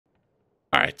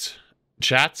right,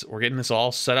 chat. We're getting this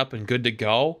all set up and good to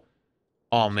go.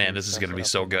 Oh man, this is gonna be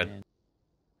so good.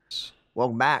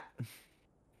 Welcome back.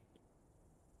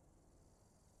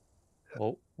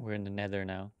 Oh, we're in the nether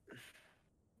now.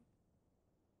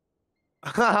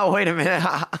 Wait a minute.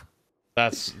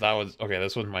 That was okay.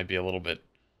 This one might be a little bit.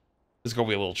 This is gonna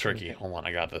be a little tricky. Hold on,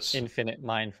 I got this. Infinite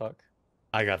mindfuck.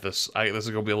 I got this. This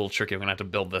is gonna be a little tricky. I'm gonna have to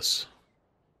build this.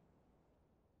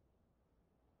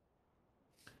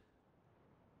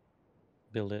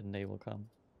 Build it and they will come.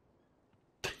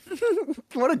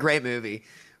 What a great movie.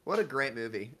 What a great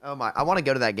movie. Oh my, I want to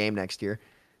go to that game next year.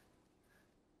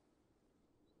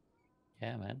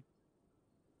 Yeah, man.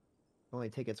 Only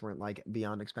tickets weren't like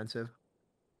beyond expensive.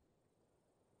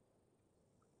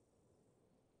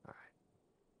 All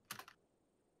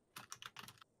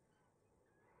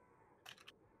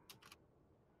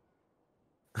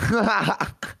right.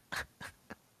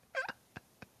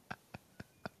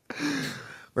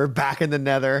 We're back in the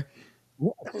nether.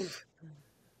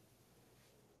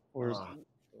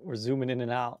 We're zooming in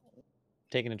and out,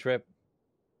 taking a trip.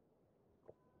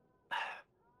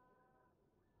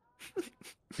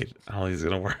 How he's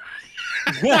gonna work?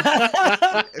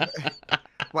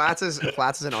 Flats is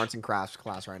an arts and crafts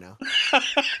class right now.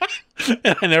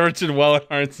 I never did well at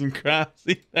arts and crafts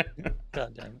either.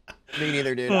 God damn it. Me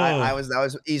neither, dude. I was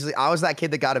that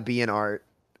kid that got a B in art.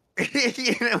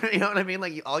 you know what I mean?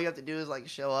 Like all you have to do is like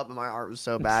show up, and my art was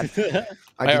so bad.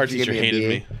 My art teacher hated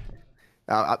me.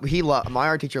 My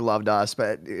art teacher loved us,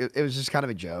 but it was just kind of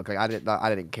a joke. Like I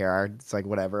didn't care. It's like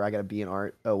whatever. I got to be in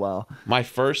art. Oh well. My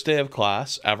first day of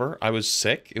class ever, I was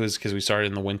sick. It was because we started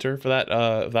in the winter for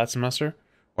that semester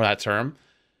or that term.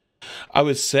 I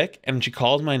was sick, and she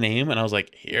called my name, and I was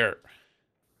like, "Here,"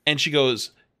 and she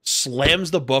goes,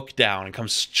 slams the book down, and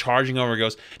comes charging over. And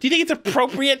goes, "Do you think it's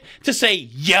appropriate to say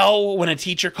yo when a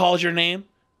teacher calls your name?"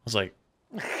 I was like,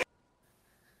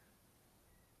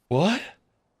 "What?"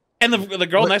 And the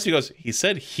girl next to me goes, "He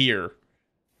said here."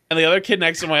 And the other kid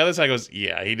next to my other side goes,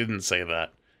 "Yeah, he didn't say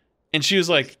that." And she was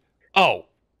like, "Oh,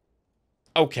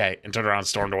 okay." And turned around and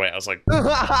stormed away. I was like,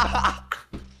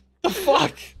 the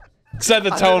fuck? Set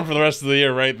the tone for the rest of the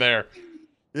year right there.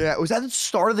 Yeah, was that the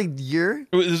start of the year?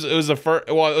 It was the first.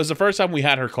 Well, it was the first time we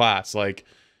had her class. Like,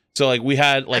 so like we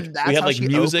had like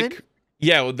music. Opened?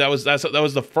 Yeah, that was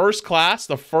the first class.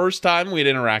 The first time we had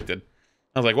interacted.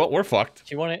 I was like, well, we're fucked.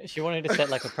 She wanted to set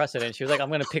like a precedent. She was like, I'm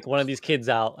gonna pick one of these kids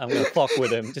out. I'm gonna fuck with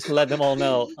him. Just let them all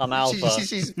know I'm alpha.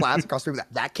 She's Flats across the room.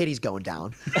 That kid, he's going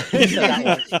down. He's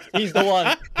the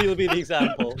one. He'll be the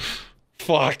example.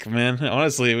 Fuck, man.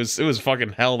 Honestly, it was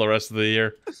fucking hell the rest of the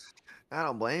year. I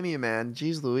don't blame you, man.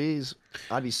 Jeez Louise.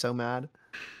 I'd be so mad.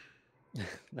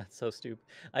 That's so stupid.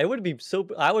 I would be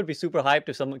super hyped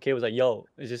if some kid was like, yo,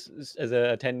 it's just as an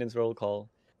attendance roll call.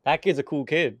 That kid's a cool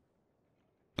kid.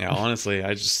 Yeah, honestly,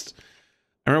 I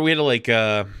remember we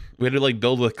had to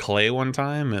build with clay one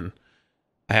time, and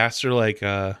I asked her like,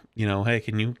 hey,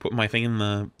 can you put my thing in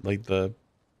the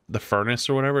furnace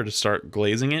or whatever to start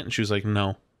glazing it? And she was like,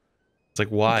 no. It's like,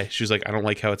 why? She was like, I don't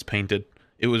like how it's painted.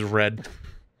 It was red.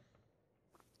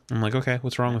 I'm like, okay,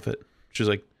 what's wrong with it? She was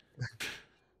like,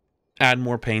 add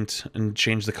more paint and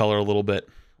change the color a little bit.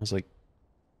 I was like,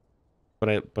 but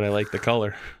I like the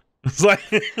color. It's like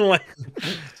no.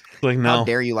 How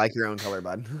dare you like your own color,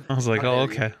 bud? I was like, oh,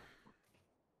 okay.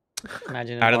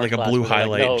 Imagine added like a blue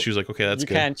highlight. Like, no, she was like, okay, that's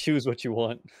good. You can't choose what you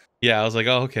want. Yeah, I was like,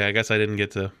 oh, okay. I guess I didn't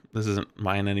get to. This isn't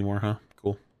mine anymore, huh?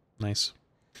 Cool, nice.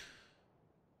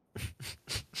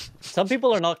 Some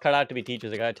people are not cut out to be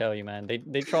teachers. I gotta tell you, man. They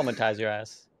traumatize your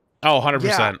ass. Oh,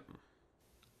 100%.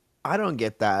 I don't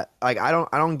get that. Like, I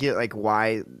don't get like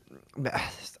why.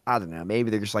 I don't know. Maybe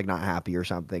they're just like not happy or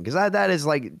something. Because that is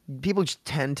like people just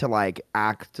tend to like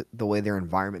act the way their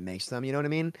environment makes them. You know what I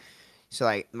mean? So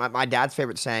like my dad's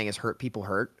favorite saying is "hurt people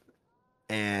hurt,"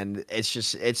 and it's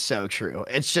so true.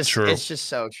 It's just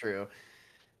so true.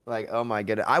 Like, oh my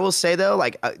goodness. I will say though,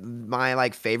 like my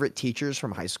like favorite teachers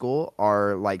from high school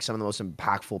are like some of the most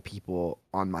impactful people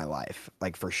on my life.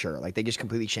 Like for sure. Like they just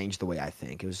completely changed the way I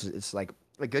think. It's like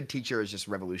a good teacher is just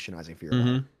revolutionizing for your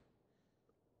life.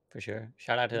 For sure.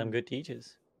 Shout out to them good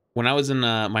teachers. When I was in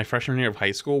my freshman year of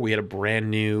high school, we had a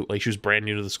brand new, like she was brand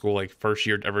new to the school, like first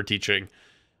year ever teaching,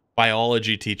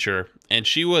 biology teacher. And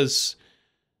she was,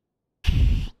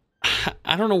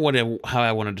 I don't know how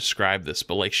I want to describe this,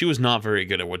 but like she was not very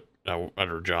good at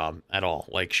her job at all.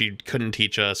 Like she couldn't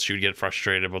teach us. She would get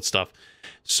frustrated about stuff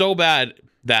so bad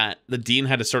that the dean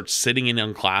had to start sitting in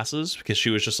on classes because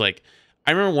she was just like,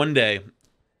 I remember one day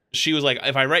she was like,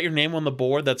 if I write your name on the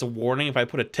board, that's a warning. If I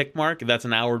put a tick mark, that's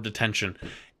an hour of detention.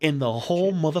 and the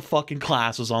whole motherfucking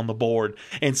class was on the board.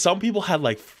 And some people had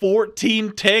like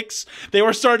 14 ticks. They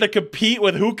were starting to compete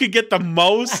with who could get the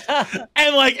most.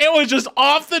 And like it was just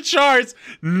off the charts.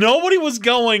 Nobody was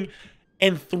going.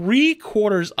 And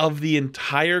 3/4 of the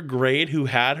entire grade who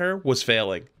had her was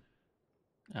failing.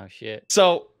 Oh shit.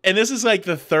 So, and this is like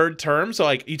the third term. So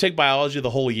like you take biology the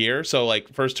whole year. So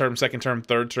like first term, second term,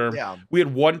 third term. Yeah. We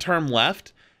had one term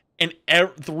left. And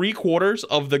 3/4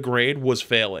 of the grade was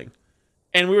failing.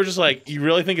 And we were just like, you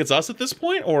really think it's us at this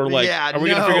point? Or like, are we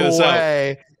going to figure this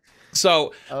out?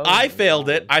 So I failed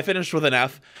it. I finished with an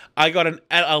F. I got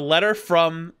a letter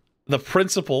from the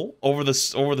principal over the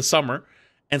summer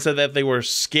and said that they were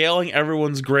scaling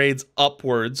everyone's grades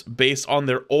upwards based on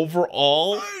their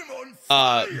overall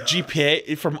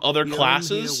GPA from other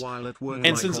classes.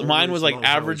 And since mine was like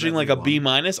averaging like a B-,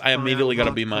 I immediately got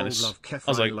a B-. I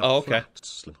was like, oh, okay.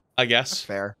 I guess. That's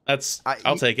fair.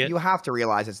 I'll take it. You have to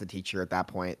realize it's the teacher at that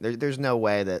point. There's no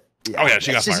way that. Yeah, oh yeah,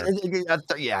 she got fired.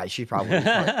 Yeah, she probably.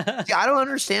 See, I don't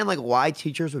understand like why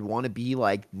teachers would want to be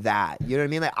like that. You know what I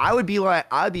mean? Like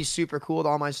I'd be super cool with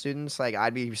all my students. Like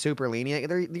I'd be super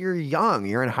lenient. You're young.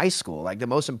 You're in high school. Like the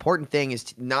most important thing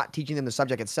is not teaching them the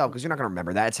subject itself because you're not gonna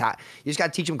remember that. It's how you just got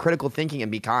to teach them critical thinking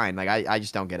and be kind. Like I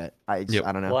just don't get it. I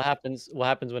don't know. What happens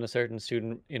when a certain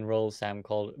student enrolls Sam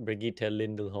called Brigitte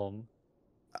Lindelholm?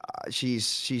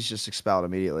 She's just expelled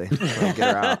immediately. Get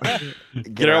her out.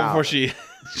 Get her out before she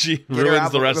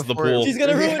ruins the rest of the pool. She's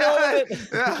gonna ruin all of it.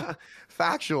 Yeah.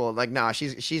 Factual. Like nah,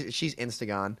 she's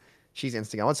Instagon. She's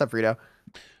Instagon. What's up, Freedo?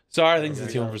 Sorry, thanks for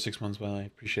the 2 for 6 months, by the way.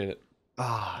 Appreciate it.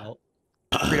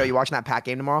 Freedo, you watching that Pack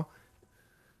game tomorrow?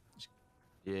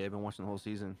 Yeah, I've been watching the whole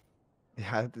season.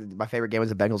 Yeah, my favorite game was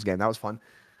the Bengals game. That was fun.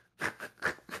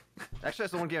 Actually,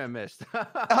 that's the one game I missed.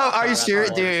 Oh, are you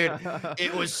serious, dude?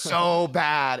 It was so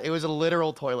bad. It was a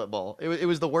literal toilet bowl. It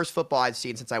was the worst football I've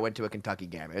seen since I went to a Kentucky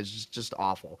game. It was just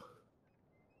awful.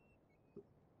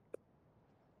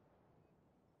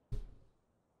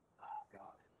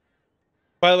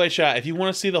 By the way, chat, if you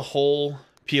want to see the whole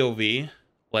POV,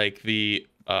 like the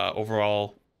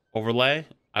overall overlay,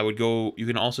 I would go. You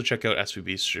can also check out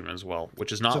SVB's stream as well,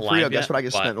 which is not live yet. Guess what I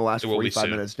just spent the last 45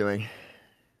 minutes doing?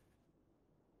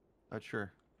 Not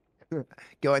sure.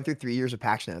 Going through 3 years of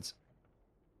patch notes.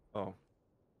 Oh.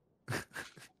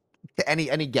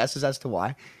 Any guesses as to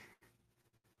why?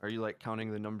 Are you like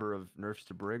counting the number of nerfs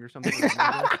to Brig or something?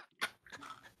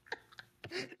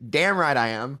 Damn right I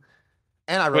am.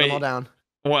 And I wrote them all down.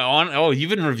 Well, you've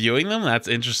been reviewing them? That's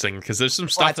interesting because there's some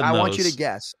stuff in those. I want you to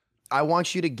guess. I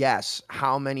want you to guess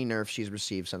how many nerfs she's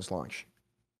received since launch.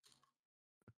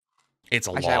 It's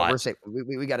a lot.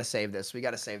 We got to save this. We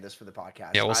got to save this for the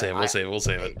podcast. Yeah, we'll save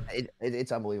it.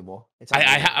 It's unbelievable.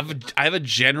 I have a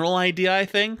general idea, I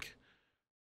think.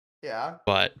 Yeah.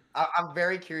 But I'm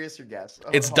very curious your guess.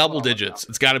 It's double digits.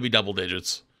 It's got to be double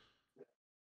digits.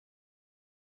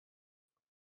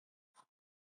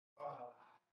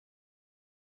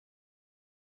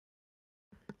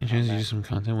 You guys do some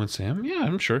content with Sam? Yeah,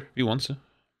 I'm sure if he wants to.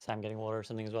 Sam getting water or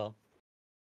something as well.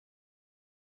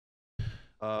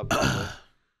 Probably.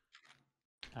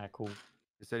 Alright, cool.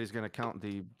 He said he's gonna count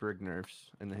the Brig nerfs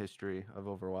in the history of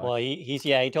Overwatch. Well,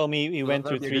 he told me he went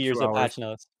through 3 years of patch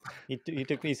notes. He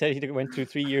said he went through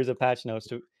 3 years of patch notes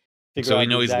to figure out. So we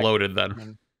know he's loaded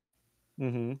then.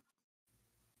 Mm-hmm.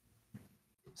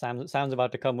 Sam's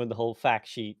about to come with the whole fact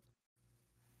sheet.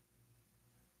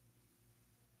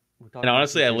 And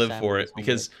honestly, I live for it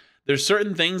because there's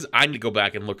certain things I need to go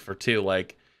back and look for too.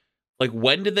 Like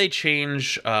when did they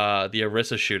change the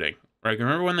Orisa shooting? Right?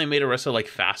 Remember when they made Orisa like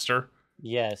faster?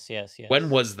 Yes.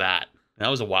 When was that? That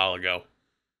was a while ago.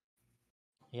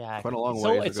 Yeah, quite a long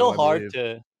way. It's so hard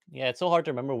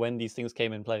to remember when these things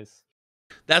came in place.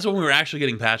 That's when we were actually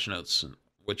getting patch notes,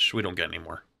 which we don't get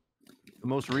anymore. The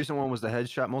most recent one was the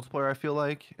headshot multiplier, I feel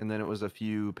like, and then it was a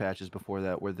few patches before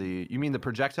that where you mean the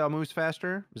projectile moves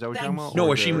faster? Is that what you're talking about? No,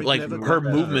 where she like her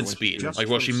movement speed, like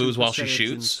what she moves while she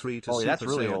shoots. Oh, that's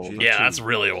really old. Yeah, that's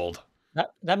really old.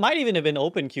 That might even have been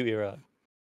open queue era.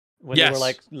 When they were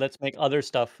like, let's make other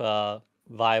stuff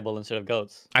viable instead of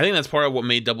goats. I think that's part of what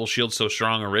made Double Shield so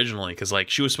strong originally, because like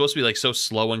she was supposed to be like so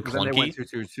slow and clunky. Then they went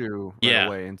 2-2-2 right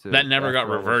away into that never got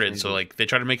reverted. So like they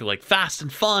tried to make it like fast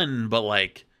and fun, but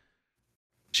like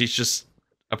she's just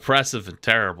oppressive and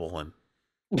terrible, and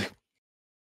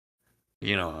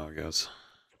you know how it goes.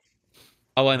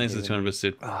 Oh, I think it's 200 bits,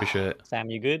 dude. Appreciate it. Sam,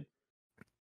 you good?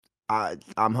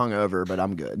 I'm hungover, but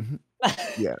I'm good.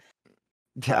 Yeah.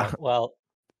 Yeah. Well,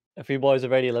 if you boys are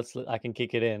ready, I can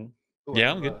kick it in.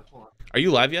 Yeah, I'm good. Are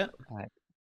you live yet? All right.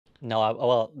 No,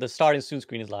 well, the starting soon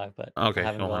screen is live, but okay.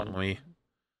 Hold on, let me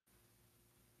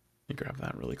grab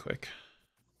that really quick.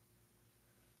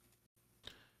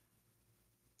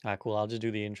 All right, cool. I'll just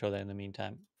do the intro then in the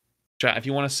meantime. Chat, if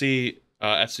you want to see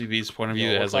SVB's point of view,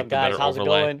 Yo, it what's has like up, the guys? better How's it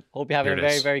overlay. going? Hope you're having Here a it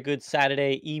very, is. very good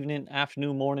Saturday, evening,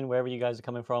 afternoon, morning, wherever you guys are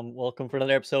coming from. Welcome for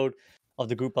another episode of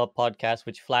the Group Up podcast,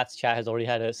 which Flats chat has already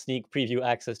had a sneak preview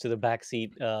access to the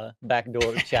backseat,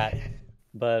 backdoor chat.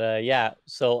 But yeah,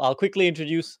 so I'll quickly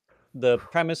introduce the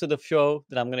premise of the show.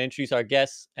 Then I'm going to introduce our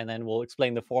guests, and then we'll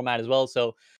explain the format as well.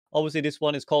 So obviously, this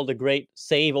one is called the Great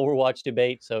Save Overwatch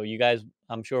Debate. So you guys,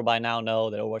 I'm sure by now know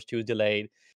that Overwatch 2 is delayed,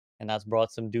 and that's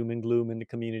brought some doom and gloom in the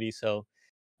community. So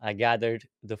I gathered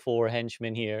the four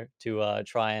henchmen here to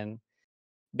try and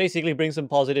basically bring some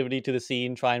positivity to the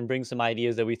scene, try and bring some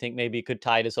ideas that we think maybe could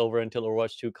tide us over until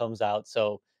Overwatch 2 comes out.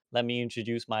 So let me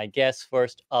introduce my guests.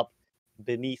 First up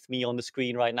beneath me on the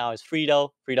screen right now is Freedo.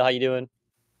 Freedo, how you doing?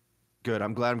 Good.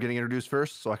 I'm glad I'm getting introduced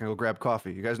first, so I can go grab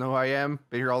coffee. You guys know who I am.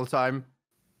 Been here all the time.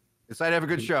 Excited to have a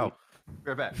good show.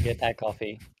 Be right back. Get that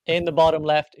coffee. In the bottom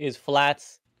left is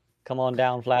Flats. Come on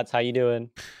down, Flats. How you doing?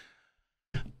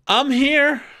 I'm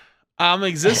here. I'm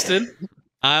existing.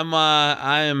 I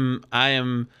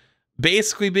am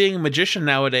basically being a magician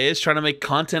nowadays, trying to make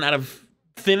content out of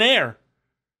thin air.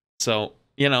 So,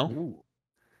 you know. Ooh.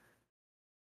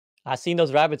 I've seen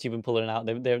those rabbits you've been pulling out.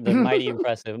 They're mighty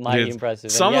impressive. Mighty Dude, impressive.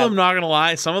 And some yeah, of them, not gonna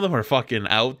lie, some of them are fucking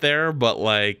out there, but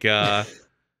like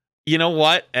you know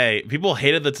what? Hey, people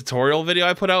hated the tutorial video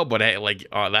I put out, but hey, like,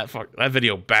 oh, that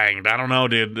video banged. I don't know,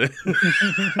 dude.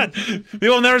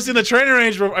 People have never seen the training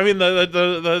range. I mean,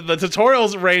 the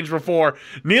tutorials range before.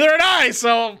 Neither had I.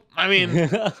 So, I mean,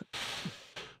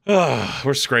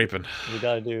 we're scraping. we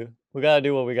gotta do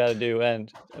what we gotta do.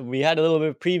 And we had a little bit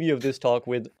of preview of this talk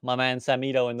with my man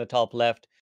Samito in the top left.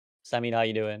 Samito, how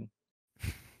you doing?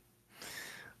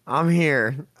 I'm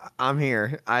here. I'm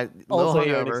here. I little Also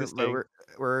here and hungover, but existing.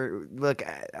 we're look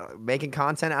making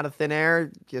content out of thin air.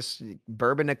 Just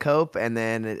bourbon to cope, and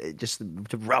then just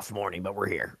a rough morning. But we're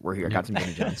here. We're here. I got some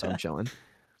Jimmy John's, so I'm chilling.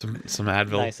 Some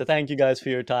Advil. Nice. So thank you guys for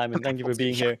your time and thank you for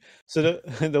being here. So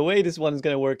the way this one is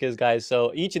going to work is, guys,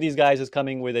 so each of these guys is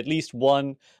coming with at least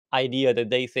one idea that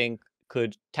they think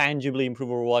could tangibly improve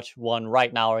Overwatch 1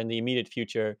 right now or in the immediate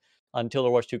future until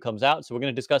Overwatch 2 comes out. So we're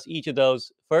going to discuss each of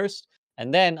those first.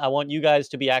 And then I want you guys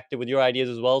to be active with your ideas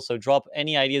as well. So drop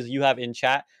any ideas you have in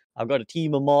chat. I've got a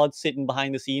team of mods sitting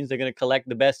behind the scenes. They're going to collect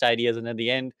the best ideas. And at the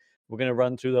end, we're going to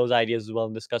run through those ideas as well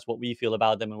and discuss what we feel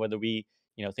about them and whether we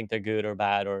think they're good or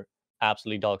bad or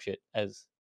absolutely dog shit, as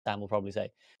Sam will probably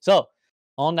say. So,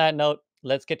 on that note,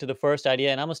 let's get to the first idea,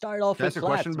 and I'm gonna start off Can I with ask a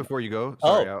question Flats. before you go?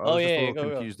 Sorry, I was just a yeah, little go.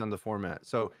 confused on the format.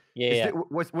 So, Yeah.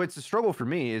 what's the struggle for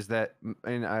me is that,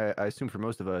 and I assume for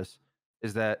most of us,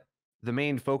 is that the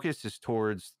main focus is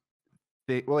towards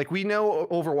like we know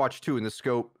Overwatch 2 and the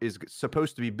scope is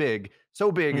supposed to be big,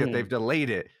 so big that they've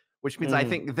delayed it, which means I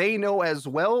think they know as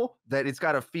well that it's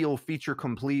got to feel feature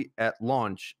complete at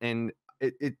launch, and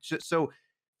it just so.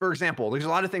 For example, there's a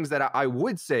lot of things that I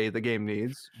would say the game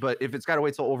needs, but if it's got to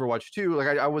wait till Overwatch 2,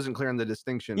 like I wasn't clear on the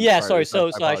distinction. Yeah, prior to sorry.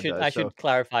 this, So I should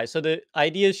clarify. So the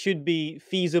ideas should be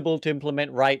feasible to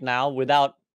implement right now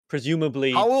without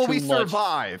presumably how will too we much.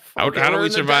 survive? How Okay, do we're we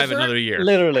in the survive desert? another year?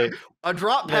 Literally. A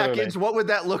drop Literally. package, what would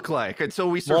that look like until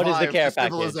we What is survive the care to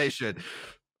package? civilization?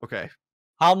 Okay.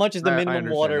 How much is the I minimum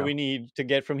understand water now. we need to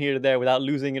get from here to there without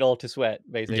losing it all to sweat,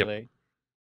 basically?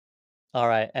 All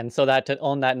right. And so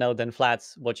on that note, then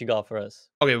Flats, what you got for us?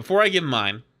 Okay, before I give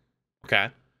mine, okay,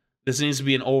 this needs to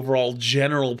be an overall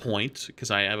general point because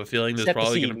I have a feeling there's Set the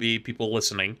probably going to scene. be people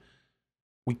listening.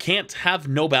 We can't have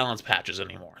no balance patches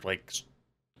anymore. Like,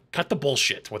 cut the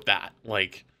bullshit with that.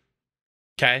 Like,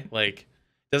 okay, like,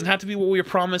 doesn't have to be what we were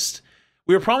promised.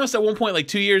 We were promised at one point, like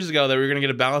 2 years ago, that we were going to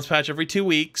get a balance patch every 2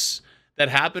 weeks. That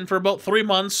happened for about 3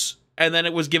 months, and then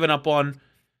it was given up on.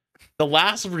 The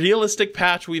last realistic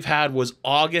patch we've had was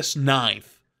August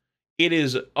 9th. It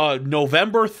is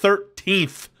November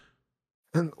 13th.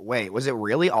 Wait, was it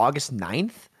really August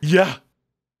 9th? Yeah.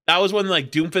 That was when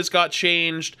like Doomfist got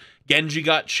changed, Genji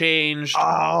got changed.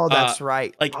 Oh, that's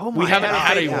right. Like oh we haven't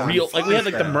had a God. real like we had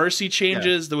like the Mercy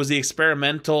changes, there was the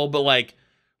experimental, but like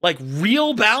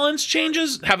real balance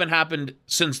changes haven't happened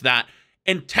since that.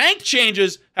 And tank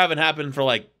changes haven't happened for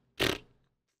like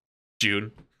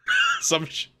June.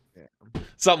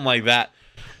 Something like that.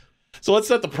 So let's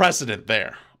set the precedent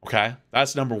there, okay?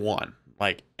 That's number one.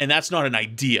 Like, and that's not an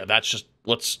idea. That's just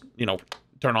let's,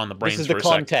 turn on the brains This is for the a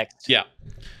second. context. Yeah.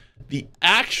 The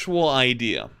actual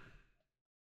idea,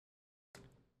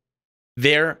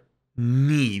 there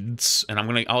needs, and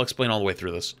I'll explain all the way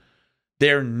through this.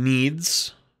 There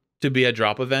needs to be a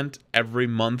drop event every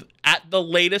month at the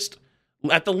least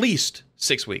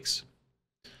 6 weeks.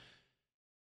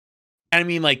 And I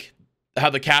mean, like, how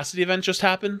the Cassidy event just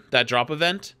happened, that drop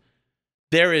event,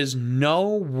 there is no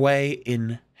way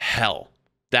in hell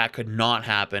that could not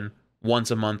happen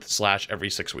once a month / every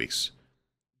 6 weeks.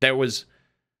 There was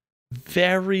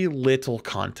very little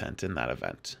content in that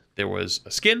event. There was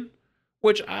a skin,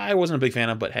 which I wasn't a big fan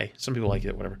of, but hey, some people like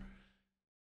it, whatever.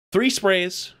 3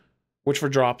 sprays, which were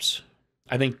drops.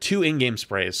 I think 2 in-game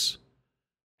sprays,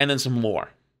 and then some lore.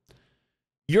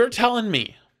 You're telling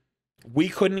me we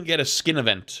couldn't get a skin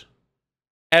event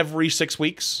every 6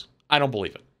 weeks? I don't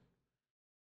believe it.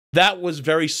 That was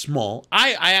very small.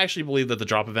 I actually believe that the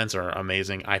drop events are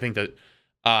amazing. I think that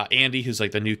Andy, who's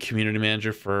like the new community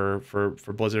manager for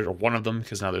Blizzard, or one of them,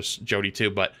 because now there's Jody too,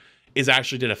 but is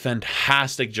actually did a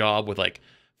fantastic job with like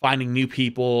finding new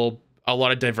people, a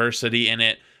lot of diversity in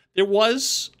it. There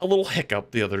was a little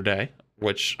hiccup the other day,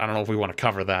 which I don't know if we want to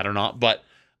cover that or not, but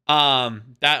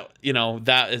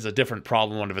that is a different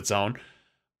problem of its own.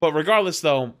 But regardless,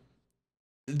 though,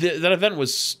 that event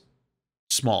was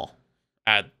small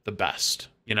at the best,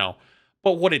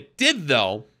 But what it did,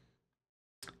 though,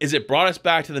 is it brought us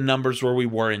back to the numbers where we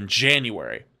were in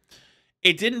January.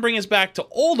 It didn't bring us back to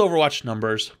old Overwatch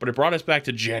numbers, but it brought us back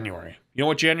to January. You know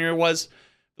what January was?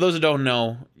 For those who don't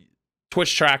know,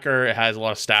 Twitch tracker, it has a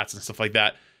lot of stats and stuff like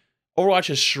that. Overwatch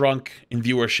has shrunk in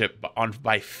viewership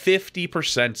by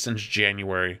 50% since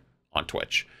January on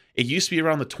Twitch. It used to be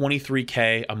around the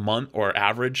 23K a month or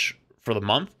average for the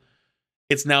month.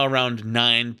 It's now around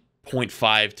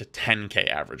 9.5 to 10K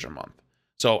average a month.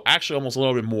 So actually almost a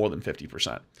little bit more than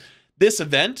 50%. This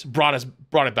event brought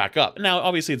it back up. Now,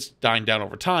 obviously it's dying down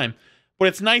over time, but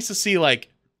it's nice to see like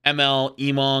ML,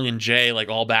 Emong, and Jay like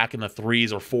all back in the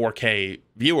 3s or 4K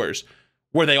viewers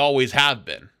where they always have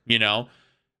been,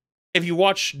 If you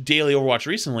watch daily Overwatch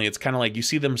recently, it's kind of like you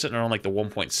see them sitting around like the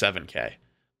 1.7K,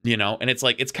 and it's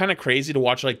like it's kind of crazy to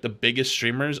watch like the biggest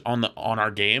streamers on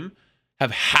our game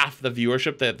have half the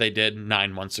viewership that they did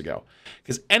 9 months ago.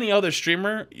 Because any other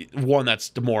streamer, one, that's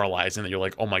demoralizing, that you're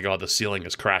like, oh my god, the ceiling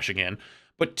is crashing in.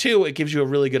 But 2, it gives you a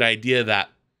really good idea that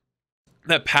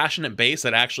that passionate base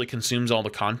that actually consumes all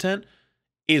the content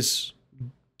is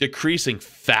decreasing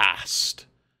fast,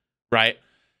 right?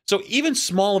 So even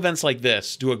small events like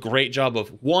this do a great job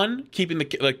of, 1, keeping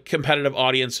the competitive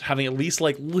audience having at least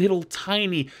like little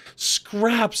tiny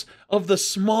scraps of the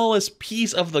smallest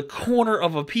piece of the corner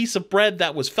of a piece of bread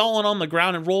that was fallen on the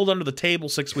ground and rolled under the table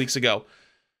 6 weeks ago.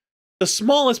 The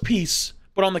smallest piece,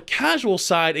 but on the casual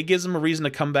side, it gives them a reason to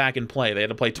come back and play. They had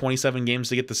to play 27 games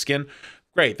to get the skin.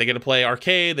 Great, they get to play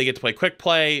arcade, they get to play quick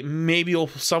play. Maybe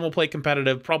some will play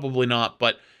competitive, probably not,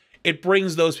 but it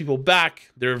brings those people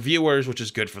back, their viewers, which is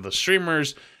good for the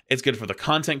streamers. It's good for the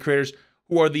content creators,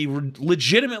 who are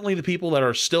legitimately the people that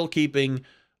are still keeping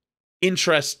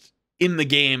interest in the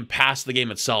game past the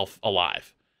game itself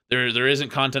alive. There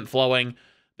isn't content flowing.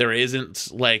 There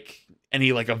isn't like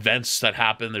any like events that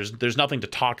happen. There's nothing to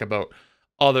talk about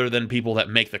other than people that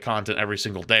make the content every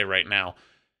single day right now.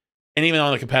 And even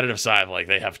on the competitive side, like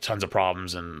they have tons of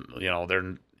problems, and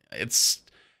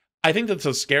I think that's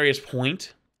the scariest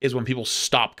point is when people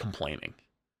stop complaining.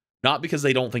 Not because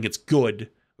they don't think it's good,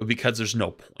 but because there's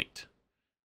no point.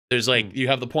 There's like, you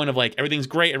have the point of like, everything's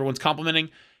great, everyone's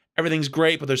complimenting, everything's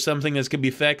great, but there's something that can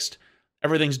be fixed.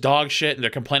 Everything's dog shit, and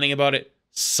they're complaining about it.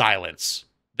 Silence.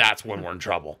 That's when we're in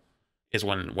trouble, is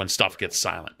when stuff gets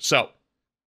silent. So,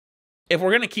 if we're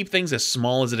going to keep things as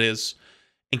small as it is,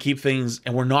 and keep things,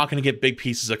 and we're not going to get big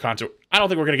pieces of content, I don't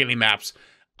think we're going to get any maps.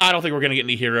 I don't think we're going to get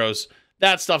any heroes.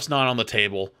 That stuff's not on the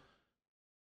table.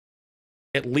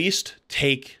 At least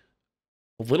take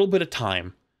a little bit of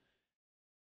time,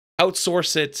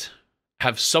 outsource it,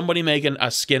 have somebody make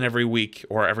a skin every week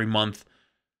or every month,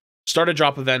 start a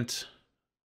drop event.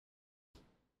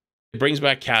 It brings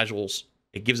back casuals.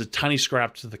 It gives a tiny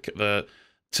scrap to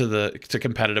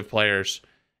competitive players,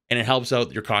 and it helps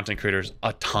out your content creators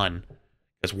a ton,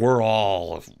 because we're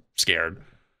all scared.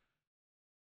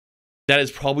 That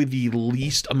is probably the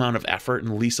least amount of effort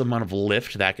and the least amount of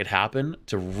lift that could happen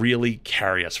to really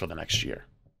carry us for the next year.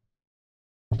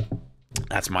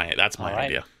 That's my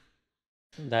idea.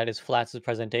 That is Flats'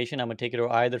 presentation. I'm gonna take it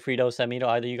over. Either Freedo, Samito,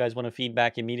 either you guys want to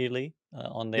feedback immediately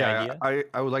on the idea?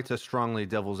 I would like to strongly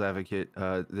devil's advocate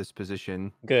this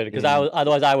position. Good, because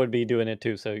otherwise I would be doing it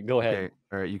too. So go ahead. Okay,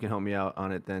 all right, you can help me out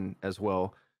on it then as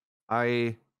well. So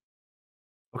I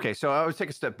would take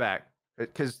a step back,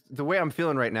 because the way I'm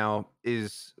feeling right now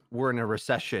is we're in a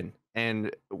recession, and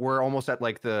we're almost at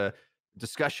like the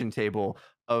discussion table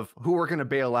of who we're going to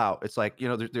bail out. It's like,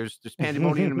 there's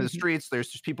pandemonium in the streets. There's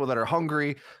just people that are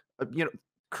hungry.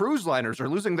 cruise liners are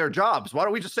losing their jobs. Why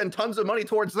don't we just send tons of money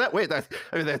towards that? Wait,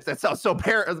 that sounds so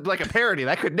like a parody.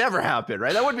 That could never happen,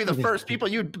 right? That would be the first people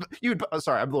you'd.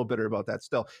 Sorry, I'm a little bitter about that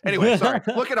still. Anyway, sorry.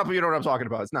 Look it up if you know what I'm talking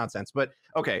about. It's nonsense. But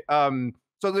okay.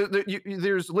 So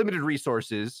there's limited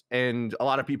resources, and a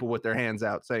lot of people with their hands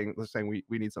out saying we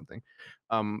need something.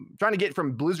 Trying to get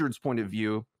from Blizzard's point of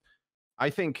view, I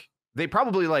think they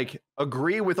probably like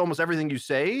agree with almost everything you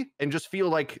say and just feel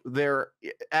like they're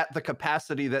at the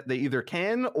capacity that they either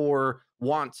can or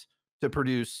want to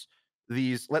produce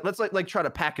these. Let's like try to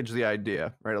package the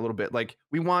idea, right? A little bit like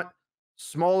we want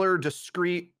smaller,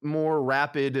 discrete, more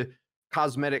rapid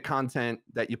cosmetic content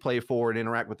that you play for and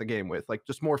interact with the game with, like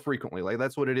just more frequently. Like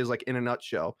that's what it is, like in a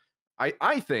nutshell.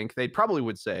 I think they probably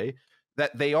would say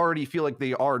that they already feel like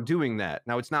they are doing that.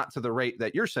 Now, it's not to the rate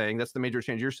that you're saying. That's the major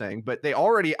change you're saying. But they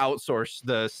already outsource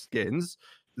the skins.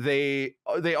 They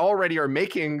already are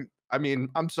making. I mean,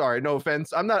 I'm sorry, no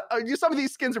offense. I'm not. Some of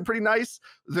these skins are pretty nice.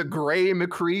 The gray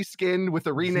McCree skin with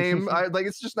the rename, like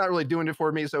it's just not really doing it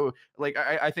for me. So, like,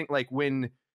 I think like when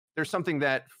there's something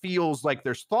that feels like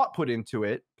there's thought put into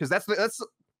it, because that's.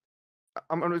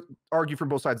 I'm going to argue from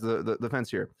both sides of the fence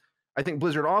here. I think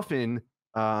Blizzard often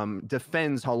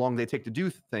defends how long they take to do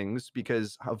things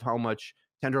because of how much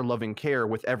tender loving care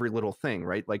with every little thing,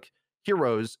 right? Like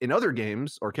heroes in other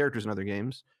games or characters in other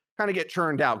games kind of get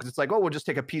churned out because it's like, oh, we'll just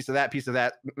take a piece of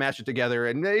that, mash it together,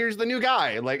 and here's the new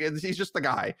guy. Like he's just the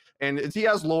guy, and he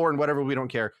has lore and whatever. We don't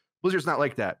care. Blizzard's not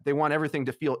like that. They want everything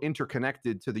to feel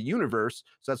interconnected to the universe,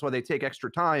 so that's why they take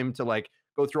extra time to like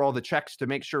go through all the checks to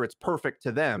make sure it's perfect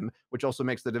to them, which also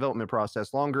makes the development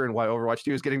process longer and why Overwatch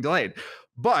 2 is getting delayed.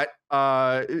 But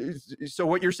so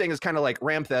what you're saying is kind of like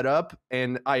ramp that up,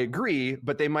 and I agree,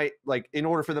 but they might like, in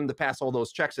order for them to pass all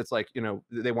those checks, it's like, you know,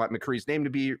 they want McCree's name to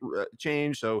be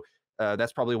changed, so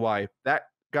that's probably why that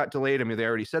got delayed. I mean, they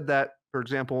already said that, for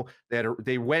example.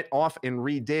 They went off and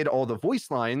redid all the voice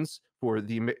lines for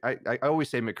the, I always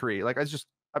say McCree, like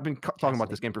I've been talking about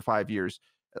this game for 5 years.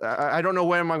 I don't know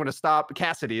when am I going to stop.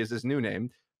 Cassidy is his new name,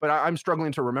 but I'm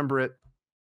struggling to remember it.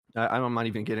 I'm not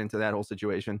even getting into that whole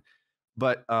situation.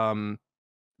 But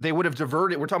they would have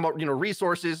diverted. We're talking about, you know,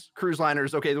 resources, cruise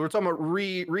liners. Okay, we're talking about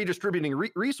redistributing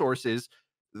resources.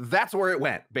 That's where it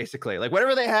went, basically. Like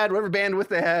whatever they had, whatever bandwidth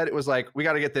they had, it was like, we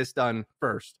got to get this done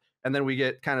first. And then we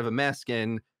get kind of a mess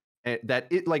skin that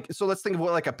it like, so let's think of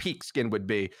what like a peak skin would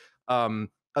be.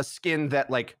 A skin that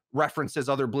like references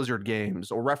other Blizzard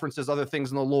games or references other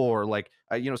things in the lore. Like,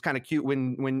 you know, it's kind of cute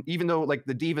when even though like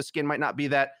the Diva skin might not be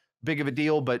that big of a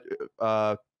deal, but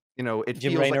you know, it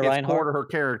feels like it's core to her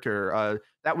character.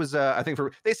 That was I think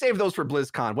they saved those for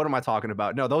BlizzCon. What am I talking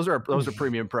about? No, those are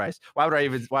premium price. Why would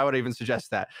I even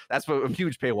suggest that? That's a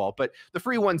huge paywall. But the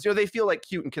free ones, you know, they feel like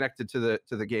cute and connected to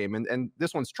the game, and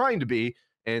this one's trying to be.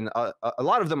 And a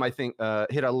lot of them, I think,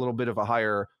 hit a little bit of a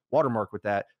higher watermark with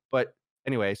that. But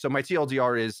anyway, so my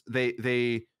TLDR is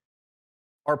they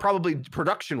are probably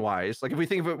production wise, like if we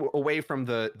think of it away from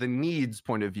the needs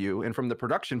point of view and from the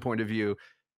production point of view,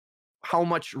 how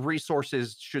much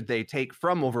resources should they take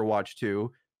from Overwatch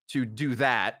 2 to do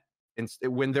that, and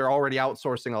when they're already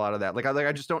outsourcing a lot of that? Like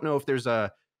I just don't know if there's a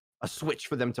switch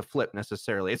for them to flip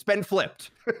necessarily. It's been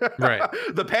flipped. Right.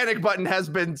 The panic button has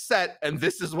been set, and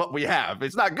this is what we have.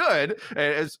 It's not good.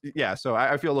 Yeah. So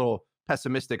I feel a little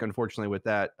pessimistic, unfortunately, with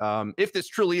that. If this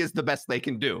truly is the best they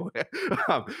can do.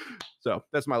 So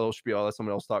that's my little spiel. I'll let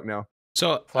someone else talk now.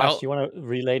 So Flash, you want to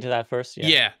relay to that first?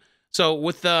 Yeah. So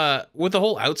with the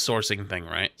whole outsourcing thing,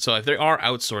 right? So if they are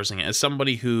outsourcing it, as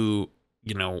somebody who,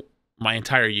 you know, my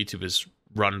entire YouTube is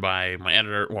run by my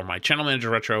editor or my channel manager,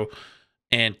 Retro,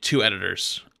 and 2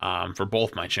 editors for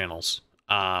both my channels.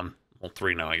 Well,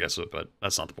 3 now, I guess, but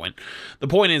that's not the point. The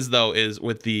point is, though, is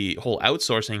with the whole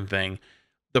outsourcing thing,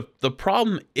 the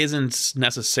problem isn't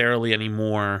necessarily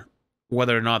anymore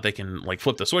whether or not they can like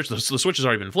flip the switch. The switch has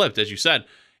already been flipped, as you said.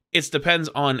 It depends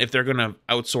on if they're going to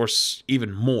outsource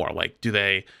even more. Like, do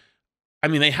they? I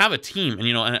mean, they have a team, and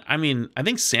you know, and I mean, I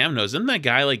think Sam knows. Didn't that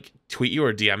guy like tweet you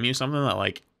or DM you something that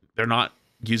like they're not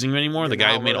using them anymore? The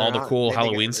guy who made all the cool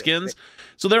Halloween skins.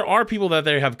 So there are people that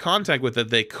they have contact with that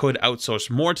they could outsource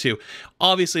more to.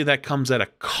 Obviously, that comes at a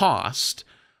cost,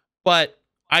 but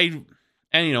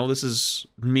and you know, this is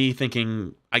me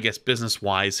thinking, I guess,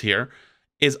 business-wise here,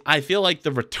 is I feel like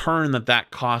the return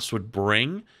that cost would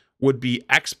bring would be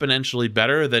exponentially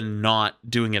better than not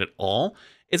doing it at all.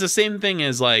 It's the same thing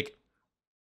as like,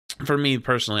 for me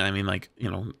personally, I mean, like, you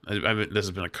know, this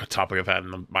has been a topic I've had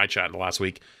in my chat in the last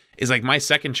week, is like my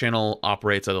second channel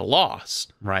operates at a loss,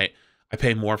 right? I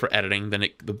pay more for editing than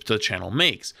the channel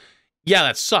makes. Yeah,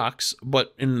 that sucks,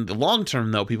 but in the long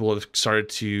term, though, people have started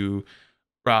to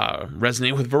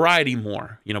resonate with variety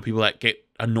more. You know, people that get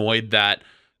annoyed that,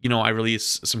 you know, I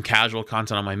release some casual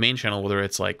content on my main channel, whether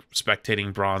it's like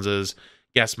spectating bronzes,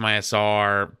 guess my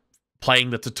SR,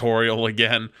 playing the tutorial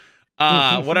again,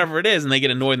 whatever it is, and they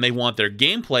get annoyed and they want their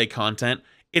gameplay content.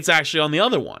 It's actually on the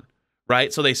other one,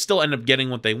 right? So they still end up getting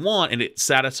what they want, and it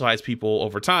satisfies people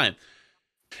over time.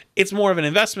 It's more of an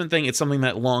investment thing. It's something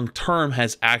that long term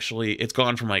has actually, it's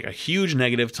gone from like a huge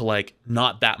negative to like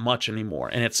not that much anymore.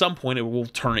 And at some point it will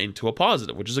turn into a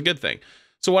positive, which is a good thing.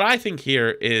 So what I think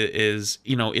here is,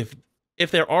 you know,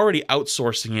 if they're already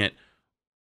outsourcing it,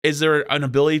 is there an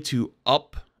ability to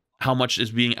up how much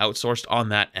is being outsourced on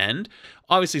that end?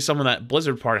 Obviously some of that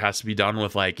Blizzard part has to be done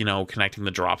with, like, you know, connecting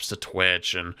the drops to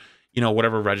Twitch and, you know,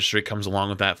 whatever registry comes along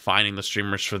with that, finding the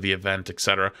streamers for the event,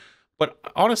 etc. But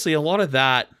honestly, a lot of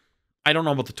that, I don't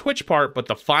know about the Twitch part, but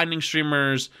the finding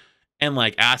streamers and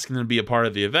like asking them to be a part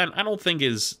of the event, I don't think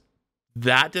is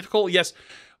that difficult. Yes.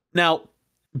 Now,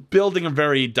 building a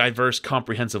very diverse,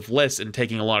 comprehensive list and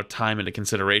taking a lot of time into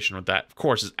consideration with that, of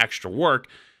course, is extra work.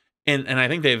 And I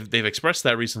think they've expressed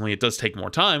that recently. It does take more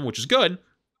time, which is good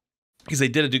because they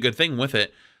did a good thing with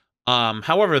it.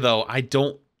 However, though, I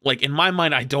don't, like, in my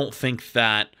mind, I don't think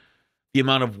that the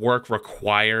amount of work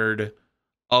required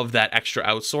of that extra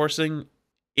outsourcing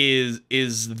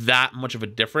is that much of a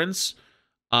difference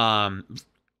on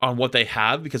what they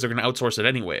have, because they're going to outsource it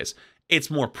anyways.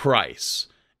 It's more price.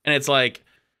 And it's like,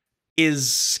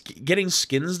 is getting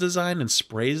skins designed and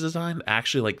sprays designed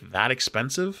actually like that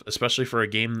expensive, especially for a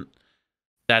game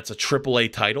that's a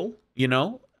AAA title, you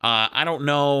know? I don't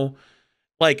know.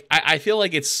 Like, I feel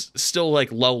like it's still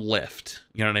like low lift,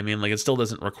 you know what I mean? Like, it still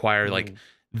doesn't require like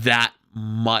that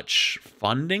much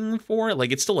funding for it.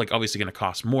 Like, it's still like obviously going to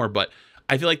cost more, but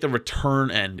I feel like the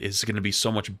return end is going to be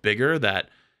so much bigger that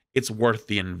it's worth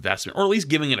the investment, or at least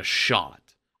giving it a shot,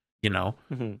 you know?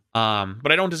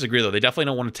 But I don't disagree, though. They definitely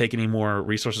don't want to take any more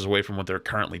resources away from what they're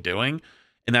currently doing.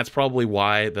 And that's probably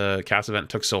why the cast event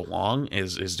took so long,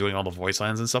 is doing all the voice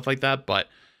lines and stuff like that. But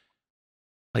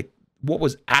like, what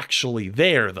was actually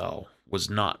there, though, was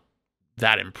not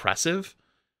that impressive.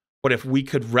 But if we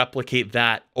could replicate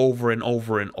that over and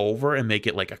over and over and make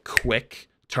it like a quick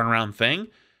turnaround thing,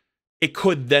 it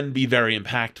could then be very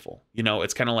impactful. You know,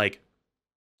 it's kind of like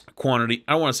quantity.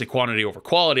 I don't want to say quantity over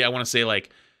quality. I want to say like,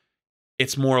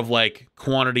 it's more of like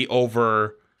quantity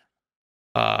over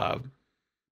how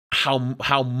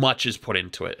much is put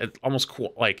into it. It's almost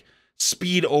like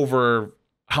speed over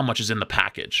how much is in the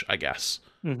package, I guess.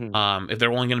 If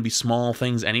they're only going to be small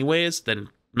things anyways, then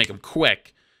make them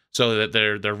quick so that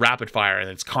they're rapid fire and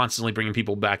it's constantly bringing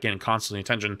people back in, constantly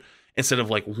attention, instead of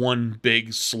like one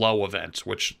big slow event,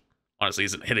 which honestly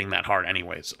isn't hitting that hard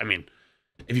anyways. I mean,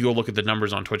 if you go look at the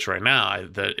numbers on Twitch right now,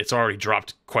 it's already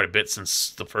dropped quite a bit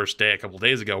since the first day, a couple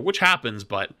days ago, which happens,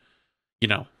 but you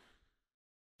know,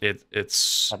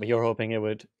 it's. But you're hoping it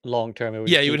would long term. It would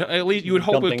Yeah, you would at least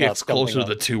hope it gets closer to up.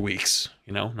 the 2 weeks.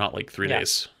 You know, not like 3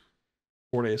 days,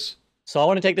 4 days. So I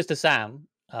want to take this to Sam,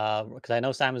 because I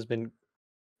know Sam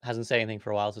hasn't said anything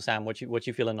for a while. So Sam, what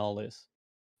you feel in all this?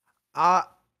 I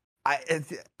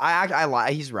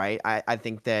lie. He's right. I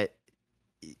think that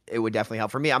it would definitely help.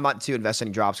 For me, I'm not too invested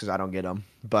in drops because I don't get them.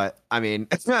 But I mean,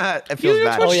 it feels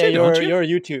bad. Oh yeah, you're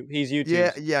YouTube. He's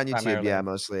YouTube. Yeah, on YouTube. Primarily. Yeah,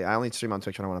 mostly. I only stream on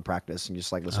Twitch when I want to practice and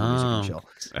just like listen to music and chill.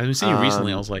 I've been seeing you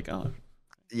recently. I was like, oh.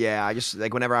 Yeah, I just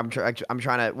like whenever I'm trying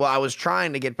to. Well, I was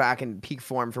trying to get back in peak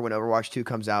form for when Overwatch 2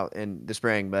 comes out in the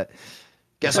spring, but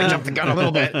guess I jumped the gun a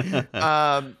little bit.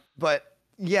 But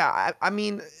yeah, I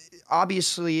mean,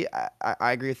 obviously,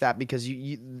 I agree with that because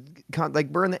you like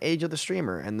we're in the age of the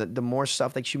streamer, and the more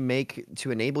stuff that you make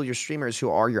to enable your streamers who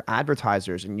are your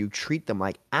advertisers, and you treat them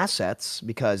like assets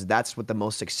because that's what the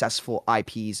most successful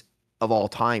IPs of all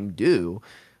time do.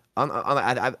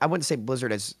 I wouldn't say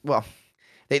Blizzard as well.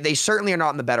 They certainly are not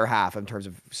in the better half in terms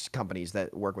of companies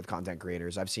that work with content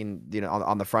creators. I've seen, you know,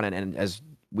 on the front end, and as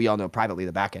we all know, privately,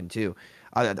 the back end too.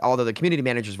 Although the community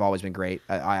managers have always been great.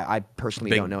 I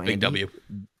personally don't know Andy, big W.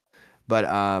 But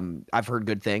I've heard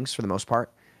good things for the most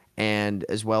part. And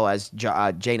as well as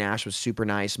Jay Nash was super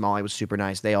nice. Molly was super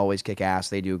nice. They always kick ass.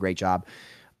 They do a great job.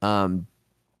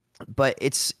 But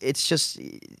it's just,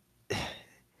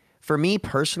 for me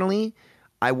personally,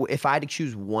 if I had to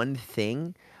choose one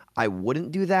thing, I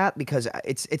wouldn't do that because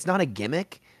it's not a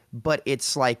gimmick, but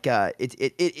it's like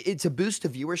it's a boost to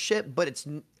viewership, but it's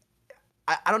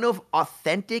I don't know if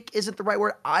authentic isn't the right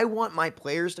word. I want my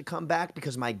players to come back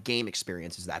because my game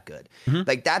experience is that good.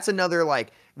 Like that's another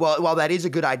like, well, that is a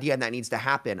good idea and that needs to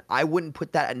happen. I wouldn't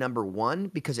put that at number one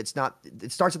because it's not,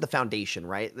 it starts at the foundation,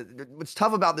 right? What's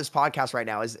tough about this podcast right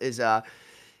now is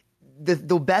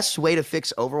the best way to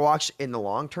fix Overwatch in the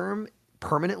long term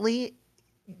permanently,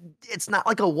 it's not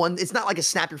like a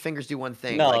snap your fingers do one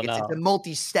thing. No, like it's no. a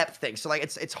multi-step thing. So like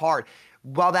it's hard.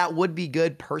 While that would be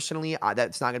good personally,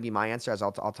 that's not going to be my answer. As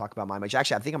I'll talk about mine. Which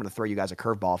actually, I think I'm going to throw you guys a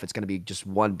curveball if it's going to be just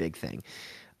one big thing.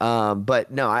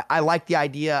 But no, I like the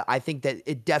idea. I think that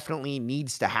it definitely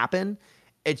needs to happen.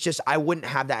 It's just I wouldn't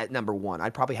have that at number one.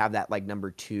 I'd probably have that like number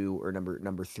 2 or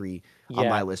number 3 on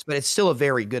my list. But it's still a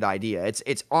very good idea.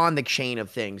 It's on the chain of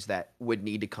things that would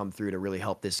need to come through to really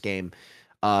help this game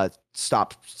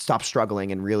stop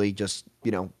struggling and really just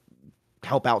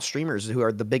help out streamers who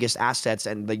are the biggest assets,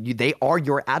 and they are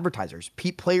your advertisers.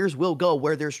 Players will go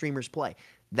where their streamers play.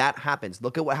 That happens.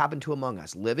 Look at what happened to Among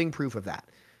Us. Living proof of that,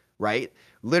 right?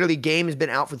 Literally, game has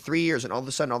been out for 3 years, and all of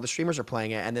a sudden, all the streamers are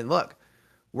playing it, and then look,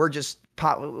 we're just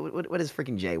what does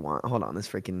freaking Jay want? Hold on, this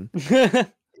freaking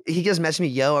he just messaged me,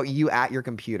 yo, are you at your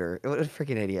computer? What a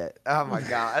freaking idiot. Oh my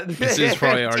god. He's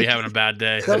probably already having a bad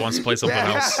day. He wants to play something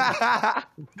else.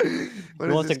 He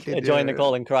wants to join the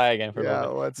call and cry again for a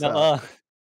moment. What's up?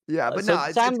 Yeah, but so no,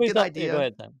 it's Sam a good idea. Yeah, go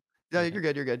ahead, Sam. No, you're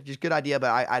good. Just good idea, but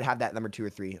I'd have that number 2 or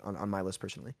 3 on my list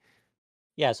personally.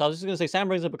 Yeah, so I was just going to say, Sam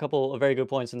brings up a couple of very good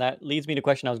points, and that leads me to a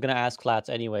question I was going to ask Flats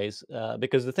anyways,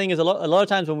 because the thing is, a lot of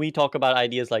times when we talk about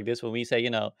ideas like this, when we say,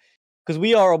 because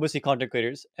we are obviously content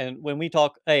creators, and when we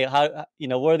talk, hey, how,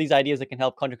 what are these ideas that can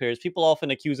help content creators, people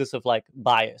often accuse us of like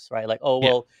bias, right? Like, oh,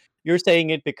 well, you're saying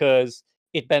it because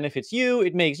it benefits you,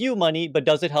 it makes you money, but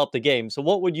does it help the game? So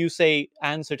what would you say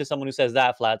answer to someone who says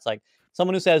that, Flats? Like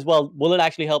someone who says, well, will it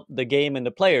actually help the game and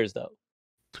the players though?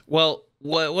 Well,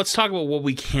 let's talk about what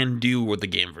we can do with the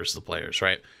game versus the players,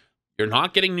 right? You're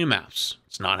not getting new maps.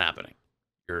 It's not happening.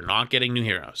 You're not getting new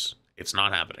heroes. It's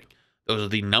not happening. Those are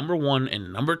the number 1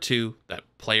 and number 2 that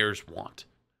players want.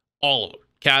 All of them.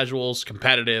 Casuals,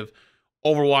 competitive,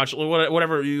 Overwatch,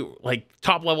 whatever you like,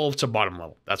 top level to bottom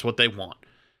level. That's what they want.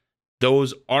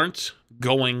 Those aren't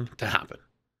going to happen.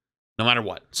 No matter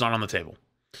what. It's not on the table.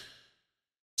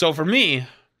 So for me,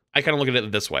 I kind of look at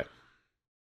it this way.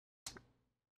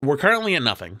 We're currently at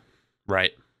nothing,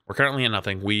 right? We're currently at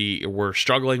nothing. We're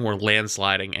struggling. We're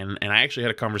landsliding, and I actually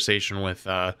had a conversation with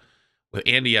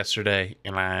Andy yesterday,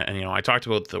 and I talked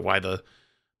about why the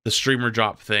streamer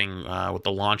drop thing with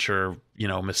the launcher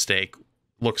mistake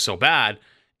looks so bad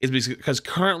is because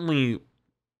currently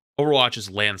Overwatch is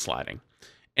landsliding,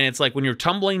 and it's like when you're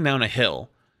tumbling down a hill,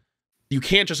 you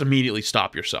can't just immediately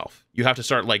stop yourself. You have to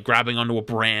start like grabbing onto a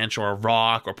branch or a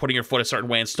rock or putting your foot a certain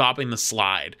way and stopping the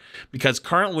slide, because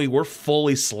currently we're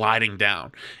fully sliding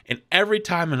down. And every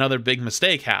time another big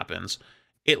mistake happens,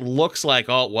 it looks like,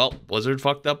 oh, well, Blizzard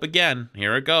fucked up again.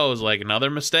 Here it goes. Like another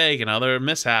mistake, another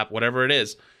mishap, whatever it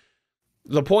is.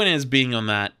 The point is being on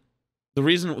that. The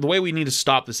way we need to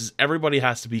stop this is everybody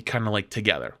has to be kind of like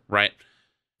together, right?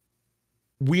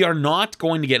 We are not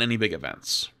going to get any big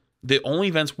events. The only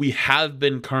events we have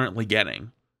been currently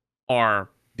getting are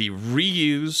the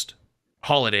reused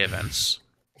holiday events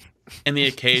and the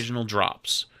occasional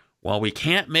drops. Well, we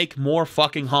can't make more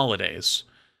fucking holidays,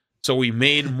 so we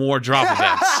made more drop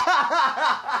events.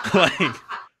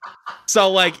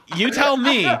 So you tell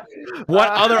me what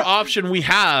other option we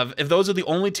have if those are the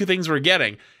only 2 things we're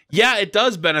getting. Yeah, it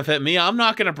does benefit me. I'm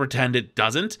not going to pretend it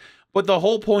doesn't. But the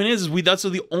whole point is those are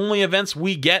the only events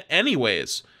we get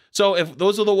anyways. So if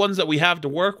those are the ones that we have to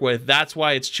work with, that's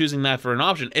why it's choosing that for an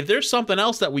option. If there's something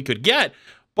else that we could get,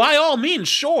 by all means,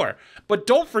 sure. But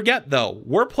don't forget, though,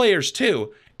 we're players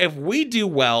too. If we do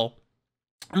well,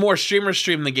 more streamers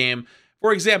stream the game.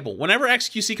 For example, whenever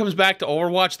XQC comes back to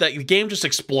Overwatch, that the game just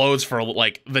explodes for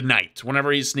like the night.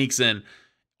 Whenever he sneaks in,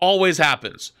 always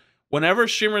happens. Whenever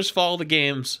streamers follow the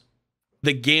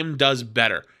game does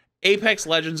better. Apex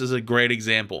Legends is a great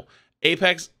example.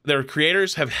 Apex, their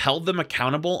creators have held them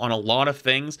accountable on a lot of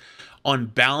things. On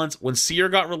balance, when Seer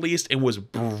got released and was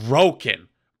broken,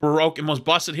 most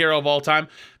busted hero of all time,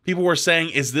 people were saying,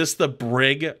 is this the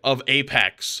Brig of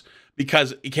Apex?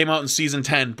 Because it came out in Season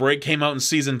 10. Brig came out in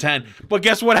Season 10. But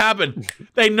guess what happened?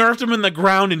 They nerfed him in the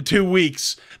ground in 2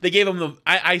 weeks. They gave him the...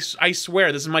 I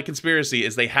swear, this is my conspiracy,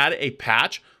 is they had a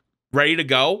patch ready to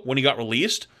go when he got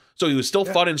released. So he was still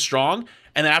fun and strong.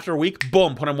 And then after a week,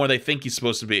 boom, put him where they think he's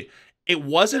supposed to be. It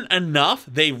wasn't enough.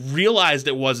 They realized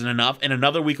it wasn't enough. And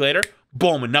another week later,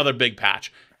 boom, another big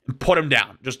patch. And put him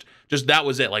down. Just that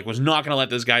was it. Like, was not going to let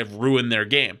this guy ruin their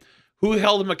game. Who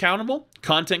held him accountable?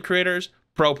 Content creators,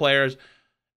 pro players.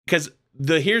 Because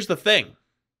here's the thing.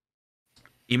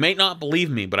 You may not believe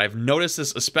me, but I've noticed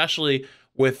this especially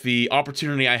with the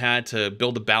opportunity I had to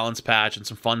build a balance patch and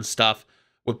some fun stuff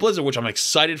with Blizzard, which I'm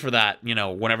excited for that,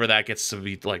 whenever that gets to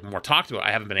be like more talked about.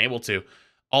 I haven't been able to.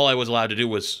 All I was allowed to do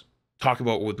was talk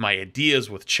about with my ideas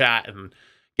with chat and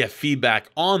get feedback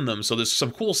on them. So there's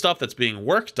some cool stuff that's being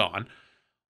worked on.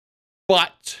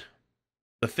 But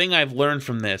the thing I've learned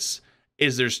from this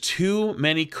is there's too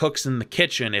many cooks in the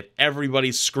kitchen if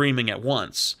everybody's screaming at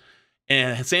once.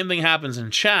 And the same thing happens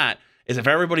in chat, is if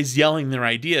everybody's yelling their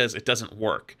ideas, it doesn't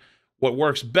work. What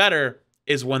works better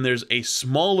is when there's a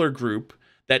smaller group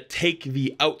that take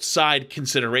the outside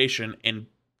consideration and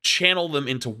channel them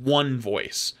into one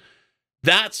voice.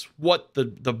 That's what the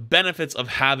benefits of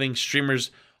having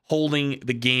streamers holding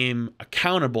the game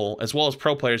accountable, as well as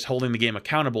pro players holding the game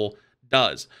accountable,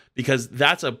 does. Because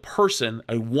that's a person,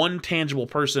 a one tangible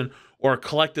person, or a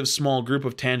collective small group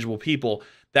of tangible people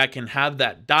that can have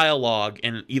that dialogue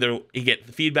and either get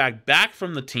the feedback back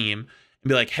from the team and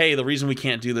be like, hey, the reason we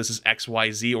can't do this is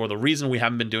XYZ, or the reason we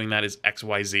haven't been doing that is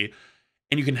XYZ.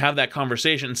 And you can have that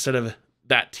conversation instead of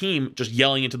that team just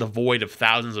yelling into the void of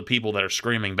thousands of people that are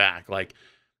screaming back. Like,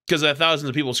 because that thousands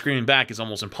of people screaming back is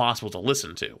almost impossible to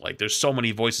listen to. Like, there's so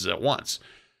many voices at once.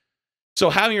 So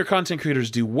having your content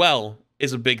creators do well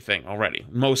is a big thing already.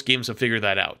 Most games have figured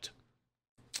that out.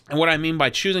 And what I mean by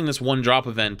choosing this one drop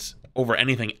event over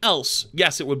anything else,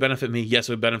 yes, it would benefit me. Yes,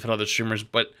 it would benefit other streamers,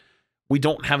 but we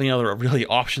don't have any other really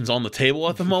options on the table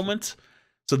at the moment.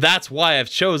 So that's why I've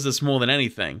chose this more than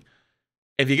anything.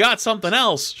 If you got something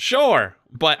else, sure,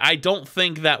 but I don't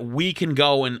think that we can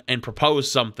go and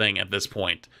propose something at this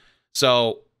point.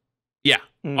 So, yeah,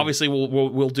 obviously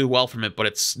we'll do well from it, but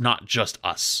it's not just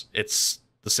us. It's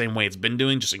the same way it's been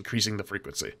doing, just increasing the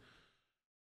frequency.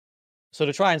 So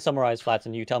to try and summarize, Flats,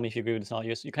 and you tell me if you agree with this or not,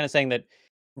 you're kind of saying that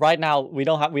right now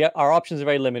our options are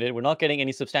very limited. We're not getting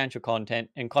any substantial content,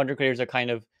 and content creators are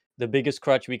kind of the biggest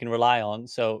crutch we can rely on.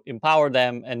 So empower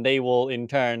them, and they will in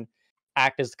turn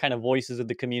act as kind of voices of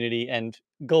the community and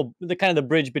go the kind of the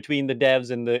bridge between the devs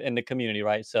and the community,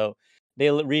 right? So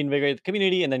they'll reinvigorate the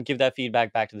community and then give that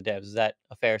feedback back to the devs. Is that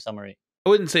a fair summary? I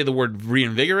wouldn't say the word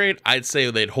reinvigorate. I'd say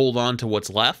they'd hold on to what's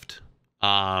left,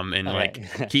 and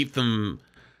like keep them.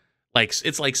 Like,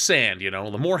 it's like sand, you know?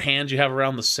 The more hands you have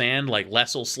around the sand, like,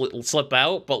 less will slip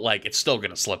out, but, like, it's still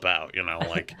gonna slip out, you know?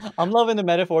 Like, I'm loving the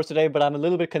metaphors today, but I'm a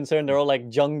little bit concerned they're all, like,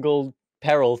 jungle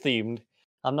peril themed.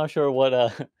 I'm not sure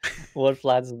what what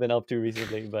Flats has been up to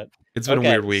recently, but... It's been a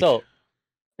weird week. So,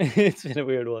 it's been a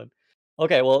weird one.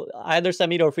 Okay, well, either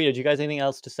Samito or Freedo, do you guys have anything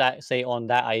else to say on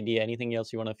that idea? Anything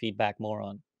else you want to feedback more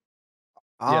on?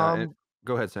 Yeah,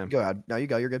 go ahead, Sam. Go ahead. No, you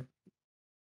go. You're good.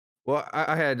 Well,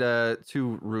 I had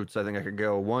two routes I think I could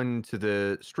go. One to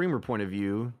the streamer point of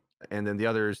view, and then the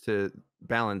other is to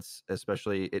balance,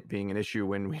 especially it being an issue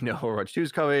when we know Overwatch 2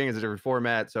 is coming. It's a different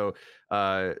format. So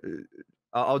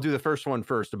I'll do the first one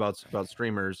first about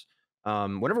streamers.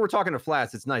 Whenever we're talking to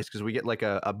Flats, it's nice because we get like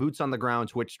a boots on the ground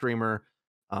Twitch streamer.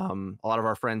 A lot of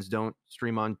our friends don't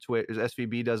stream on Twitch.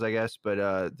 SVB does, I guess, but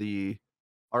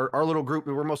our little group,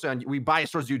 we're mostly on. We bias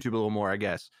towards YouTube a little more, I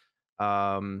guess.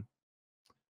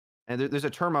 And there's a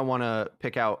term I want to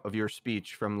pick out of your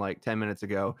speech from like 10 minutes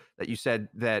ago that you said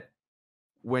that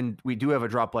when we do have a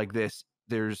drop like this,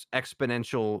 there's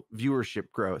exponential viewership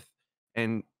growth.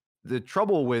 And the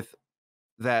trouble with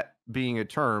that being a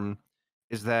term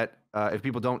is that if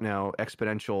people don't know,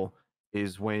 exponential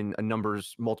is when a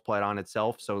number's multiplied on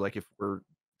itself. So like if we're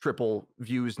triple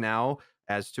views now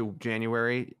as to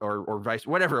January or vice,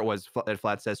 whatever it was that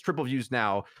Flat says, triple views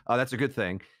now, that's a good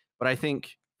thing. But I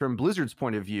think from Blizzard's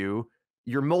point of view,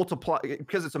 you're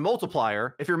because it's a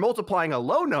multiplier. If you're multiplying a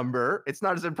low number, it's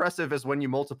not as impressive as when you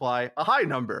multiply a high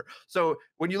number. So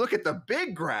when you look at the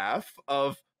big graph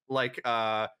of like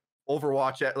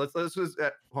Overwatch at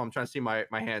I'm trying to see my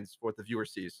hands for what the viewer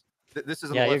sees. This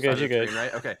is on the left side of the screen,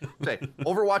 right? Okay. Say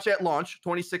Overwatch at launch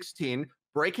 2016.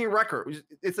 Breaking record.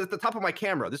 It's at the top of my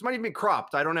camera. This might even be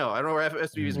cropped. I don't know. I don't know where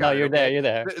SVB's got it. No, you're there. You're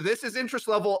there. This is interest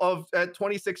level of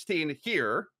 2016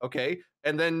 here. Okay.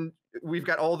 And then we've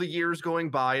got all the years going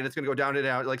by, and it's going to go down and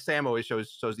down. Like Sam always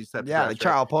shows these steps. Yeah, like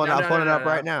Charles pulling it up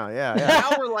right now. Yeah.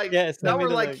 Now we're like,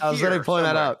 I was literally pulling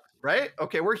that up. Right?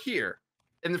 Okay, we're here.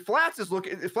 And Flats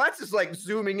is like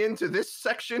zooming into this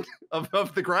section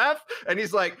of the graph, and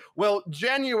he's like, well,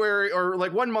 January or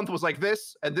like 1 month was like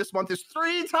this, and this month is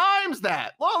 3 times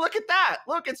that. Well, look at that.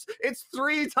 Look, it's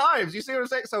 3 times. You see what I'm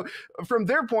saying? So from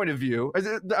their point of view,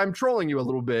 I'm trolling you a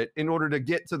little bit in order to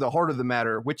get to the heart of the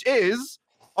matter, which is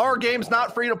our game's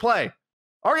not free to play.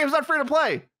 Our game's not free to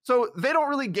play. So they don't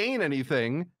really gain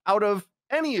anything out of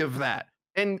any of that.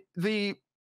 And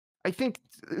I think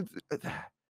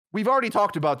we've already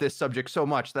talked about this subject so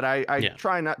much that I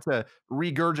try not to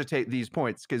regurgitate these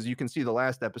points, because you can see the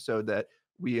last episode that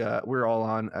we're all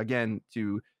on again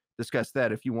to discuss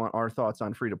that if you want our thoughts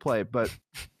on free to play. But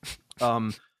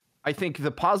I think the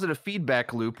positive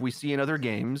feedback loop we see in other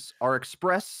games are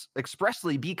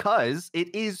expressly because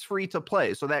it is free to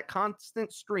play. So that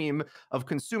constant stream of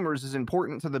consumers is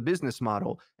important to the business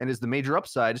model and is the major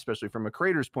upside, especially from a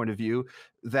creator's point of view,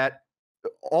 that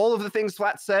all of the things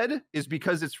Flat said is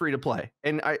because it's free to play.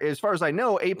 And as far as I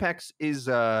know, Apex is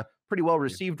pretty well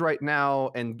received right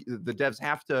now, and the devs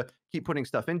have to keep putting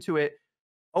stuff into it.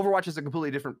 Overwatch is a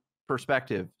completely different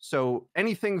perspective. So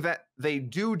anything that they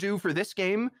do for this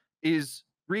game is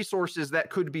resources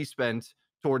that could be spent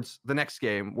towards the next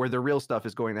game where the real stuff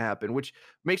is going to happen, which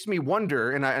makes me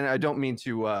wonder, and I don't mean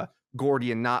to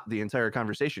Gordian knot the entire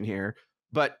conversation here,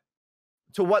 but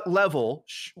to what level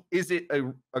is it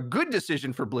a good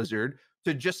decision for Blizzard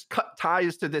to just cut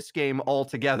ties to this game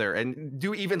altogether and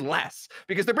do even less?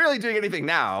 Because they're barely doing anything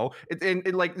now.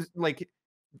 Like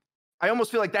I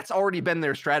almost feel like that's already been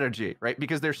their strategy, right?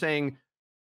 Because they're saying,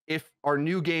 if our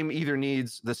new game either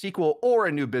needs the sequel or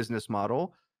a new business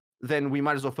model, then we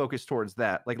might as well focus towards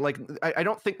that. I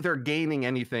don't think they're gaining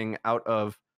anything out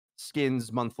of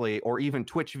skins monthly or even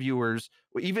Twitch viewers.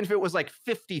 Even if it was like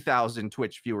 50,000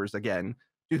 Twitch viewers again,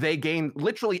 do they gain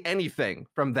literally anything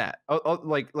from that?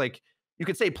 Like you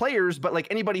could say players, but like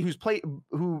anybody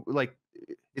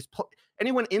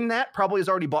anyone in that probably has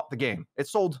already bought the game.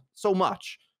 It's sold so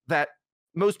much that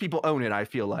most people own it, I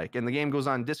feel like, and the game goes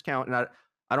on discount, and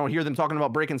I don't hear them talking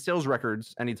about breaking sales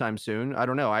records anytime soon. I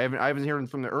don't know. I haven't heard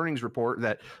from the earnings report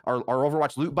that our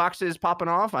Overwatch loot boxes popping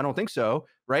off. I don't think so,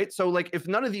 right? So like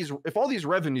if all these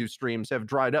revenue streams have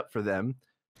dried up for them,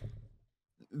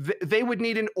 they would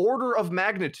need an order of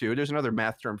magnitude. There's another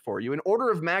math term for you. An order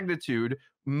of magnitude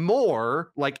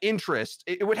more like interest.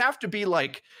 It would have to be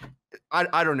like,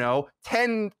 I don't know,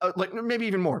 10, like maybe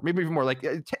even more, like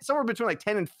somewhere between like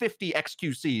 10 and 50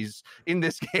 XQCs in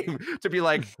this game to be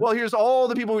like, well, here's all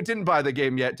the people who didn't buy the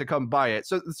game yet to come buy it.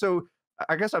 So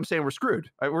I guess I'm saying we're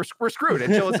screwed. We're screwed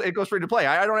until it goes free to play.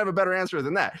 I don't have a better answer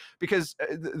than that, because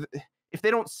if they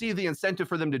don't see the incentive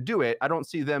for them to do it, I don't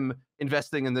see them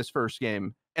investing in this first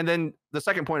game. And then the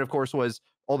second point, of course, was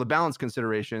all the balance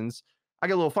considerations. I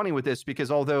get a little funny with this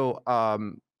because although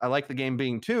I like the game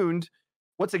being tuned,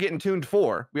 what's it getting tuned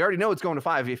for? We already know it's going to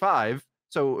 5v5.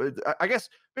 So I guess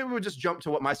maybe we'll just jump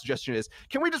to what my suggestion is.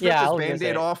 Can we just rip this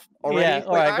Band-Aid off already? Yeah,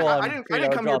 all right, go on. I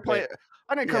didn't come here playing.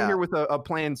 I didn't come here with a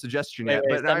planned suggestion yet,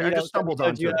 but I just stumbled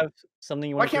onto it. Have something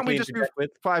you want Why can't we just do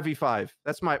 5v5?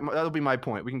 That'll be my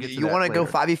point. We can get to that. You want to go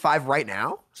 5v5 right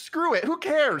now? Screw it. Who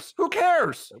cares? Who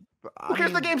cares? Who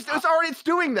cares? The game's it's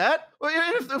doing that.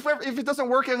 If it doesn't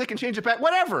work, they can change it back.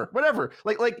 Whatever.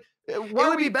 It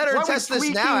would be better to test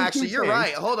this now. Actually, you're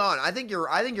right. Hold on. I think you're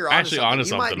actually onto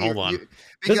something. Hold on.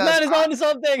 This man is onto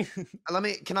something.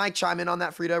 Can I chime in on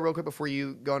that, Freedo, real quick before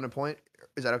you go on to point?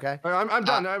 Is that okay? I'm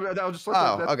done. I'll just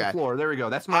let the floor. There we go.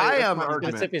 That's my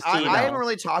argument. I haven't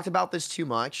really talked about this too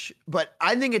much, but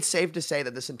I think it's safe to say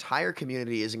that this entire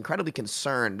community is incredibly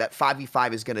concerned that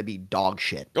 5v5 is going to be dog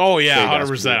shit. Oh yeah,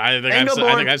 100%. I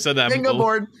think I've said that. Bingo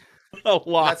board. A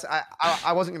lot.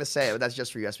 I wasn't gonna say it, but that's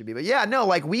just for you, SVB. But yeah, no,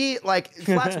 like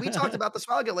Flats, we talked about this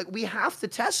a while ago. Like we have to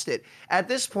test it. At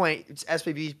this point,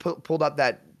 SVB pulled up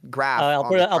that graph. I'll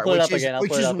pull it up again.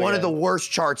 Which is one of the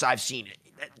worst charts I've seen.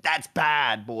 That's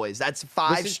bad, boys. That's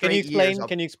five straight years.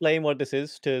 Can you explain what this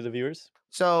is to the viewers?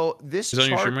 So this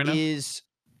chart is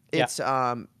it's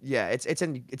it's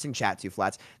in chat too,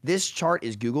 Flats. This chart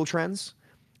is Google Trends,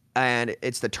 and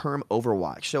it's the term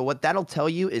Overwatch. So what that'll tell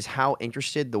you is how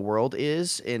interested the world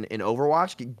is in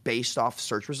Overwatch based off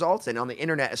search results, and on the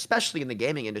internet, especially in the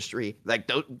gaming industry.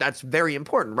 Like that's very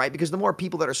important, right? Because the more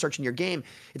people that are searching your game,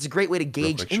 it's a great way to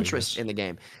gauge interest in the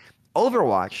game.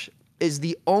 Overwatch is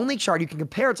the only chart you can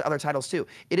compare it to other titles too.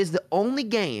 It is the only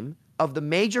game of the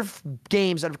major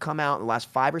games that have come out in the last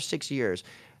 5 or 6 years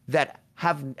that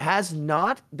has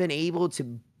not been able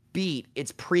to beat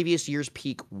its previous year's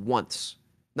peak once.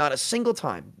 Not a single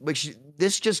time, which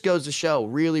this just goes to show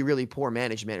really, really poor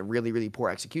management and really, really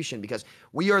poor execution, because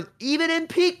we are, even in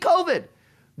peak COVID,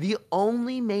 the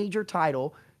only major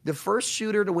title, the first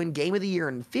shooter to win Game of the Year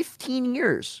in 15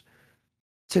 years,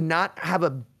 to not have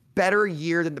a better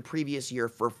year than the previous year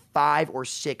for 5 or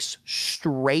 6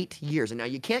 straight years. And now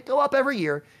you can't go up every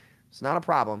year. It's not a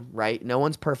problem, right? No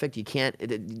one's perfect. You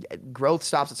can't, growth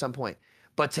stops at some point.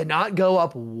 But to not go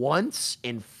up once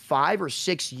in 5 or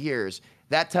 6 years,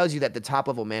 that tells you that the top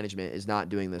level management is not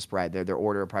doing this right. Their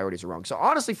order of priorities are wrong. So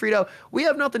honestly, Freedo, we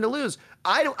have nothing to lose.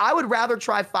 I would rather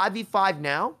try 5v5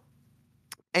 now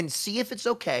and see if it's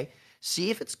okay,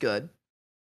 see if it's good,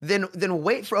 then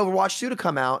wait for Overwatch 2 to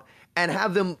come out and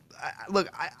have them look.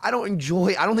 I don't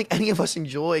think any of us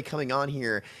enjoy coming on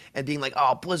here and being like,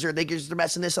 oh, Blizzard, they're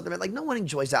messing this up. Like, no one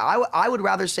enjoys that. I would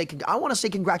rather say, I want to say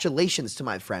congratulations to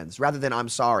my friends rather than I'm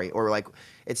sorry or like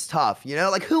it's tough. You know,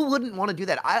 like who wouldn't want to do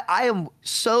that? I am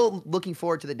so looking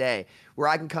forward to the day where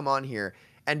I can come on here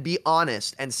and be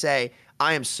honest and say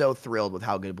I am so thrilled with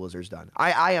how good Blizzard's done.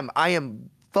 I am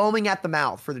foaming at the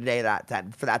mouth for the day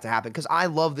for that to happen because I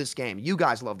love this game. You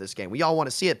guys love this game. We all want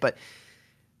to see it, but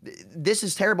this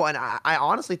is terrible, and I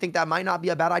honestly think that might not be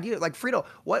a bad idea. Like Freedo,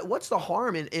 what's the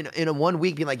harm in a 1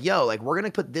 week being like, yo, like we're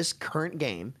gonna put this current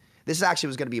game. This actually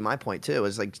was gonna be my point too.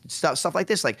 Is like stuff like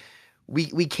this. Like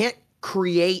we can't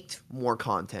create more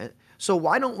content. So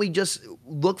why don't we just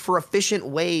look for efficient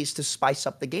ways to spice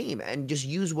up the game and just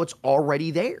use what's already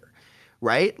there,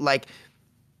 right? Like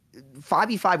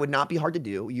 5v5 would not be hard to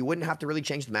do. You wouldn't have to really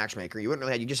change the matchmaker.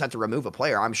 You just have to remove a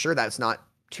player. I'm sure that's not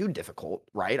too difficult,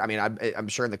 right? I mean, I'm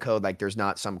sure in the code, like there's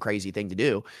not some crazy thing to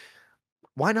do.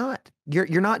 Why not?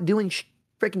 You're not doing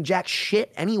freaking jack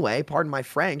shit anyway. Pardon my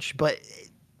French, but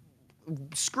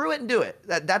screw it and do it.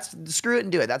 Screw it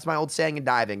and do it. That's my old saying in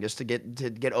diving, just to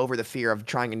get over the fear of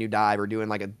trying a new dive or doing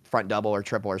like a front double or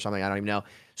triple or something. I don't even know.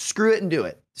 Screw it and do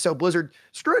it. So Blizzard,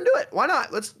 screw it and do it. Why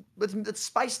not? Let's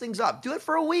spice things up. Do it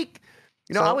for a week.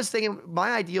 You know, I was thinking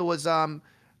my idea was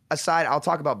aside. I'll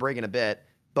talk about Brig in a bit,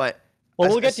 but. Well,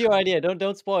 we'll get to your idea.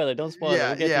 Don't spoil it. Don't spoil it.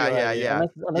 We'll get to your idea.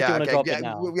 Unless you want to drop it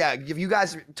now. Yeah, if you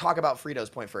guys talk about Freedo's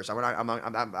point first. This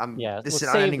is an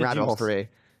save ending the rabbit hole juice. for me.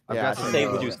 Yeah,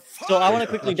 save the juice. So I want to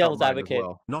quickly devil's advocate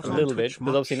a little bit,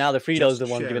 because obviously now that Freedo's the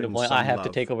one giving the point, I have to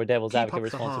take over devil's advocate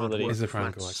responsibility.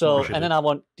 So, and then I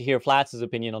want to hear Flats'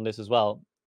 opinion on this as well.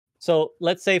 So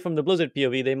let's say from the Blizzard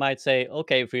POV, they might say,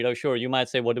 okay, Freedo, sure, you might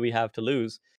say, what do we have to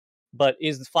lose? But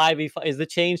is the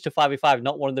change to 5v5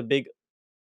 not one of the big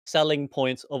selling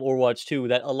points of Overwatch 2,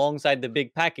 that alongside the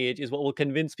big package is what will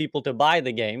convince people to buy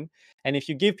the game? And if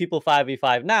you give people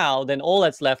 5v5 now, then all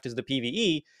that's left is the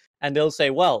PvE, and they'll say,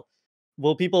 well,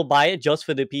 will people buy it just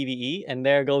for the PvE? And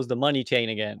there goes the money chain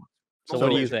again. So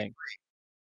what do you think?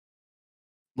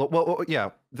 Well, yeah.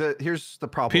 Here's the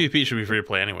problem. PvP should be free to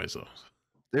play anyways, though.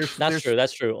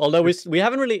 That's true. Although we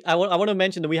haven't really, I want to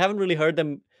mention that we haven't really heard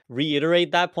them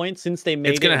reiterate that point since they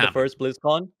made it in the first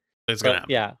BlizzCon. It's gonna happen.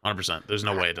 Yeah, 100%. There's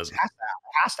no way it doesn't. It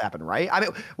has to happen, right? I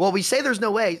mean, well, we say there's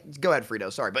no way. Go ahead,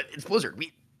 Freedo. Sorry, but it's Blizzard.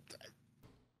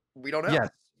 We don't know. Yes,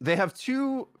 they have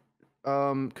two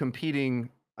competing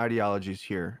ideologies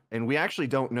here, and we actually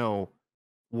don't know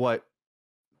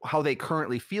how they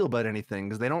currently feel about anything,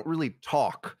 because they don't really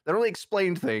talk. They don't really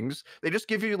explain things. They just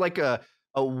give you like a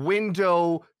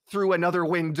window through another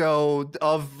window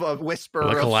of a whisper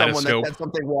of someone that said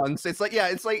something once. It's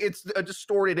a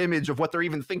distorted image of what they're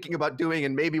even thinking about doing,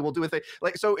 and maybe we'll do a thing.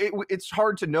 Like, so it's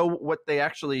hard to know what they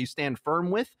actually stand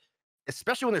firm with,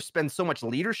 especially when there's been so much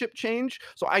leadership change.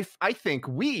 So I think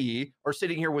we are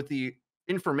sitting here with the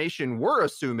information we're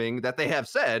assuming that they have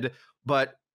said,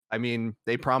 but I mean,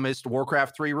 they promised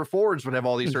Warcraft 3 Reforged would have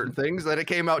all these certain things, that it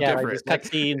came out different. Like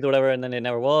cutscenes or whatever, and then it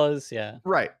never was. Yeah.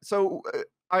 Right. So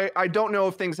I don't know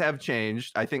if things have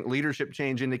changed. I think leadership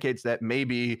change indicates that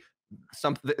maybe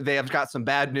they have got some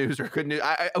bad news or good news.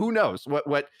 Who knows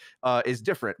what is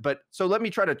different? But so let me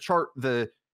try to chart the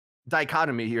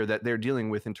dichotomy here that they're dealing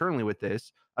with internally with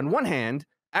this. On one hand,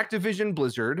 Activision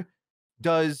Blizzard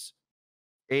does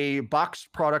a box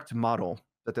product model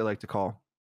that they like to call.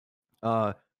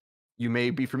 You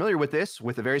may be familiar with this,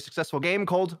 with a very successful game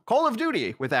called Call of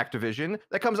Duty with Activision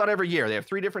that comes out every year. They have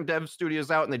 3 different dev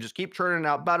studios out, and they just keep churning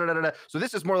out. So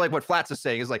this is more like what Flats is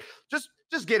saying, is like, just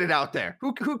get it out there.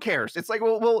 Who cares? It's like,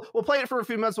 we'll play it for a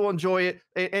few months, we'll enjoy it.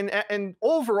 And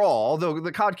overall, although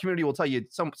the COD community will tell you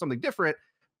something different,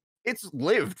 it's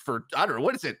lived for, I don't know,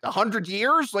 what is it, 100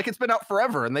 years? Like, it's been out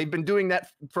forever, and they've been doing that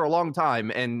for a long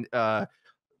time. And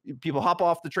people hop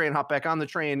off the train, hop back on the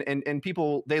train, and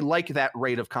people, they like that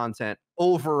rate of content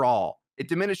overall. It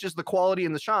diminishes the quality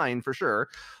and the shine for sure,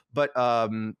 but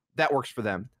that works for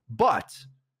them. But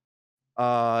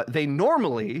they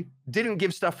normally didn't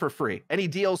give stuff for free. Any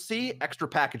DLC, extra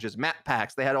packages, map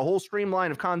packs. They had a whole streamline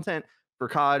of content for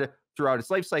COD throughout its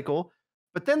life cycle.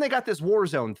 But then they got this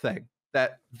Warzone thing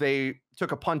that they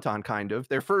took a punt on, kind of.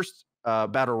 Their first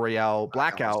Battle Royale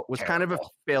Blackout was kind of a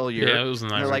failure. Yeah, it was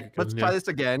nice. They're like, let's try this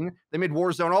again. They made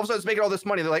Warzone. All of a sudden, it's making all this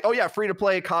money. They're like, oh yeah, free to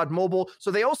play COD Mobile.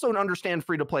 So they also understand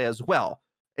free to play as well.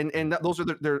 And those are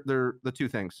the two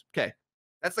things. Okay,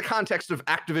 that's the context of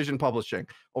Activision Publishing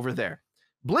over there.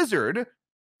 Blizzard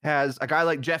has a guy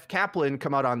like Jeff Kaplan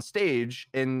come out on stage,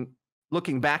 and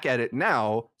looking back at it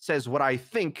now, says what I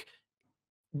think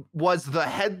was the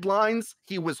headlines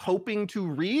he was hoping to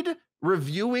read,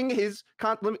 reviewing his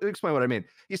let me explain what I mean.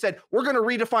 He said, we're going to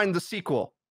redefine the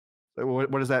sequel.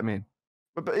 What does that mean?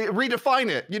 Redefine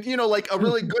it. You know, like a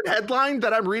really good headline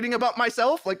that I'm reading about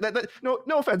myself. Like that no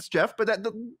offense, Jeff, but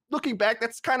looking back,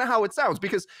 that's kind of how it sounds.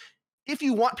 Because if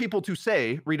you want people to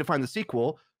say redefine the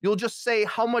sequel, you'll just say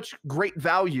how much great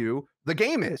value the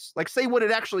game is. Like, say what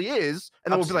it actually is,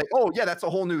 and then we'll be like, oh yeah, that's a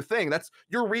whole new thing.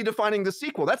 You're redefining the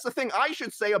sequel. That's the thing I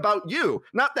should say about you,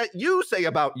 not that you say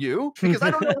about you, because I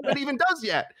don't know what it even does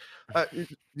yet.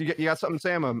 You got something,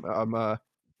 Sam?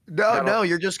 No,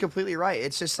 you're just completely right.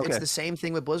 It's just it's the same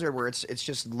thing with Blizzard, where it's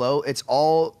just low. It's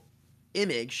all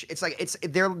image. It's like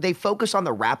they focus on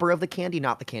the wrapper of the candy,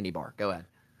 not the candy bar. Go ahead.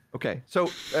 Okay, so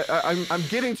I'm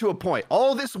getting to a point.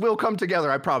 All this will come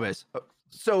together, I promise.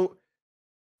 So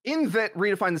in that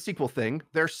redefine the sequel thing,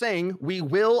 they're saying we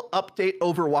will update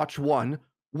Overwatch 1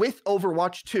 with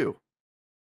Overwatch 2.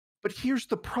 But here's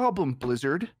the problem,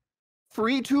 Blizzard.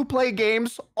 Free-to-play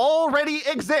games already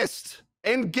exist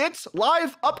and get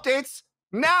live updates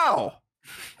now.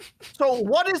 So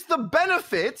what is the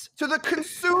benefit to the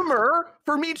consumer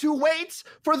for me to wait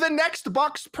for the next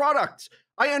box product?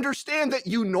 I understand that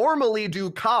you normally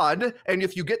do COD, and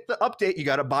if you get the update, you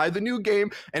got to buy the new game,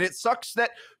 and it sucks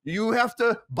that you have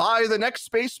to buy the next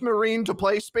Space Marine to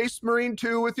play Space Marine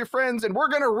 2 with your friends, and we're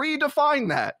going to redefine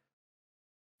that.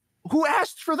 Who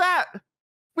asked for that?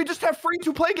 We just have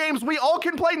free-to-play games we all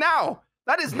can play now.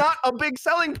 That is not a big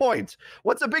selling point.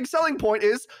 What's a big selling point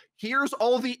is here's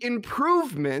all the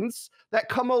improvements that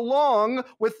come along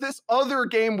with this other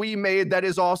game we made that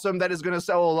is awesome, that is going to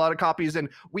sell a lot of copies, and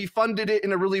we funded it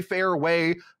in a really fair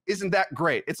way. Isn't that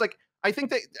great? It's like, I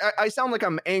think that I sound like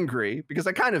I'm angry, because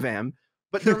I kind of am,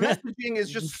 but their messaging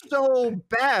is just so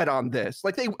bad on this.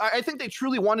 Like I think they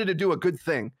truly wanted to do a good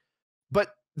thing,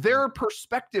 but their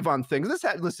perspective on things.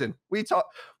 Listen, we've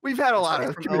had a lot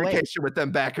of communication with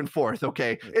them back and forth.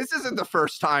 Okay, this isn't the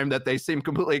first time that they seem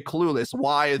completely clueless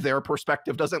why their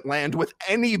perspective doesn't land with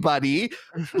anybody.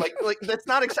 Like that's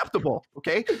not acceptable.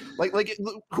 Okay, like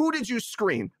who did you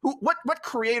screen? What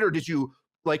creator did you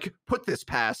like put this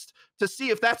past to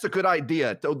see if that's a good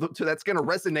idea? To that's going to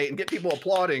resonate and get people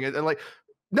applauding and like,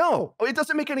 no, it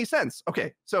doesn't make any sense.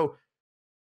 Okay, so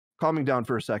calming down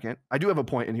for a second, I do have a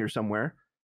point in here somewhere.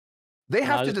 They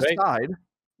have to decide.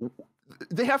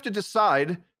 They have to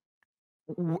decide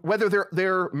whether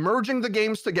they're merging the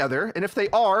games together, and if they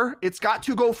are, it's got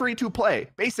to go free to play,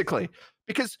 basically,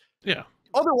 because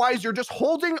otherwise you're just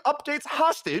holding updates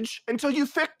hostage until you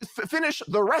finish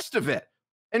the rest of it.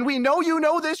 And we know you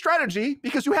know this strategy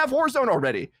because you have Warzone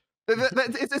already.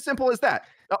 It's as simple as that.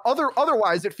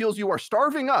 Otherwise, it feels you are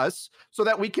starving us so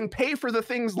that we can pay for the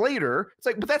things later. It's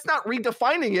like, but that's not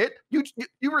redefining it. You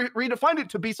redefined it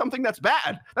to be something that's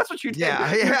bad. That's what you did.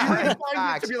 Yeah. You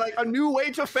redefined it to be like a new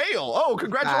way to fail. Oh,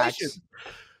 congratulations.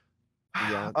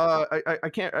 Yeah. I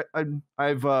can't.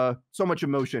 I've so much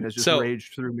emotion has just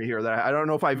raged through me here that I don't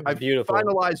know if I've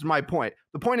finalized my point.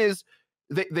 The point is,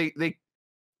 they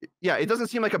it doesn't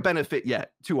seem like a benefit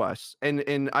yet to us,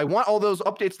 and I want all those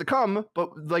updates to come,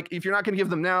 but like if you're not going to give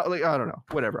them now, like I don't know,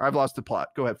 whatever. I've lost the plot.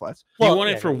 Go ahead, Flats. Well, you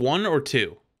want it for 1 or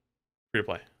 2 free to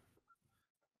play?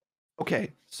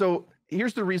 Okay, so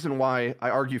here's the reason why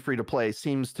I argue free to play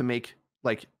seems to make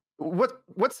like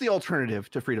what's the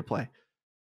alternative to free to play?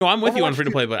 No, I'm with you on free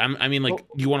to play, but I mean like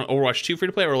you want Overwatch 2 free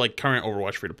to play or like current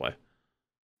Overwatch free to play?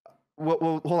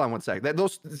 Well, hold on one sec.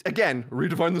 Those again,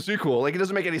 redefine the sequel. Like it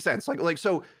doesn't make any sense. Like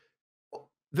so.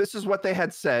 This is what they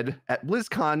had said at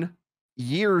BlizzCon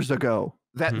years ago,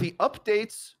 that the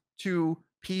updates to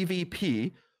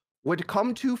PvP would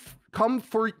come to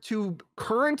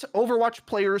current Overwatch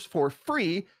players for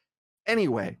free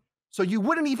anyway. So you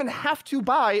wouldn't even have to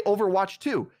buy Overwatch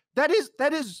 2. That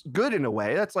is good in a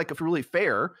way. That's like really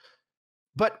fair.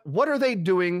 But what are they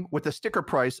doing with the sticker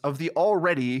price of the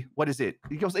already, what is it?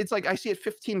 Because it's like I see it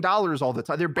 $15 all the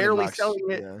time. They're barely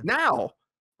selling it now.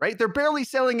 Right? They're barely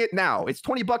selling it now. It's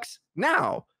 $20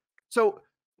 now. So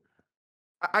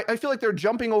I feel like they're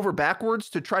jumping over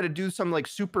backwards to try to do some like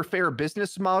super fair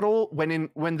business model when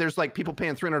there's like people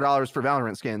paying $300 for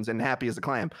Valorant skins and happy as a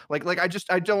clam. Like I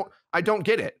don't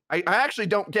get it. I actually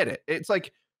don't get it. It's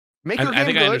like make your game I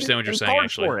think good I understand what you're saying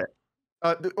actually. For it.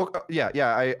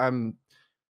 I'm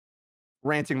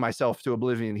ranting myself to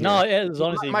oblivion here. No, it was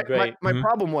honestly great. My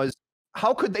problem was,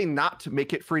 how could they not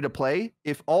make it free to play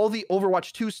if all the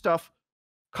Overwatch 2 stuff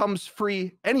comes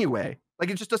free anyway? Like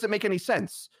it just doesn't make any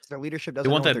sense. Their leadership doesn't.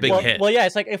 They want that big hit. Well, yeah,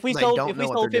 it's like if we sold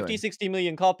 50, doing. 60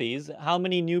 million copies, how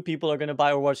many new people are going to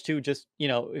buy Overwatch 2 just,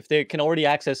 if they can already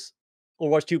access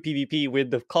Overwatch 2 PvP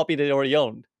with the copy they already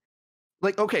owned?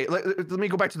 like, okay, let me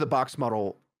go back to the box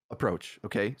model approach.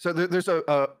 Okay, so there's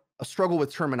a struggle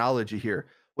with terminology here.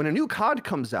 When a new COD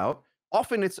comes out,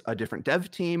 often it's a different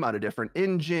dev team on a different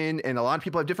engine, and a lot of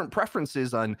people have different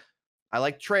preferences on. I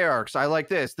like Treyarchs. I like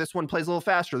this. This one plays a little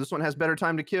faster. This one has better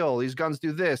time to kill. These guns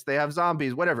do this. They have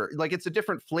zombies. Whatever. Like it's a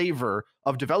different flavor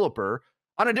of developer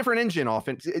on a different engine.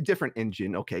 Often a different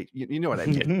engine. Okay, you know what I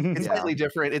mean. It's slightly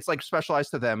different. It's like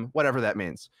specialized to them. Whatever that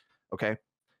means. Okay.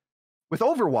 With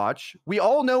Overwatch, we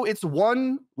all know it's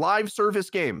one live service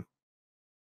game.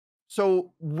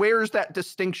 So where's that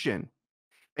distinction?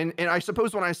 And I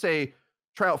suppose when I say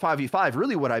try out 5v5,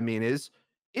 really what I mean is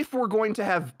if we're going to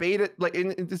have beta, like,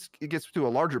 and this it gets to a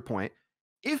larger point,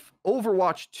 if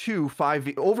Overwatch 2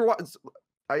 5v Overwatch,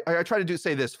 I try to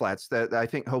say this, Flats, that I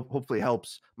think hopefully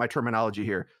helps my terminology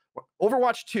here.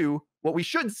 Overwatch 2, what we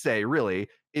should say really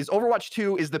is Overwatch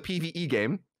 2 is the PvE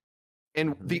game,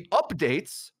 and the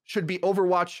updates should be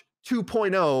Overwatch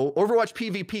 2.0, Overwatch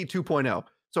PvP 2.0.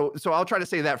 So I'll try to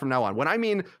say that from now on. When I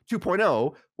mean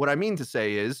 2.0, what I mean to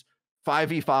say is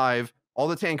 5v5, all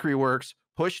the tank reworks,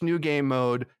 push new game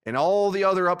mode, and all the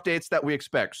other updates that we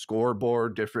expect.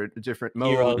 Scoreboard, different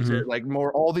modes, like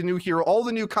more, all the new hero, all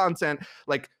the new content,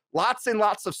 like lots and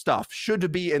lots of stuff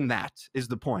should be in that, is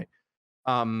the point.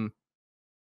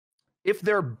 If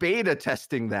they're beta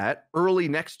testing that early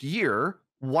next year,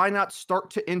 why not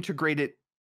start to integrate it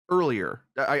earlier?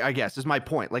 I guess is my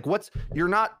point. Like, you're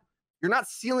not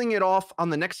sealing it off on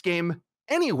the next game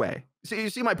anyway. So you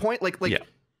see my point? Like yeah.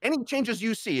 Any changes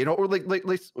you see, or like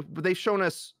they've shown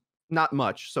us not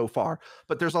much so far,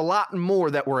 but there's a lot more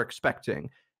that we're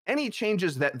expecting. Any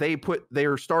changes that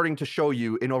they're starting to show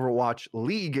you in Overwatch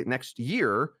League next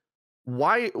year,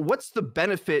 what's the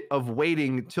benefit of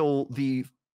waiting till the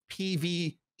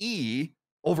PvE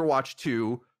Overwatch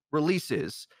 2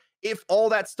 releases if all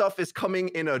that stuff is coming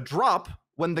in a drop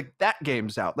when that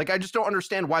game's out? Like, I just don't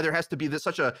understand why there has to be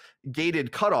such a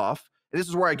gated cutoff. And this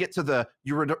is where I get to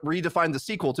you redefine the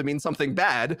sequel to mean something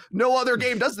bad. No other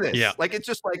game does this. Yeah. Like, it's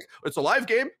just like, it's a live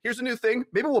game. Here's a new thing.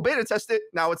 Maybe we'll beta test it.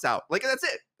 Now it's out. Like, that's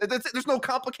it. That's it. There's no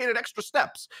complicated extra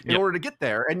steps in order to get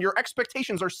there. And your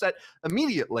expectations are set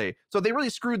immediately. So they really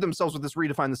screwed themselves with this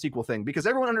redefine the sequel thing, because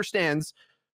everyone understands,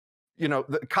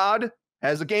 the COD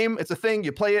has a game. It's a thing.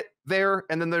 You play it there.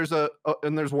 And then there's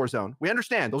Warzone. We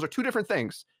understand. Those are two different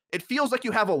things. It feels like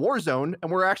you have a Warzone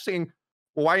and we're actually,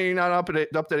 well, why are you not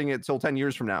updating it till 10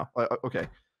 years from now? Okay.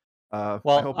 Well,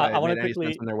 I hope I want to quickly.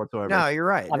 quickly. In there whatsoever. No, you're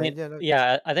right. I mean,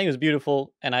 yeah, I think it was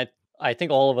beautiful, and I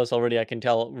think all of us already, I can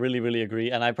tell, really, really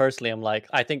agree. And I personally am like,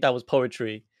 I think that was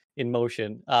poetry in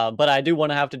motion. But I do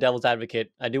want to have to devil's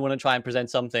advocate. I do want to try and present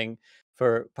something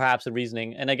for perhaps a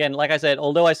reasoning. And again, like I said,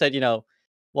 although I said,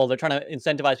 well, they're trying to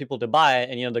incentivize people to buy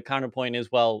it, and the counterpoint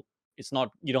is, well, it's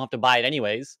not. You don't have to buy it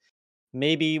anyways.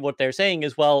 Maybe what they're saying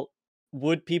is, well,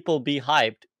 would people be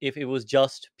hyped if it was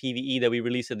just PvE that we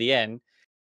release at the end?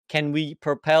 Can we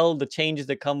propel the changes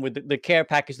that come with the care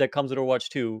package that comes with Overwatch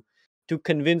 2 to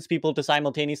convince people to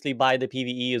simultaneously buy the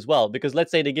PvE as well? Because let's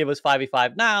say they give us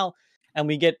 5v5 now, and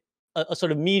we get a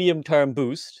sort of medium-term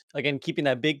boost. Again, keeping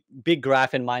that big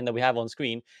graph in mind that we have on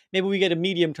screen. Maybe we get a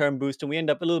medium-term boost and we end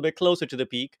up a little bit closer to the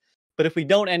peak. But if we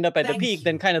don't end up at the peak,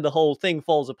 then kind of the whole thing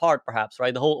falls apart, perhaps,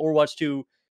 right? The whole Overwatch 2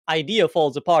 idea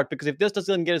falls apart, because if this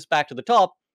doesn't get us back to the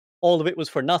top, all of it was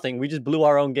for nothing. We just blew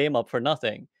our own game up for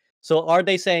nothing. So are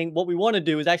they saying what we want to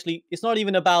do is actually, it's not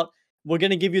even about we're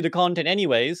going to give you the content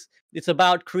anyways. It's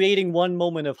about creating one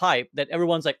moment of hype that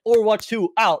everyone's like, Overwatch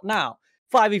 2 out now,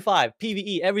 5v5,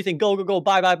 PvE, everything, go,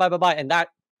 buy. And that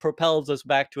propels us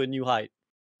back to a new height.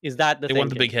 Is that the thing? They want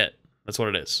the big hit. That's what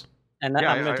it is. And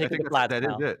I'm going to take the flat. That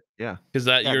is it. Yeah. Because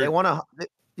they want to.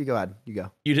 You go ahead. You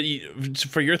go. You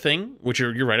for your thing, which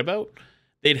you're right about.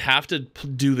 They'd have to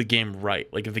do the game right.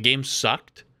 Like, if the game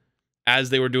sucked,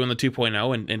 as they were doing the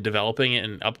 2.0 and developing it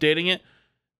and updating it,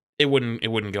 it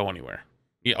wouldn't go anywhere.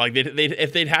 Like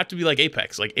they'd have to be like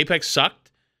Apex. Like, Apex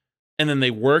sucked, and then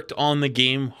they worked on the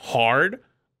game hard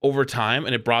over time,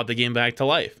 and it brought the game back to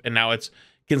life. And now it's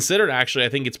considered, actually, I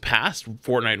think it's past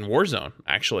Fortnite and Warzone.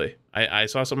 Actually, I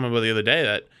saw something about the other day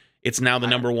that it's now the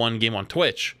number one game on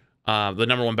Twitch, the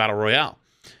number one battle royale.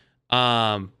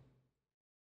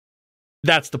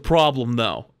 That's the problem,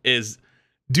 though, is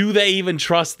do they even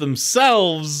trust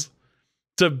themselves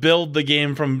to build the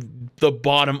game from the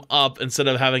bottom up instead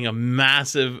of having a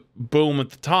massive boom at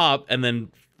the top and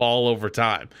then fall over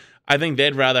time? I think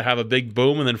they'd rather have a big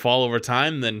boom and then fall over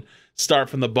time than start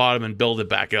from the bottom and build it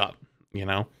back up, I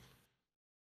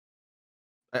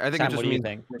think Sam, it just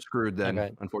means we're screwed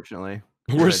then, unfortunately.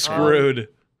 We're screwed.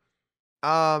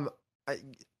 I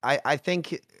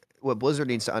think what Blizzard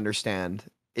needs to understand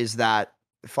is that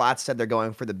Flats said they're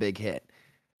going for the big hit.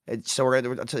 So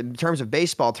in terms of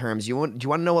baseball terms, do you want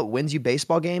to know what wins you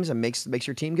baseball games and makes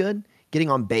your team good? Getting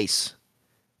on base,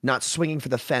 not swinging for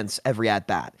the fence every at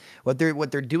bat. What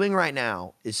they're doing right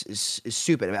now is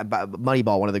stupid.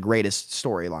 Moneyball, one of the greatest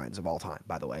storylines of all time,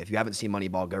 by the way. If you haven't seen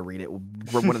Moneyball, go read it.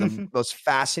 We're one of the most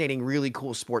fascinating, really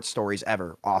cool sports stories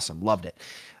ever. Awesome, loved it.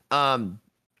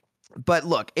 But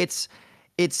look, it's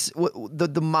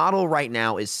the model right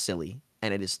now is silly.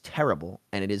 And it is terrible,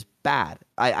 and it is bad.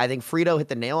 I think Freedo hit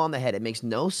the nail on the head. It makes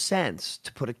no sense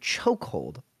to put a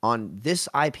chokehold on this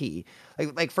IP.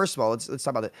 Like first of all, let's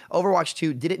talk about it. Overwatch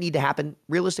 2, did it need to happen?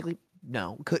 Realistically,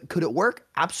 no. Could it work?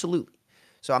 Absolutely.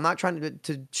 So I'm not trying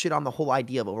to shit on the whole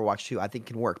idea of Overwatch 2. I think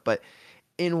it can work. But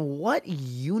in what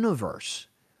universe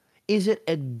is it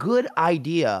a good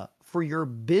idea for your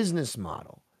business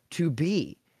model to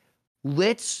be,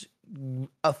 let's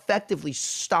effectively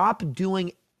stop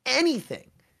doing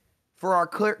anything for our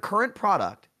current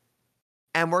product,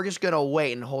 and we're just going to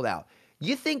wait and hold out?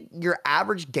 You think your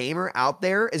average gamer out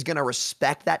there is going to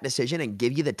respect that decision and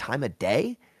give you the time of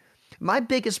day? My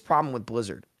biggest problem with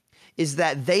Blizzard is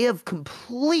that they have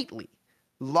completely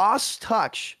lost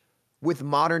touch with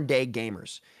modern day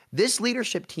gamers. This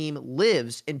leadership team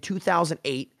lives in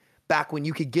 2008, back when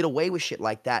you could get away with shit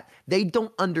like that. They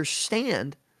don't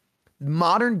understand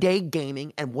modern day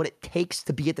gaming and what it takes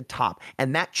to be at the top.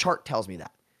 And that chart tells me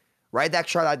that, right? That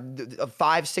chart, a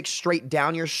 5-6 straight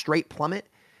down year straight plummet,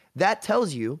 that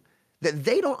tells you that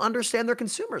they don't understand their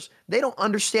consumers. They don't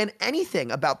understand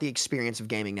anything about the experience of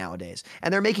gaming nowadays.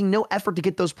 And they're making no effort to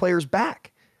get those players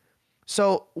back.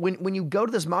 So when you go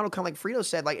to this model, kind of like Freedo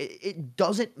said, like it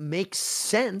doesn't make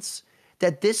sense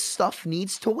that this stuff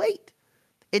needs to wait.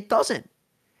 It doesn't.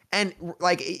 And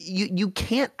like you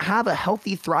can't have a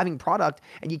healthy, thriving product,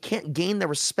 and you can't gain the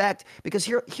respect, because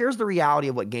here's the reality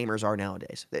of what gamers are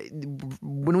nowadays.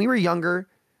 When we were younger,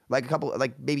 like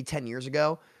maybe 10 years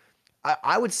ago,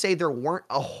 I would say there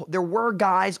were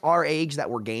guys our age that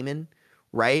were gaming,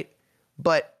 right?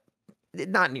 But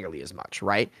not nearly as much,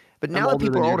 right? But now that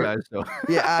people are older, guys, so.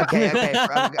 yeah, okay,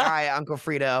 all right, Uncle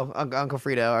Freedo, Uncle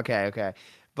Freedo, okay.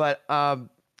 But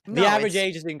the average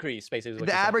age has increased, basically.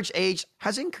 The average age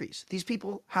has increased. These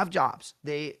people have jobs.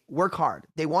 They work hard.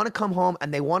 They want to come home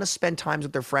and they want to spend time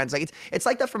with their friends. Like it's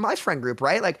like that for my friend group,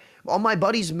 right? Like all my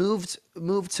buddies moved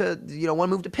to, one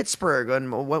moved to Pittsburgh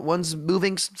and one's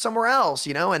moving somewhere else,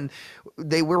 and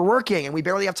they were working and we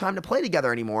barely have time to play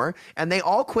together anymore. And they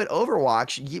all quit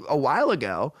Overwatch a while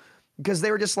ago because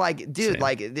they were just like, dude,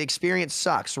 like the experience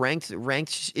sucks. Ranked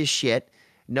is shit.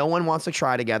 No one wants to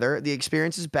try together. The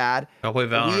experience is bad. I'll play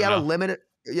Valorant. We have a limited,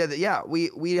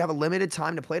 we have a limited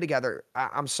time to play together.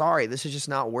 I'm sorry, this is just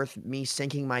not worth me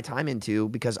sinking my time into,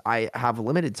 because I have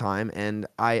limited time and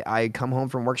I come home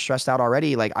from work stressed out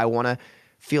already. Like I want to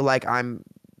feel like I'm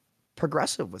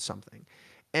progressive with something,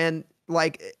 and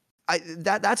like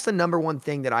that's the number one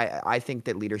thing that I think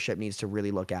that leadership needs to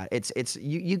really look at. It's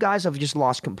you guys have just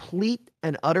lost complete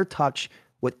and utter touch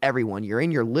with everyone. You're in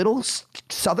your little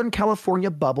Southern California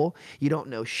bubble. You don't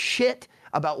know shit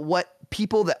about what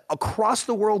people that across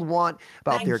the world want,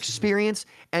 about their experience,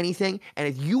 anything. And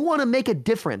if you want to make a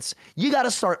difference, you got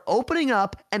to start opening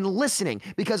up and listening,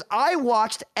 because I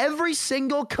watched every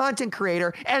single content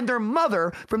creator and their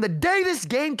mother from the day this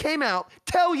game came out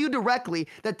tell you directly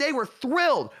that they were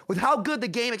thrilled with how good the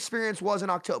game experience was in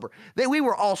October. We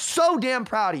were all so damn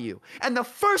proud of you. And the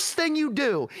first thing you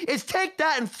do is take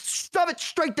that and shove it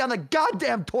straight down the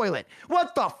goddamn toilet.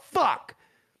 What the fuck?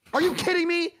 Are you kidding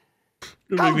me?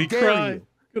 How dare you?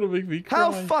 It'll make me cry.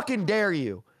 How fucking dare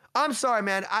you? I'm sorry,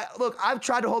 man. I've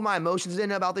tried to hold my emotions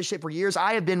in about this shit for years.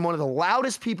 I have been one of the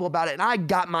loudest people about it, and I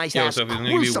got my ass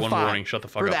crucified Shut the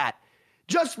fuck for up. that.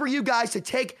 Just for you guys to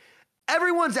take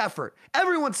everyone's effort,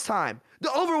 everyone's time, the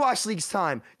Overwatch League's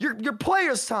time, your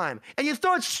players' time, and you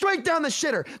throw it straight down the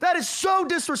shitter. That is so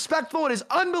disrespectful. It is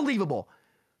unbelievable.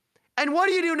 And what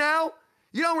do you do now?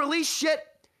 You don't release shit.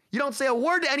 You don't say a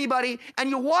word to anybody, and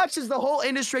you watch as the whole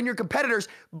industry and your competitors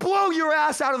blow your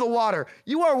ass out of the water.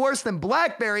 You are worse than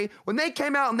BlackBerry when they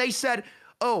came out and they said,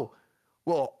 oh,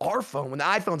 well, our phone, when the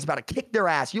iPhone's about to kick their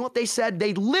ass. You know what they said?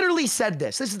 They literally said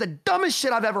this. This is the dumbest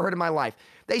shit I've ever heard in my life.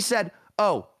 They said,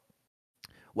 oh,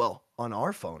 well, on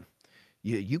our phone,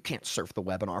 you can't surf the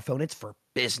web on our phone. It's for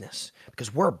business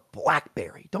because we're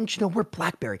BlackBerry. Don't you know we're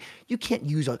BlackBerry? You can't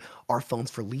use our phones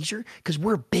for leisure because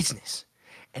we're business.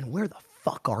 And where the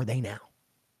fuck are they now?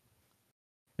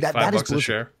 That is $5 a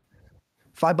share.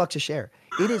 $5 a share.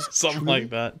 It is something like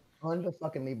that.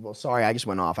 Unbelievable. Sorry, I just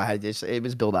went off. It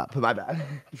was built up. My bad.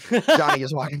 Johnny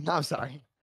is walking. No, I'm sorry.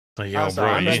 Like, yo, sorry,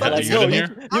 bro, I'm you, just you letting good in you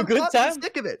here? You I'm good, fucking Sam?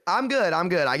 sick of it. I'm good.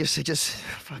 I just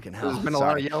fucking hell. There's been a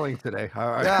lot of yelling today. All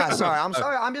right. Yeah, sorry. I'm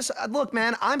sorry. I'm just look,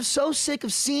 man. I'm so sick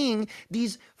of seeing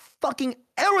these fucking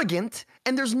arrogant,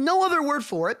 and there's no other word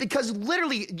for it because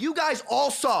literally, you guys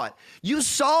all saw it. You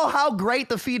saw how great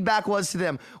the feedback was to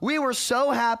them. We were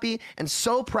so happy and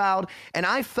so proud, and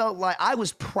I felt like I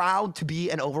was proud to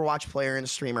be an Overwatch player and a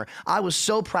streamer. I was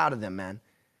so proud of them, man.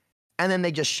 And then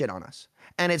they just shit on us.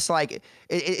 And it's like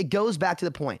it goes back to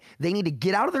the point. They need to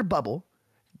get out of their bubble,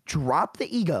 drop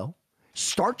the ego,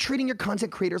 start treating your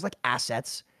content creators like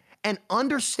assets, and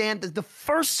understand that the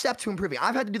first step to improving.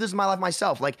 I've had to do this in my life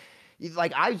myself. Like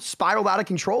I spiraled out of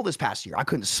control this past year. I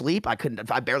couldn't sleep. I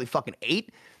barely fucking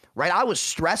ate. Right? I was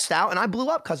stressed out and I blew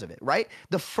up because of it. Right?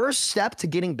 The first step to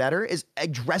getting better is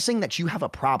addressing that you have a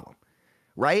problem.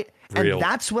 Right? Real. And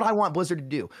that's what I want Blizzard to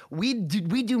do. We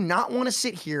do not want to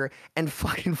sit here and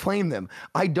fucking flame them.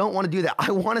 I don't want to do that.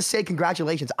 I want to say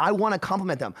congratulations. I want to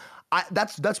compliment them.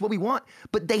 That's what we want.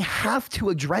 But they have to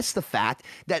address the fact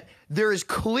that there is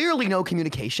clearly no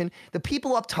communication. The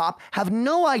people up top have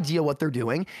no idea what they're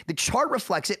doing. The chart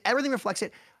reflects it. Everything reflects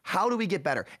it. How do we get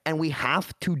better? And we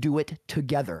have to do it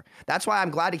together. That's why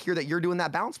I'm glad to hear that you're doing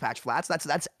that balance patch, Flats.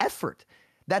 That's effort.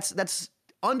 That's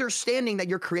understanding that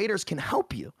your creators can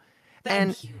help you.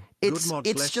 Thank you. It's Good mods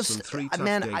it's less just than 3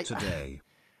 man, tough day today.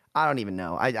 I don't even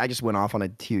know. I just went off on a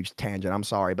huge tangent. I'm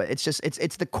sorry, but it's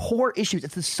the core issues.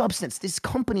 It's the substance. This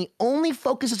company only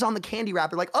focuses on the candy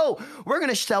wrapper. Like, oh, we're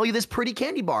gonna sell you this pretty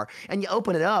candy bar, and you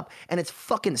open it up, and it's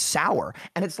fucking sour.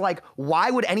 And it's like,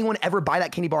 why would anyone ever buy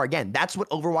that candy bar again? That's what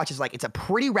Overwatch is like. It's a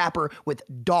pretty wrapper with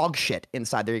dog shit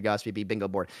inside. There you go, SVB bingo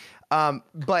board.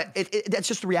 But that's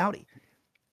just the reality.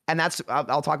 And that's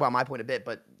I'll talk about my point a bit,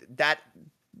 but that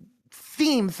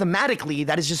thematically,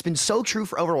 that has just been so true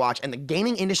for Overwatch, and the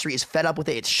gaming industry is fed up with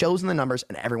it. It shows in the numbers,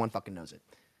 and everyone fucking knows it.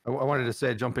 I wanted to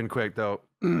say, jump in quick though,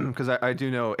 because I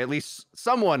do know at least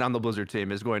someone on the Blizzard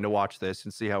team is going to watch this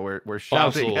and see how we're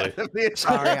shouting.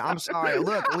 I'm sorry.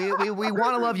 Look, we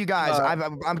want to love you guys.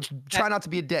 I'm trying not to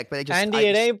be a dick, but it just Andy,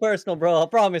 it ain't personal, bro. I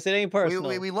promise, it ain't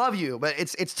personal. We love you, but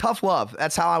it's tough love.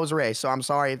 That's how I was raised. So I'm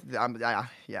sorry.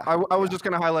 I was just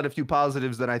gonna highlight a few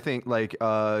positives that I think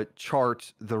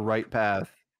chart the right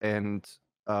path, and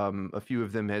a few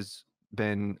of them has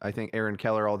been, I think, Aaron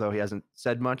Keller, although he hasn't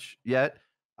said much yet.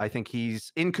 I think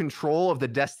he's in control of the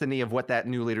destiny of what that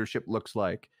new leadership looks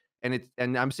like. And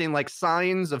I'm seeing like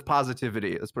signs of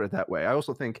positivity. Let's put it that way. I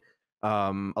also think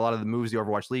a lot of the moves the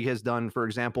Overwatch League has done, for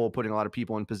example, putting a lot of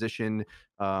people in position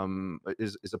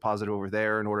is a positive over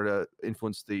there in order to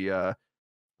influence the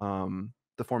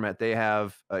format they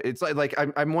have. It's like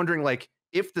I'm wondering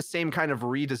if the same kind of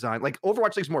redesign, like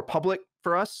Overwatch League's more public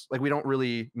for us, like we don't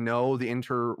really know the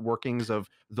interworkings of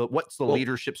what's the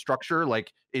leadership structure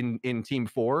like in Team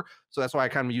 4. So that's why I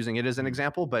kind of using it as an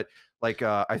example. But I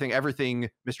think everything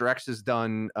Mr. X has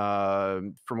done,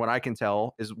 from what I can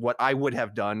tell, is what I would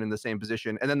have done in the same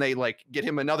position. And then they get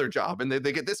him another job, and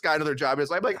they get this guy another job. And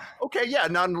it's like, okay, yeah,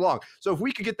 nodding along. So if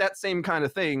we could get that same kind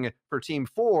of thing for Team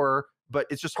 4, but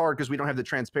it's just hard because we don't have the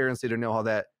transparency to know how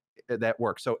that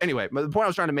works. So anyway, the point I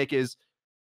was trying to make is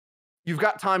you've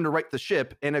got time to right the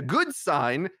ship, and a good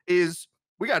sign is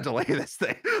we got to delay this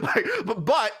thing.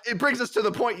 But it brings us to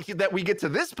the point that we get to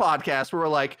this podcast where we're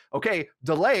like, okay,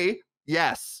 delay,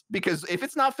 yes, because if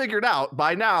it's not figured out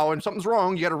by now and something's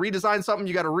wrong, you got to redesign something,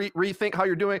 you got to rethink how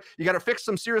you're doing it, you got to fix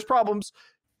some serious problems.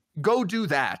 Go do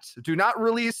that. Do not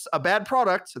release a bad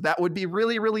product. That would be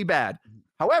really, really bad.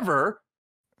 However,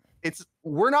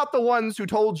 we're not the ones who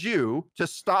told you to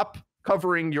stop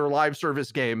covering your live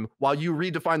service game while you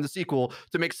redefine the sequel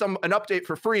to make an update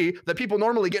for free that people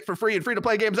normally get for free in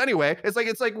free-to-play games anyway. It's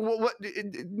like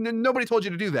nobody told you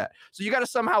to do that. So you got to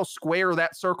somehow square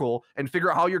that circle and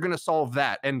figure out how you're going to solve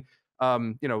that. And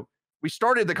we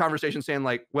started the conversation saying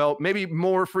well, maybe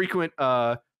more frequent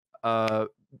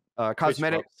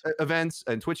cosmetic events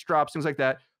and Twitch drops, things like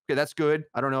that. Okay, that's good.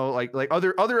 I don't know, like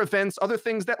other events, other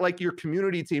things that your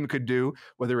community team could do,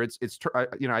 whether it's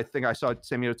I think I saw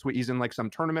Samito tweet he's in some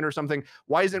tournament or something.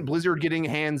 Why isn't Blizzard getting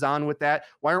hands on with that?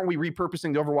 Why aren't we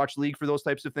repurposing the Overwatch League for those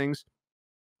types of things?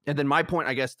 And then my point,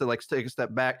 I guess, to take a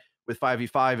step back with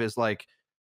 5v5 is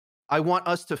I want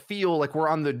us to feel like we're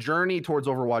on the journey towards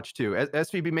Overwatch 2.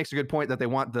 SVB makes a good point that they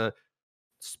want the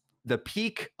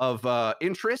peak of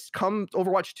interest come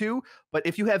Overwatch 2, but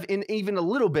if you have even a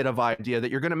little bit of idea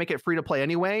that you're going to make it free to play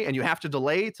anyway, and you have to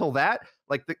delay till that,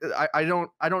 I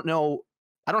don't know.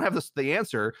 I don't have the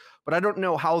answer, but I don't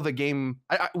know how the game.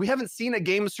 We haven't seen a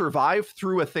game survive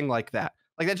through a thing like that.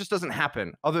 That just doesn't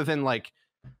happen. Other than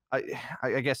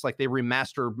I guess like they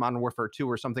remaster Modern Warfare 2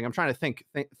 or something. I'm trying to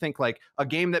think like a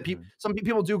game that some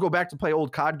people do go back to play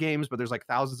old COD games, but there's like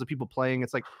thousands of people playing.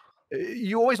 It's like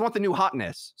you always want the new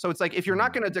hotness. So it's like if you're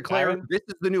not going to declare this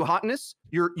is the new hotness,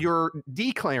 you're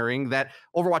declaring that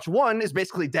Overwatch 1 is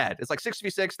basically dead. It's like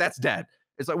 6v6, that's dead.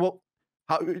 It's like, well,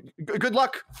 good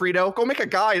luck, Freedo. Go make a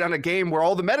guide on a game where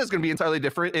all the meta is going to be entirely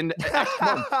different in X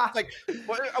months. Like,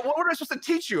 what am I supposed to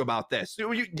teach you about this?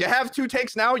 You have 2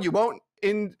 takes now, you won't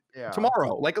in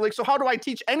tomorrow. Like, so how do I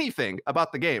teach anything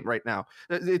about the game right now?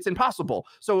 It's impossible.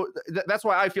 So that's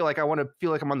why I feel like I want to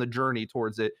feel like I'm on the journey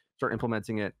towards it, start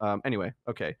implementing it. Anyway,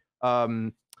 okay.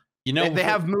 You know, they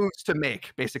have moves to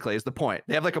make, basically, is the point.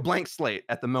 They have like a blank slate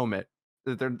at the moment.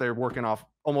 They're working off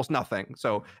almost nothing.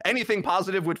 So anything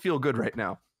positive would feel good right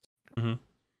now.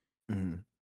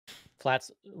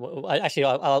 Flats. Actually,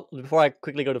 I'll before I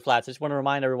quickly go to Flats, I just want to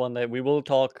remind everyone that we will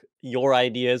talk your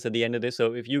ideas at the end of this.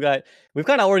 So if you guys, we've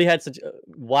kind of already had such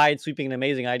wide, sweeping, and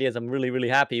amazing ideas. I'm really, really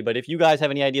happy. But if you guys have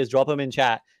any ideas, drop them in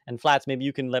chat. And Flats, maybe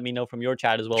you can let me know from your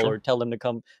chat as well, or tell them to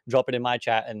come drop it in my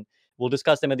chat, and we'll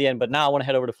discuss them at the end. But now I want to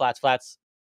head over to Flats. Flats,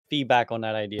 feedback on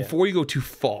that idea. Before you go too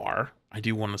far, I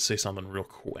do want to say something real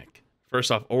quick.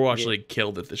 First off, Overwatch League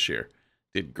killed it this year.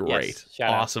 Did great.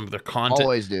 Yes, awesome. Their content.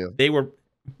 Always do. They were,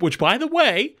 which by the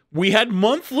way, we had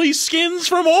monthly skins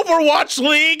from Overwatch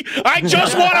League. I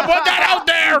just want to put that out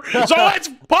there so it's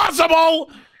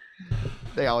possible.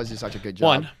 They always do such a good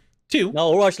job. 1, 2.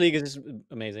 No, Overwatch League is just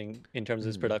amazing in terms of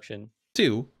its production.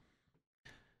 2.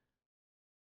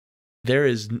 There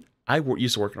is, I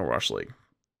used to work in Overwatch League.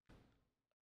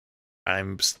 I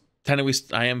am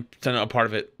a part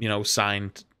of it, you know,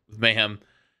 signed with Mayhem.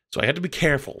 So I had to be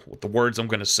careful with the words I'm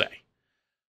going to say.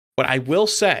 But I will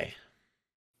say,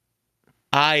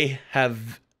 I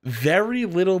have very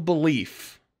little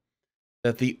belief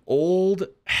that the old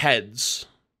heads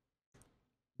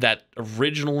that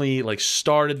originally like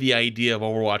started the idea of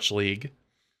Overwatch League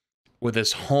with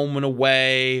this home and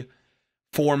away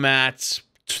format,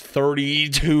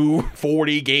 32,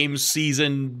 40 game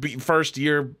season, first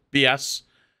year BS,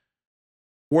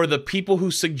 were the people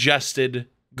who suggested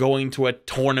going to a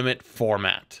tournament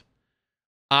format.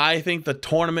 I think the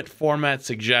tournament format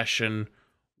suggestion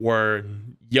were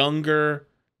younger,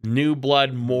 new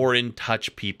blood, more in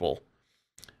touch people.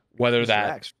 Whether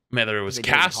it was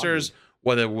casters,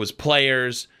 whether it was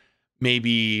players,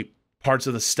 maybe parts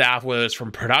of the staff, whether it's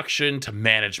from production to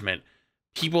management,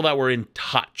 people that were in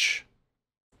touch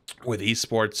with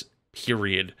esports,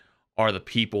 period, are the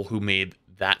people who made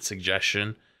that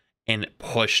suggestion and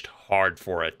pushed hard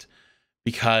for it.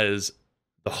 Because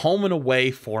the home and away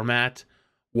format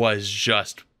was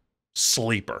just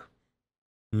sleeper.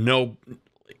 No,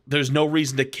 there's no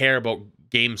reason to care about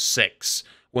game 6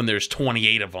 when there's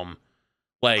 28 of them.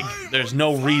 Like, there's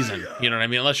no reason, you know what I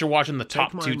mean? Unless you're watching the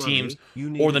top 2 teams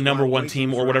or the number 1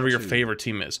 team or whatever your favorite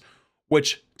team is.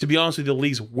 Which, to be honest with you, the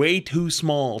league's way too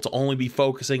small to only be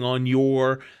focusing on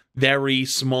your very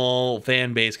small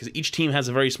fan base, because each team has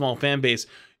a very small fan base.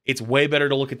 It's way better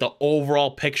to look at the overall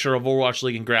picture of Overwatch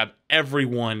League and grab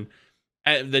everyone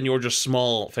than your just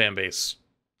small fan base.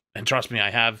 And trust me, I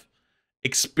have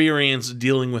experience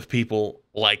dealing with people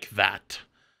like that.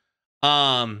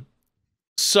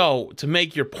 So, to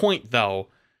make your point, though,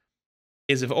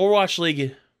 is if Overwatch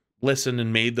League listened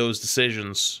and made those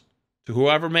decisions to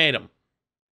whoever made them,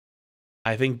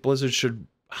 I think Blizzard should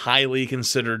highly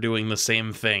consider doing the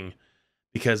same thing,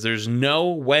 because there's no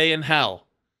way in hell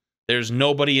there's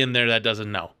nobody in there that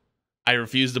doesn't know. I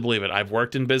refuse to believe it. I've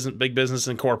worked in big business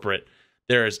and corporate.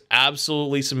 There is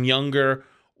absolutely some younger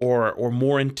or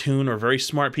more in tune or very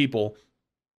smart people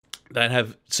that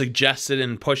have suggested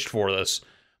and pushed for this,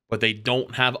 but they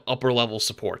don't have upper level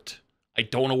support. I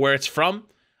don't know where it's from.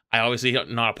 I obviously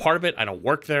am not a part of it. I don't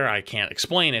work there. I can't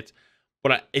explain it.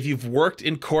 But if you've worked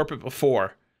in corporate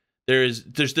before, there's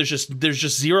just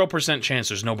 0% chance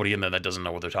there's nobody in there that doesn't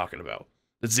know what they're talking about.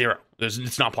 It's 0.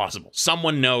 It's not possible.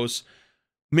 Someone knows.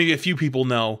 Maybe a few people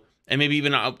know, and maybe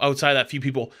even outside that few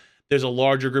people, there's a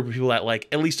larger group of people that like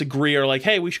at least agree or like,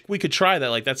 hey, we could try that.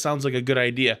 Like, that sounds like a good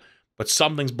idea, but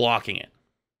something's blocking it.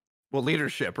 Well,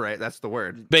 leadership, right? That's the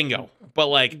word. Bingo. But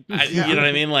like, you know what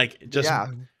I mean? Like, just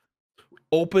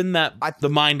open the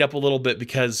mind up a little bit,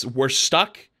 because we're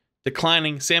stuck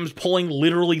declining. Sam's pulling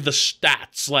literally the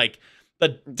stats. Like,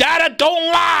 the data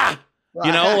don't lie.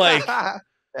 You know, like.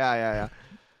 Yeah.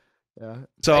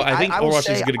 So I think Overwatch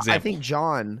is a good example. I think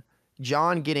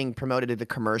John getting promoted to the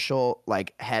commercial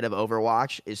like head of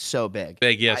Overwatch is so big.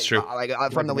 Yeah, it's true.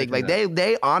 From the league, like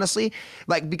they honestly,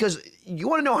 like, because you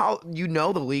want to know how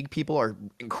the league people are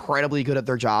incredibly good at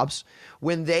their jobs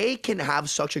when they can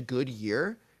have such a good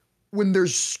year. when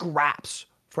there's scraps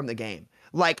from the game.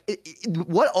 Like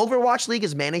what Overwatch League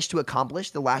has managed to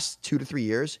accomplish the last 2 to 3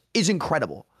 years is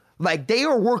incredible. Like they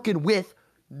are working with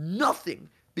nothing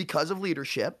because of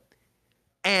leadership,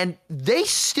 and they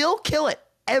still kill it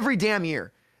every damn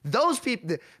year. Those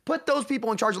people, put those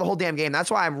people in charge of the whole damn game.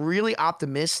 That's why I'm really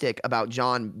optimistic about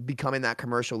John becoming that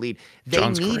commercial lead. They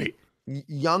John's need great.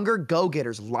 Younger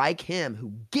go-getters like him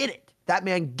who get it. That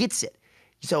man gets it.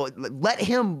 So let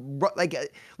him, like,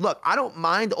 look, I don't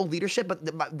mind old leadership, but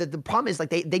the problem is, like,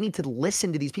 they need to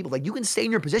listen to these people. Like, you can stay in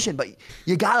your position, but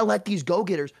you got to let these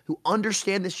go-getters who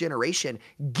understand this generation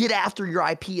get after your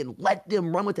IP and let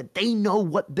them run with it. They know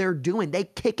what they're doing. They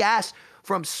kick ass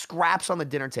from scraps on the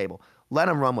dinner table. Let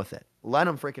them run with it. Let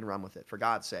them freaking run with it, for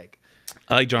God's sake.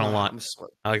 I like John a lot.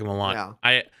 I like him a lot.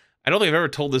 Yeah. I don't think I've ever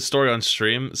told this story on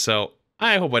stream, so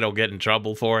I hope I don't get in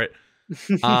trouble for it.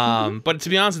 But to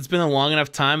be honest, it's been a long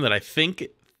enough time that I think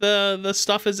the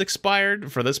stuff has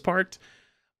expired for this part.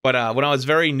 But when I was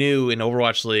very new in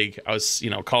Overwatch League, I was,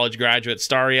 college graduate,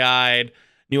 starry-eyed,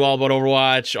 knew all about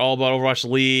Overwatch, all about Overwatch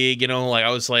League, like I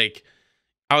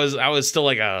was still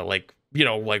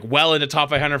well into top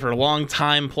 500 for a long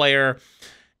time player.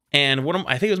 And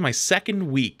I think it was my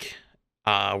second week,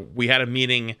 we had a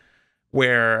meeting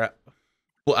where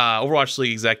Overwatch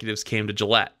League executives came to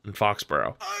Gillette in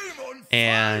Foxborough.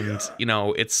 And,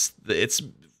 it's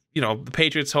the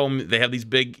Patriots home. They have these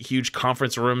big, huge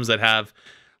conference rooms that have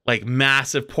like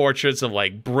massive portraits of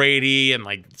like Brady and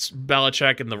like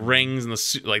Belichick and the rings and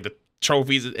the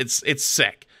trophies. It's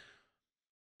sick.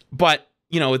 But,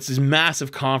 it's these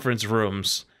massive conference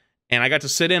rooms. And I got to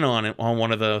sit in on it on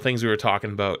one of the things we were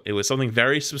talking about. It was something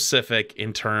very specific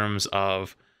in terms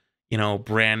of,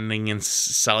 branding and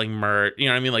selling merch. You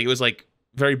know what I mean? Like, it was like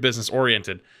very business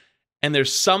oriented. And there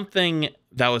was something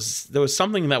that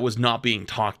was not being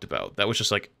talked about. That was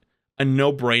just like a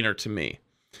no-brainer to me.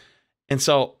 And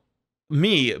so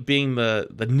me being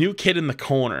the new kid in the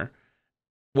corner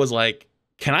was like,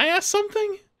 can I ask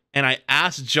something? And I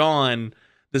asked John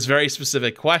this very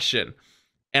specific question.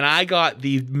 And I got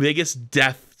the biggest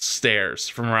death stares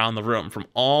from around the room, from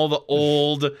all the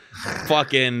old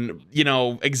fucking,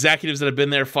 executives that have been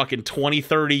there fucking 20,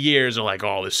 30 years are like,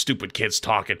 oh, this stupid kid's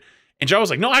talking. And John was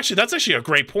like, no, actually, that's actually a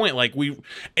great point. Like and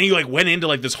he like went into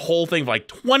like this whole thing for like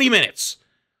 20 minutes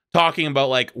talking about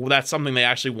like, well, that's something they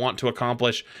actually want to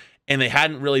accomplish. And they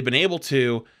hadn't really been able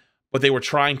to, but they were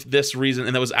trying to this reason.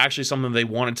 And that was actually something they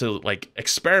wanted to like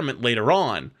experiment later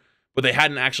on, but they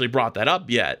hadn't actually brought that up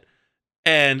yet.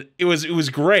 And it was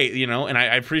great, and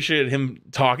I appreciated him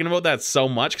talking about that so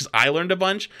much because I learned a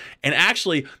bunch. And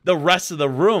actually, the rest of the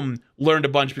room learned a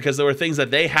bunch because there were things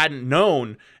that they hadn't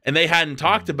known and they hadn't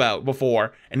talked about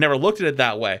before and never looked at it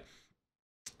that way.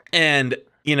 And,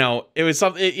 it was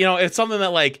something, it's something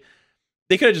that like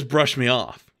they could have just brushed me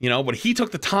off, but he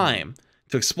took the time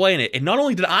to explain it. And not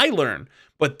only did I learn,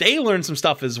 but they learned some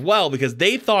stuff as well because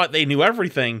they thought they knew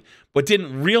everything, but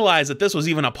didn't realize that this was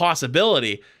even a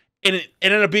possibility. And it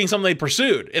ended up being something they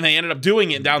pursued, and they ended up doing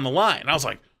it down the line. And I was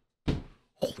like,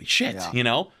 holy shit,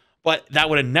 But that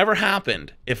would have never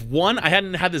happened if, one, I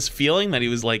hadn't had this feeling that he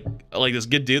was like this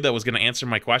good dude that was going to answer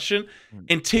my question,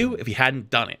 and two, if he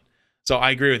hadn't done it. So I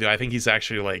agree with you. I think he's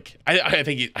actually like, I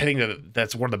think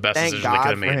that's one of the best decisions they could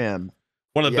have made. Him.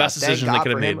 One of the best decisions they could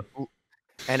have made.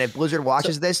 And if Blizzard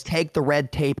watches this, take the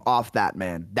red tape off that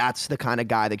man. That's the kind of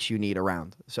guy that you need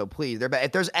around. So please,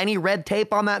 if there's any red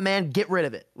tape on that man, get rid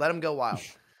of it. Let him go wild.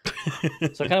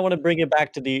 So I kind of want to bring it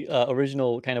back to the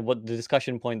original kind of what the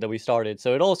discussion point that we started.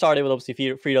 So it all started with obviously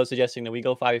Freedo suggesting that we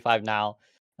go 5v5 now.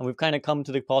 And we've kind of come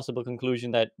to the possible conclusion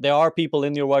that there are people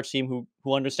in the Overwatch team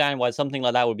who understand why something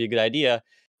like that would be a good idea.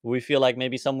 We feel like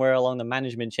maybe somewhere along the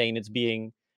management chain it's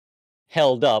being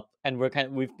held up. And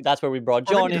that's where we brought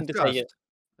John in to say it.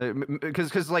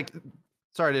 Because like,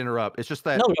 sorry to interrupt. It's just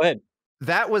that no, go ahead.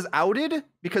 That was outed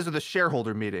because of the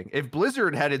shareholder meeting. If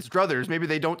Blizzard had its druthers, maybe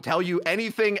they don't tell you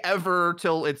anything ever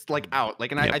till it's like out.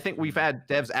 Like, and I think we've had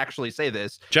devs actually say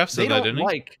this. Jeff said that, didn't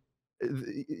he?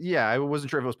 Yeah, I wasn't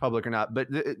sure if it was public or not, but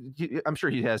I'm sure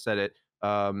he has said it.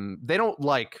 They don't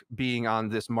like being on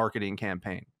this marketing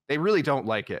campaign. They really don't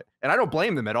like it, and I don't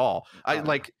blame them at all. I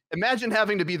like imagine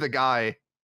having to be the guy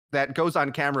that goes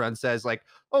on camera and says like,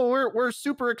 "Oh, we're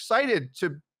super excited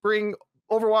to bring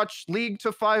Overwatch League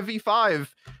to 5v5,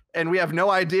 and we have no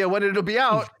idea when it'll be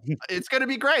out. It's gonna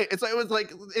be great."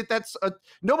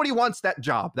 Nobody wants that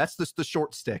job. That's just the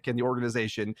short stick in the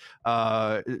organization.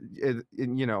 And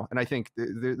I think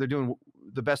they're doing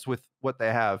the best with what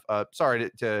they have. Sorry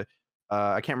to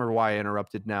I can't remember why I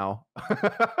interrupted now.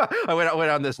 I went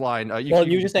on this line.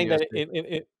 You're just saying that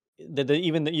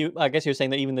I guess you're saying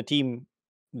that even the team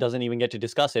doesn't even get to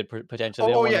discuss it potentially.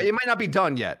 They Oh don't yeah, wanna- it might not be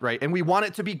done yet, right? And we want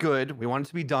it to be good. We want it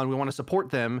to be done. We want to support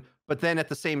them. But then at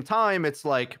the same time, it's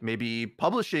like maybe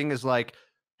publishing is like,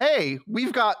 hey,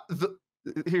 we've got the.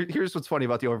 Here's what's funny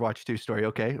about the Overwatch 2 story.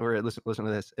 Okay, or listen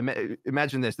to this.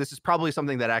 Imagine this. This is probably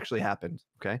something that actually happened.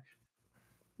 Okay.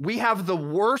 We have the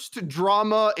worst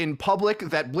drama in public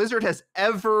that Blizzard has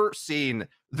ever seen.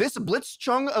 This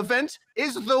Blitzchung event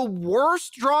is the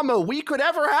worst drama we could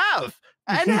ever have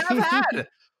and have had.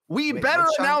 We Wait, better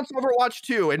Blitzchung? announce Overwatch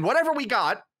 2 and whatever we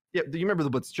got. Yeah, do you remember the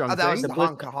Blitzchung Oh, that was thing?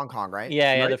 the Hong Kong, right?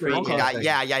 Yeah, Right, the the free Hong Kong yeah. thing.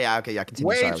 Yeah. Okay, yeah. Continue.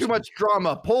 Way Sorry, I too was- much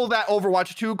drama. Pull that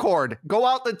Overwatch 2 cord. Go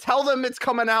out and tell them it's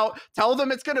coming out. Tell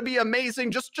them it's going to be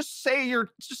amazing. Just say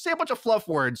a bunch of fluff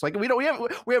words. Like we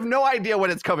have no idea when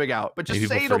it's coming out, but just Maybe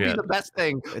say people it'll be forget. the best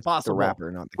thing It's possible. the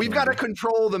rapper, not the We've got to commander.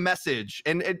 control the message.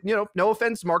 And you know, no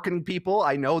offense, marketing people.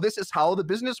 I know this is how the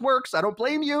business works. I don't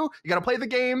blame you. You got to play the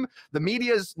game. The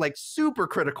media is like super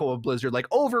critical of Blizzard, like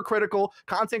overcritical.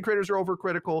 Content creators are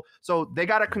overcritical. So they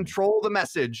got to control the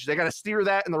message. They got to steer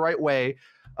that in the right way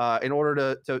in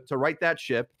order to right that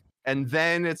ship. And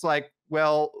then it's like,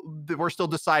 well, we're still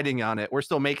deciding on it. We're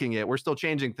still making it. We're still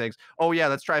changing things. Oh yeah,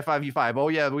 let's try 5v5. Oh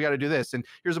yeah, we got to do this. And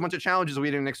here's a bunch of challenges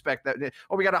we didn't expect. That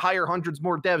oh, we got to hire hundreds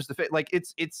more devs to fit. Like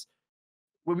it's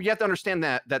well, we have to understand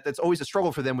that that's always a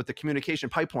struggle for them with the communication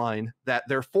pipeline, that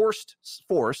they're forced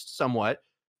somewhat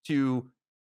to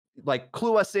like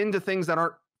clue us into things that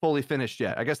aren't fully finished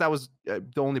yet. I guess that was the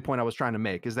only point I was trying to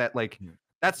make, is that like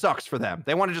that sucks for them.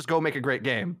 They want to just go make a great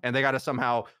game, and they got to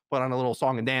somehow put on a little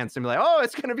song and dance and be like, oh,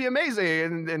 it's going to be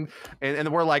amazing. And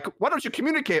we're like, why don't you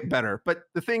communicate better? But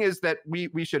the thing is that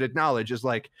we should acknowledge is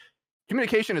like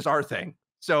communication is our thing.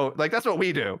 So like that's what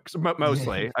we do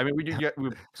mostly. I mean,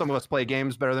 some of us play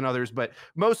games better than others, but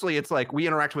mostly it's like we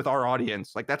interact with our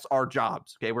audience. Like that's our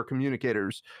jobs. Okay, we're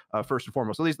communicators first and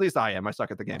foremost. At least I am. I suck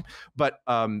at the game, but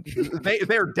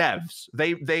they're devs.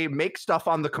 They make stuff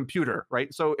on the computer,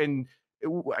 right? So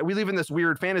we live in this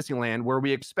weird fantasy land where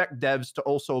we expect devs to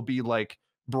also be like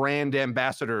brand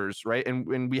ambassadors, right?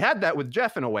 And we had that with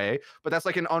Jeff in a way, but that's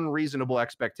like an unreasonable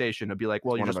expectation to be like,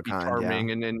 well, you just be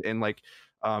charming and like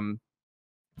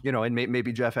you know, and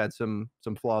maybe Jeff had some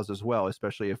flaws as well,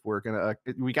 especially if we're gonna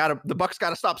the buck's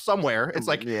got to stop somewhere. It's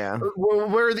like, yeah,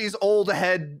 where are these old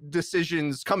head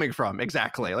decisions coming from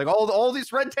exactly? Like all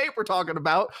this red tape we're talking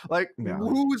about, like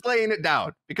who's laying it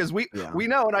down? Because we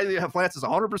know, and I have Lance is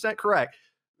 100% correct.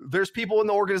 There's people in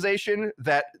the organization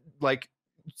that like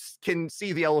can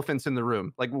see the elephants in the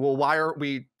room. Like, well, why are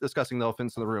we discussing the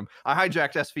elephants in the room? I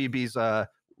hijacked SVB's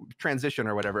transition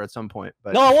or whatever at some point,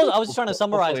 but no, I was just trying to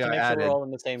summarize to make sure we're all on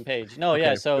the same page. No, okay,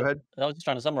 yeah, so I was just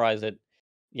trying to summarize it.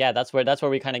 Yeah, that's where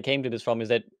we kind of came to this from, is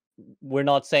that we're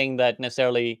not saying that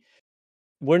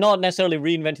we're not necessarily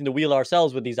reinventing the wheel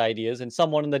ourselves with these ideas, and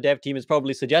someone in the dev team has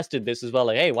probably suggested this as well,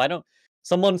 like, hey, why don't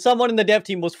someone in the dev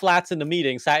team was flats in the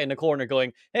meeting, sat in the corner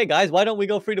going, hey guys, why don't we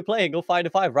go free to play and go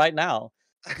 5-5 right now?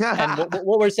 And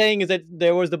what we're saying is that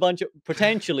there was a bunch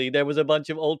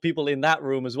of old people in that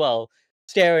room as well,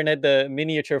 staring at the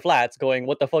miniature flats going,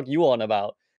 what the fuck you on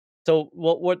about? So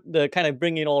what the kind of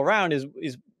bringing it all around is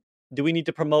do we need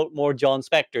to promote more John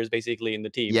Spectors basically in the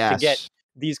team to get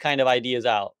these kind of ideas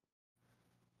out?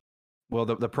 Well,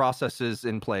 the process is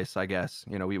in place, I guess.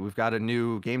 You know, we've got a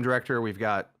new game director, we've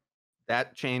got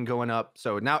that chain going up.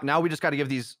 So now we just got to give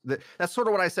these. That's sort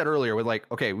of what I said earlier with like,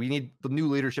 okay, we need the new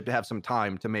leadership to have some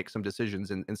time to make some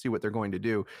decisions and see what they're going to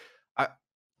do.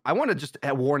 I want to just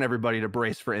warn everybody to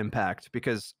brace for impact,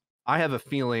 because I have a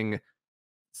feeling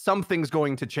something's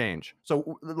going to change.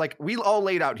 So like we all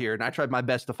laid out here, and I tried my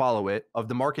best to follow it, of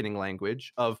the marketing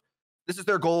language of this is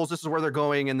their goals, this is where they're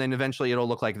going, and then eventually it'll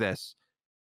look like this.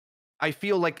 I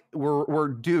feel like we're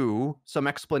due some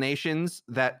explanations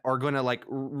that are going to like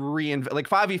reinvent. Like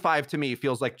 5v5 to me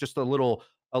feels like just a little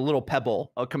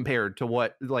pebble compared to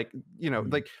what, like, you know,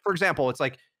 like for example, it's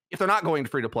like, if they're not going to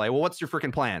free to play, well, what's your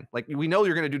freaking plan? Like, we know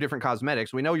you're going to do different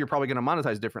cosmetics. We know you're probably going to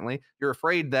monetize differently. You're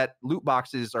afraid that loot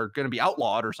boxes are going to be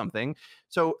outlawed or something.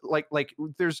 So like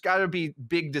there's got to be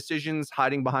big decisions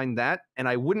hiding behind that. And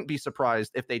I wouldn't be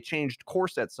surprised if they changed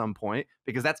course at some point,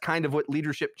 because that's kind of what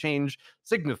leadership change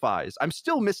signifies. I'm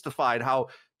still mystified how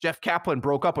Jeff Kaplan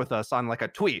broke up with us on like a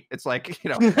tweet. It's like,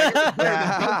 you know,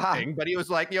 but he was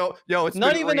like, yo, it's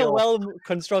not even real. A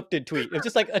well-constructed tweet. It's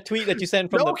just like a tweet that you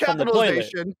sent from the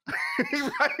toilet.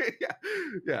 Right?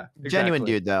 Yeah. Exactly. Genuine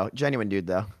dude though.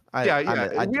 We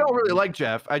don't really like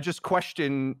Jeff. I just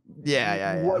question.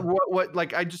 What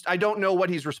like I don't know what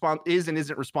he's is and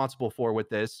isn't responsible for with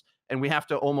this, and we have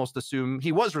to almost assume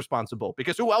he was responsible,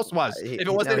 because who else was if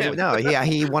it wasn't him? No, he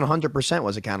 100%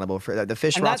 was accountable for that. The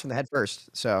fish rots from the head first.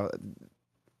 So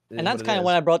And that's kind of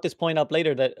when I brought this point up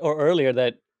later earlier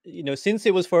that, since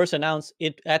it was first announced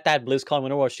at that BlizzCon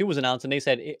when Overwatch 2 was announced, and they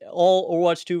said all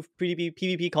Overwatch 2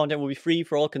 PvP content will be free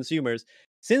for all consumers.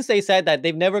 Since they said that,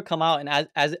 they've never come out, and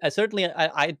as certainly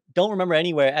I don't remember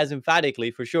anywhere as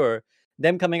emphatically for sure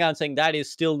them coming out and saying that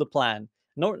is still the plan.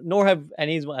 Nor have I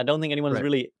don't think anyone's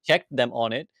really checked them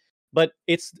on it. But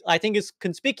I think it's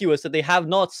conspicuous that they have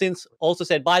not since also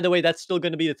said, by the way, that's still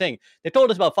going to be the thing. They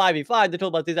told us about 5v5, they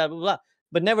told about this, that, blah, blah, blah,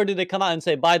 but never did they come out and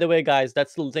say, by the way, guys,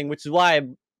 that's still the thing, which is why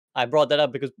I brought that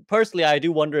up, because personally, I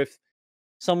do wonder if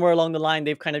somewhere along the line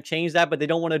they've kind of changed that, but they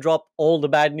don't want to drop all the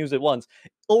bad news at once.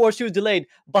 Overwatch 2 is delayed.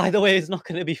 By the way, it's not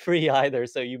going to be free either,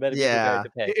 so you better be prepared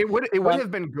to pay. It would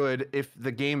have been good if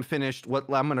the game finished what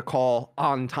I'm going to call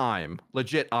on time,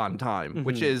 legit on time,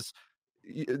 which is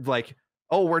like,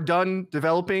 oh, we're done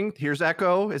developing. Here's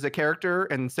Echo as a character,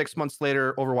 and 6 months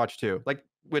later, Overwatch 2. Like,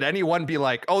 would anyone be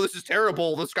like, "Oh, this is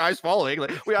terrible. The sky's falling"?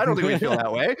 Like, I don't think we feel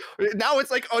that way. Now it's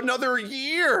like another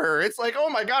year. It's like, oh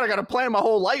my god, I got to plan my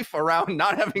whole life around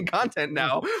not having content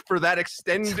now for that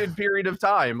extended period of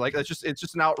time. Like, it's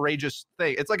just an outrageous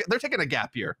thing. It's like they're taking a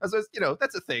gap year.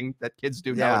 That's a thing that kids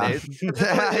do nowadays.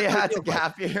 Yeah, it's a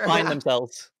gap year. Find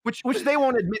themselves, which they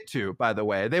won't admit to. By the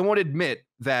way, they won't admit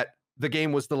that the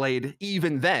game was delayed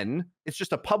even then. It's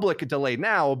just a public delay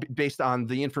now based on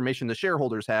the information the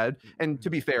shareholders had. And to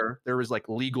be fair, there was like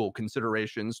legal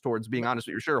considerations towards being honest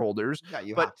with your shareholders. Yeah,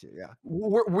 you have to, yeah.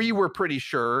 We were pretty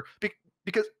sure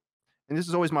because, and this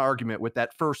is always my argument with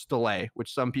that first delay,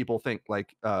 which some people think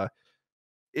like,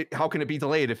 how can it be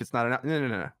delayed if it's not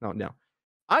no.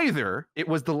 Either it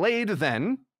was delayed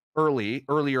then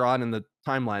earlier on in the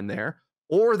timeline there,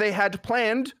 or they had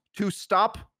planned to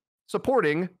stop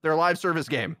supporting their live service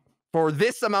game for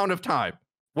this amount of time.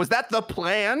 Was that the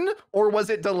plan, or was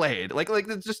it delayed? Like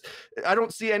it's just, I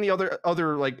don't see any other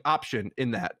like option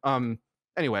in that.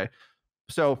 Anyway,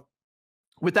 so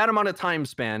with that amount of time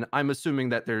span, I'm assuming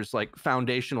that there's like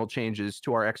foundational changes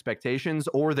to our expectations,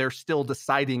 or they're still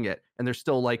deciding it and they're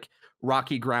still like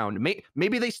rocky ground.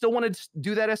 Maybe they still want to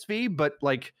do that SV, but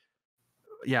like,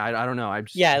 yeah, I don't know.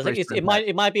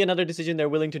 It might be another decision they're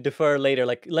willing to defer later.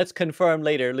 Like, let's confirm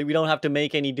later. Like, we don't have to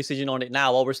make any decision on it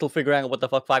now while we're still figuring out what the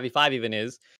fuck 5v5 even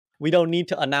is. We don't need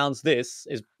to announce this,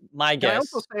 is my guess. I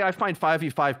also say I find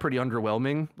 5v5 pretty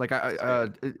underwhelming. Like,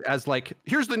 as like,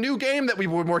 here's the new game that we've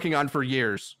been working on for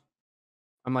years.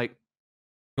 I'm like,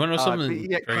 you want to know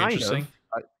something very interesting?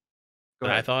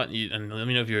 I thought, and let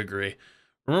me know if you agree.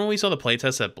 Remember when we saw the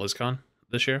playtest at BlizzCon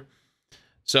this year?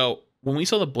 So when we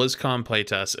saw the BlizzCon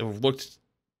playtest, it looked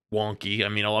wonky. I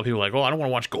mean, a lot of people were like, oh, I don't want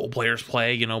to watch gold players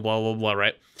play, blah, blah, blah,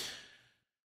 right?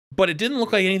 But it didn't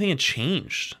look like anything had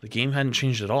changed. The game hadn't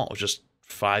changed at all. It was just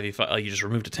 5v5, like you just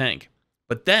removed a tank.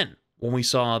 But then, when we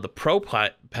saw the pro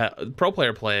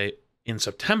player play in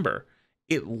September,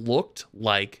 it looked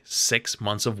like 6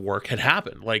 months of work had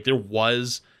happened. Like, there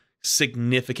was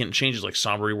significant changes, like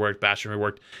Sombra reworked, Bastion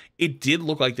reworked. It did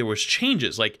look like there was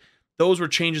changes. Like, those were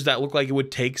changes that looked like it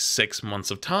would take 6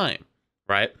 months of time,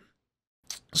 right?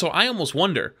 So I almost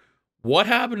wonder, what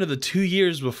happened to the 2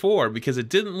 years before? Because it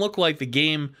didn't look like the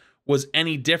game was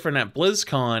any different at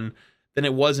BlizzCon than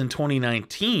it was in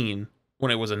 2019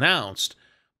 when it was announced,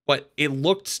 but it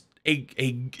looked a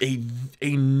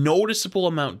noticeable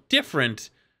amount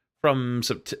different from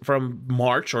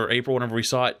March or April, whenever we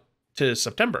saw it, to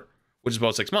September, which is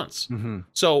about 6 months. Mm-hmm.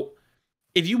 So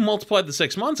if you multiplied the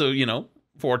 6 months of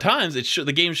 4 times,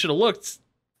 the game should have looked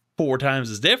 4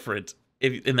 times as different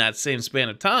in that same span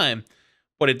of time,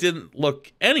 but it didn't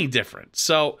look any different.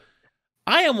 So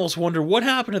I almost wonder what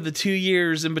happened to the 2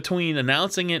 years in between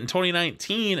announcing it in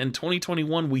 2019 and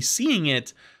 2021, we seeing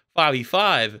it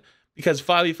 5v5, because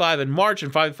 5v5 in March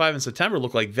and 5v5 in September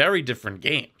look like very different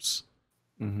games.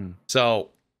 Mm-hmm. So,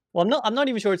 well, I'm not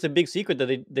even sure it's a big secret that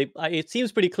it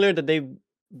seems pretty clear that they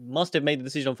must have made the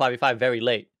decision on 5v5 very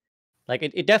late. Like,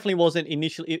 it definitely wasn't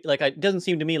initially, like, it doesn't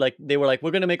seem to me like they were like,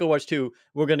 we're going to make Overwatch 2,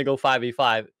 we're going to go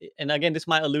 5v5. And again, this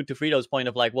might allude to Freedo's point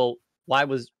of like, well,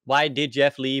 why did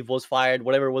Jeff leave, was fired,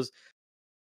 whatever was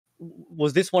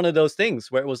this one of those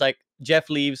things where it was like, Jeff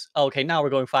leaves, okay, now we're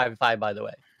going 5v5, by the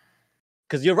way.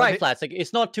 Because you're right, Flats, like,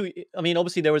 it's not too, I mean,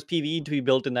 obviously there was PvE to be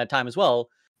built in that time as well,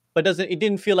 but it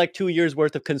didn't feel like 2 years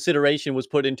worth of consideration was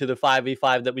put into the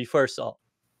 5v5 that we first saw.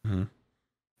 Mm-hmm.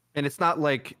 And it's not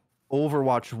like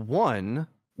Overwatch 1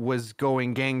 was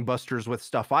going gangbusters with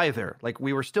stuff either. Like,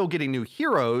 we were still getting new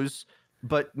heroes,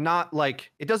 but not like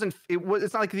it's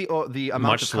not like the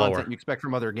amount of content you expect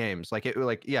from other games. Like, there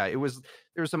was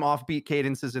some offbeat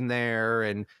cadences in there,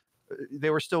 and they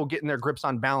were still getting their grips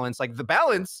on balance. Like, the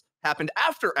balance happened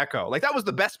after Echo. Like that was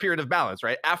the best period of balance,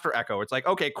 right? After Echo, it's like,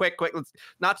 okay, quick, let's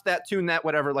notch that, tune that,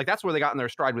 whatever. Like that's where they got in their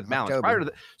stride with balance. October. Prior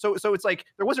to so it's like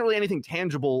there wasn't really anything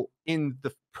tangible in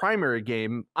the primary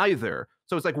game either.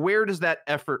 So it's like, where does that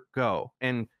effort go?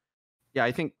 And yeah,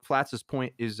 I think Flats'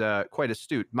 point is quite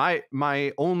astute. My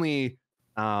only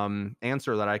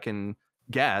answer that I can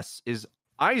guess is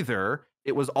either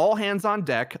it was all hands on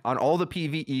deck on all the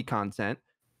PvE content,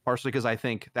 partially because I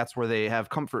think that's where they have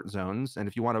comfort zones. And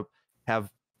if you want to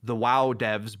have the WoW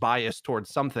devs biased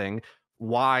towards something,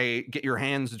 why get your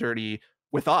hands dirty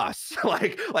with us?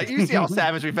 like you see how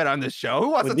savage we've been on this show. Who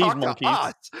wants With to these talk monkeys. to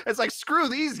us? It's like, screw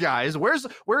these guys.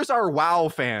 Where's our WoW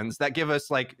fans that give us,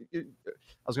 like, I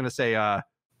was gonna say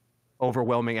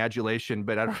overwhelming adulation,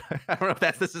 but I don't know if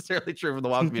that's necessarily true for the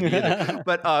WoW community either.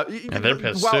 But And they're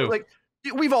pissed WoW, too. like,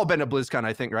 we've all been to BlizzCon,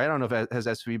 I think, right? I don't know if has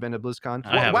SVB been to BlizzCon.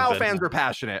 I haven't WoW been. fans are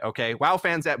passionate, okay? WoW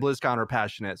fans at BlizzCon are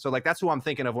passionate. So like that's who I'm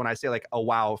thinking of when I say like a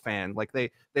WoW fan. Like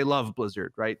they love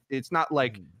Blizzard, right? It's not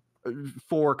like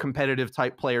for competitive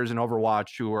type players in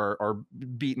Overwatch who are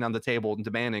beating on the table and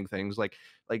demanding things. Like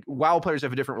WoW players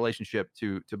have a different relationship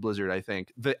to Blizzard, I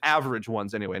think. The average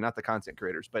ones anyway, not the content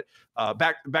creators. But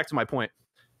back to my point.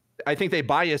 I think they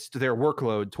biased their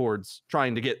workload towards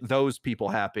trying to get those people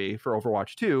happy for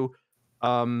Overwatch 2.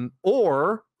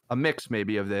 Or a mix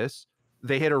maybe of this.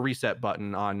 They hit a reset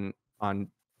button on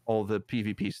all the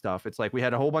PvP stuff. It's like we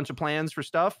had a whole bunch of plans for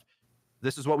stuff.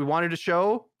 This is what we wanted to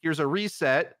show. Here's a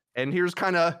reset, and here's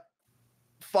kind of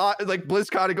like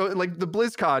BlizzCon. Like the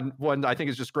BlizzCon one, I think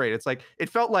is just great. It's like it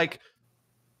felt like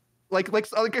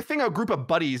a thing a group of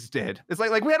buddies did. It's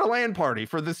like we had a LAN party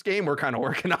for this game we're kind of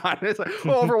working on. It's like,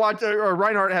 oh, Overwatch or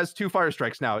Reinhardt has 2 fire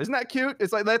strikes now. Isn't that cute?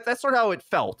 It's like that's sort of how it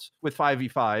felt with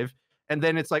 5v5. And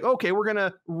then it's like, okay, we're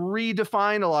gonna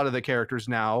redefine a lot of the characters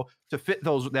now to fit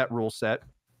that rule set.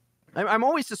 I'm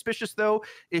always suspicious though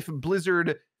if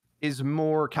Blizzard is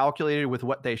more calculated with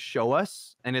what they show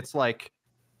us, and it's like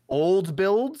old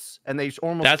builds, and they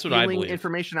almost That's what I spewing believe.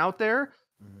 information out there,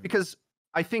 because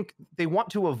I think they want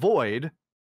to avoid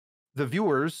the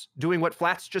viewers doing what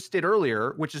Flats just did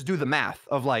earlier, which is do the math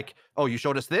of like, oh, you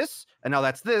showed us this, and now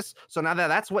that's this. So now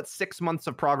that's what 6 months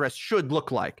of progress should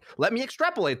look like. Let me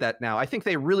extrapolate that now. I think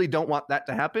they really don't want that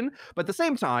to happen. But at the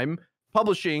same time,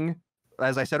 publishing,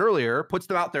 as I said earlier, puts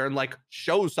them out there and like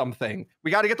show something.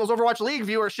 We got to get those Overwatch League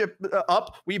viewership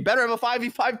up. We better have a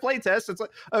 5v5 playtest. It's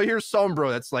like, oh, here's Sombra.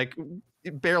 That's like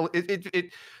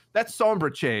that's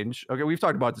Sombra change. Okay, we've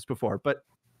talked about this before, but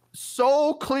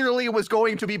so clearly was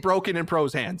going to be broken in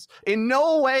pros' hands. In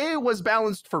no way was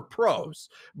balanced for pros.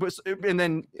 But and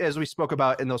then, as we spoke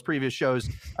about in those previous shows,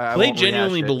 They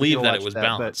genuinely believe that it watch was that,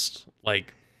 balanced.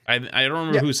 Like I don't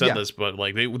remember who said this, but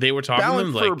like they were talking to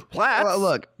them balanced like for Platts. Well,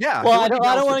 look, yeah. Well, I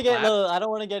don't want to get I don't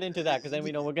want to get into that because then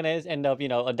we're gonna end up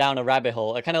down a rabbit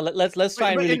hole. I kind of let's try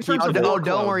and But really in keep. terms of don't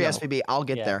workload, worry, though. SVB. I'll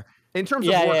get Yeah. there. In terms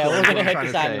of Yeah, workload, we're I'm gonna head trying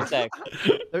to to that in a say.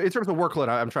 sec. In terms of workload,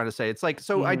 I'm trying to say it's like,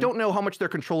 so I Mhm. don't know how much they're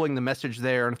controlling the message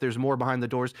there, and if there's more behind the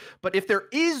doors. But if there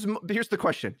is, here's the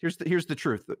question. Here's the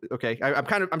truth. Okay, I'm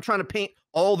trying to paint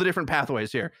all the different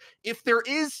pathways here. If there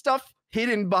is stuff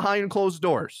hidden behind closed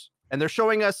doors, and they're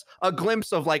showing us a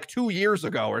glimpse of like 2 years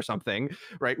ago or something,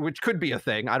 right? Which could be a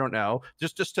thing. I don't know.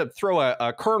 Just to throw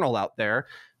a kernel out there.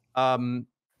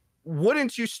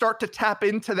 Wouldn't you start to tap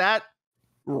into that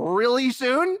really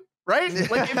soon? Right?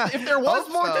 Like if there was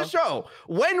Hope more to so. show,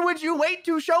 when would you wait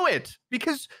to show it?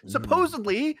 Because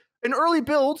supposedly an early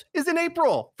build is in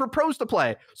April for pros to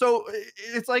play. So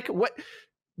it's like, what?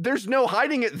 There's no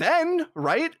hiding it then,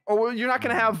 right? Or you're not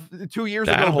going to have 2 years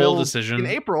that ago whole build decision in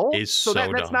April. is So so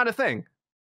that's dumb. not a thing.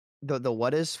 The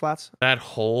what is Flats? That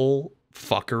whole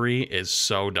fuckery is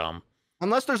so dumb.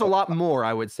 Unless there's a lot more,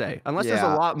 I would say. Unless there's a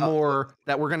Yeah. lot more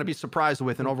that we're going to be surprised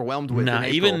with and overwhelmed with. Nah,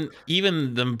 in April.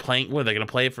 even them playing. What, they're gonna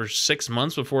play it for 6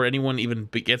 months before anyone even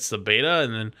gets the beta,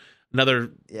 and then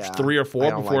another Yeah, 3 or 4 I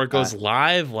don't before like it goes that.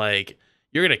 live. Like,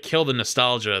 you're gonna kill the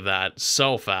nostalgia of that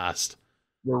so fast.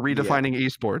 We're redefining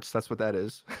esports. That's what that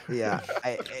is. Yeah,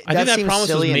 I think that seems promise was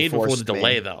silly and made before the forced to me.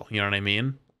 delay, though. You know what I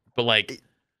mean? But like,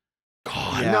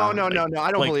 God, Yeah. No. I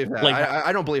don't like- believe that. like-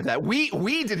 I don't believe that. We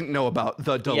didn't know about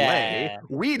the delay. Yeah.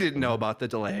 We didn't know about the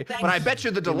delay. But I bet you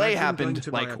the delay happened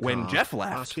like when Jeff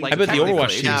left. Like, I bet the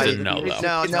Overwatch technically. teams No, didn't know though. No, It's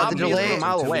no, the obvious delay. from a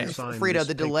mile away. Freedo,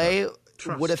 the delay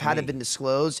would have had to been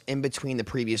disclosed in between the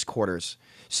previous quarters.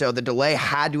 So the delay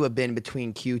had to have been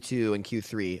between Q2 and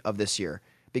Q3 of this year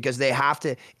because they have to.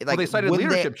 Like, Well, they cited when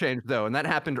leadership change though, and that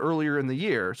happened earlier in the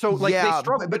year. So like Yeah, they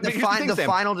struggled. but the here's fi- thing, the Sam.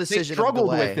 final They decision of struggled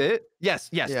delay. with it. Yes,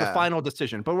 the Yeah. final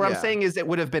decision. But what I'm Yeah. saying is it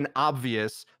would have been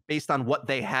obvious based on what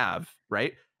they have,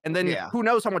 right? And then who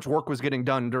knows how much work was getting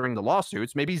done during the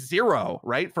lawsuits? Maybe zero,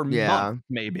 right? For months,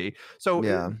 maybe. So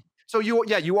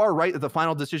you are right that the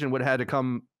final decision would have had to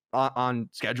come on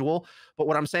schedule. But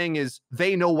what I'm saying is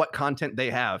they know what content they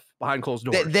have behind closed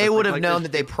doors. They would have known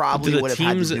that they probably would have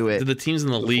had to do it. Do the teams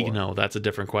in the league know? That's a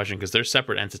different question because they're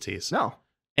separate entities. No.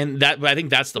 And that, I think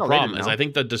that's the problem. Is I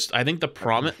think the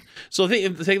promise. So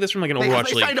take this from like an Overwatch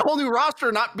league. They signed a whole new roster,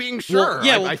 not being sure.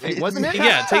 Well, I think, wasn't it?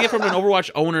 Yeah, take it from an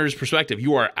Overwatch owner's perspective.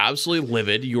 You are absolutely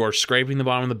livid. You are scraping the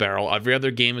bottom of the barrel. Every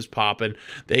other game is popping.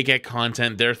 They get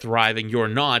content. They're thriving. You're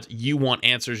not. You want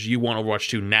answers. You want Overwatch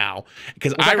 2 now.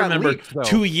 Because I remember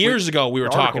 2 years ago we were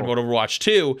talking about Overwatch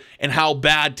 2 and how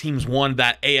bad teams wanted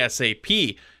that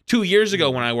ASAP. 2 years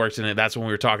ago when I worked in it, that's when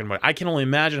we were talking about it. I can only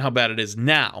imagine how bad it is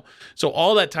now. So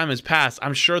all that time has passed.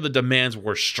 I'm sure the demands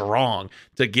were strong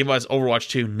to give us Overwatch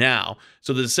 2 now.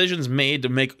 So the decision's made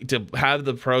to have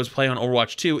the pros play on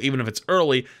Overwatch 2, even if it's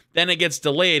early, then it gets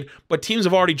delayed. But teams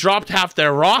have already dropped half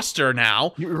their roster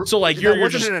now. So like that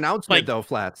wasn't an announcement though,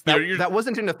 Flats. That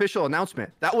wasn't an official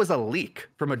announcement. That was a leak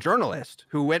from a journalist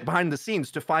who went behind the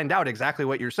scenes to find out exactly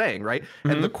what you're saying, right?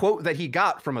 And the quote that he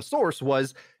got from a source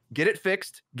was, "Get it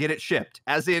fixed, get it shipped."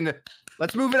 As in,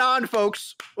 let's move it on,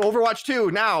 folks. Overwatch 2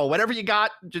 now. Whatever you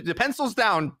got, the pencils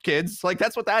down, kids. Like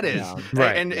that's what that is. Yeah.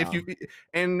 Right.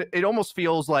 And it almost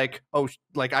feels like, oh,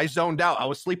 like I zoned out. I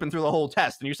was sleeping through the whole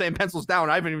test, and you're saying pencils down.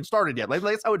 I haven't even started yet. Like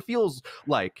that's how it feels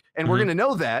like. And we're gonna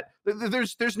know that.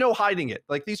 There's no hiding it.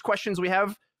 Like these questions we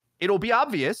have, it'll be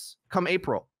obvious come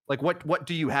April. Like what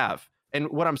do you have? And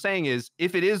what I'm saying is,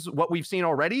 if it is what we've seen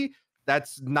already,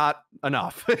 that's not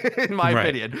enough in my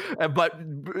opinion, but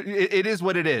it is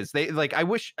what it is. They like, I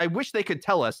wish they could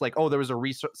tell us like, oh, there was a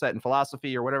reset in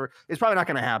philosophy or whatever. It's probably not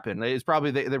going to happen. It's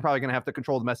probably, they're probably going to have to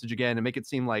control the message again and make it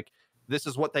seem like this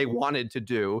is what they wanted to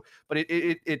do. But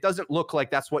it doesn't look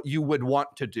like that's what you would want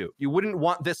to do. You wouldn't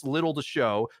want this little to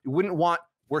show. You wouldn't want,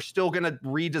 we're still going to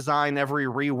redesign every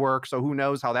rework. So who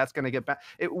knows how that's going to get back.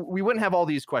 We wouldn't have all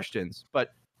these questions, but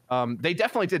they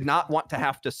definitely did not want to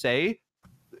have to say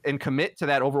and commit to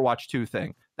that Overwatch 2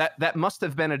 thing. That must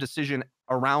have been a decision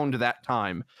around that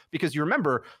time, because you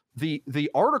remember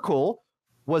the article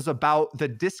was about the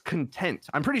discontent.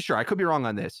 I'm pretty sure, I could be wrong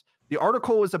on this. The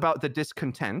article was about the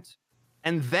discontent,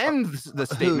 and then the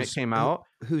statement came out.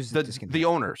 Who's the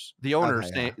owners? The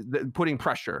owners putting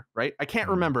pressure, right? I can't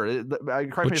remember.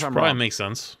 Correct me if I'm wrong. Probably makes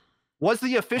sense. Was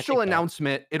the official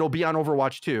announcement it'll be on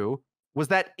Overwatch 2? Was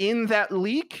that in that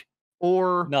leak?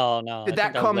 Or no, did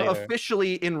that come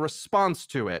officially in response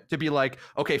to it, to be like,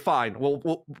 okay, fine,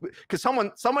 we'll because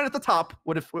someone at the top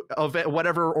would have, of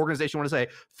whatever organization want to say,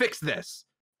 fix this,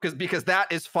 because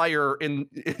that is fire in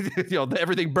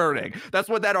everything burning. That's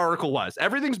what that article was.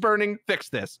 Everything's burning, fix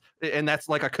this, and that's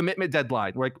like a commitment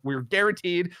deadline. Like we're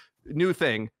guaranteed new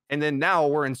thing, and then now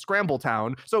we're in Scramble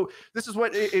Town. So this is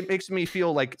what it makes me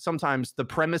feel like. Sometimes the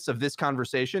premise of this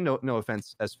conversation, no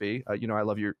offense, SV, I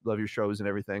love your shows and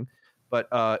everything. But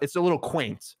it's a little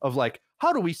quaint of like,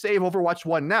 how do we save Overwatch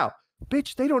 1 now?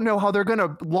 Bitch, they don't know how they're going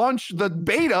to launch the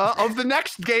beta of the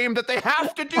next game that they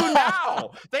have to do now.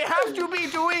 They have to be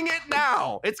doing it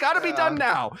now. It's got to be done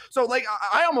now. So like,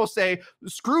 I almost say,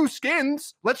 screw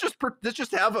skins. Let's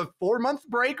just have a 4-month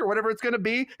break or whatever it's going to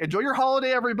be. Enjoy your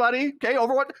holiday, everybody. Okay,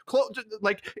 Overwatch,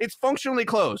 like it's functionally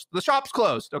closed. The shop's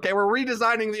closed. Okay, we're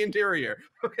redesigning the interior.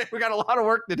 Okay, we got a lot of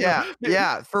work to do.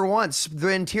 Yeah. For once, the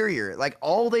interior, like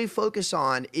all they focus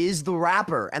on is the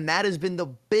wrapper, and that has been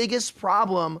the biggest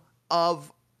problem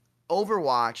of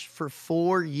Overwatch for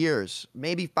 4 years,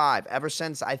 maybe 5, ever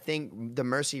since I think the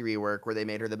Mercy rework where they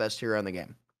made her the best hero in the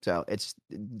game. So it's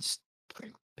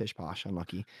pish posh,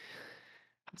 unlucky.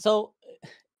 So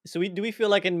do we feel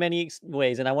like in many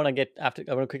ways, and I want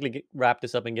to quickly wrap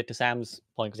this up and get to Sam's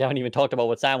point, because I haven't even talked about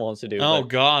what Sam wants to do. Oh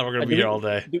God, we're gonna be here all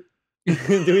day. Do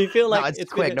we feel like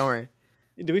it's quick? Don't worry.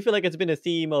 Do we feel like it's been a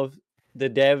theme of the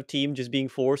dev team just being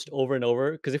forced over and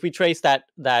over? Because if we trace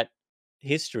that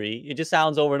history, it just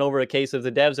sounds over and over a case of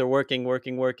the devs are working.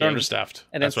 They're understaffed.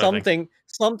 And then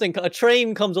a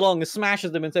train comes along and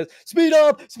smashes them and says, speed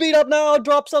up now,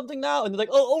 drop something now. And they're like,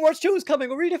 oh, Overwatch 2 is coming,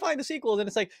 we'll redefine the sequels. And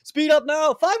it's like, speed up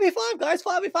now, 5v5, guys,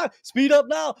 5v5, speed up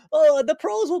now. Oh, the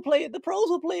pros will play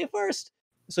it first.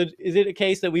 So is it a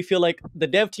case that we feel like the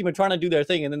dev team are trying to do their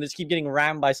thing and then they just keep getting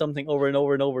rammed by something over and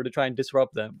over and over to try and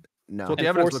disrupt them? No.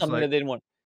 And force something that they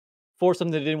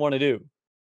didn't want to do.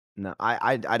 No,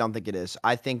 I don't think it is.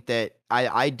 I think that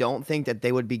I don't think that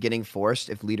they would be getting forced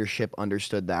if leadership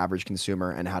understood the average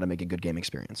consumer and how to make a good game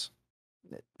experience.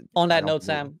 On that note,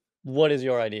 Sam, what is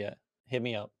your idea? Hit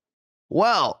me up.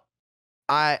 Well,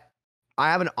 I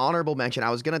have an honorable mention. I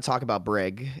was going to talk about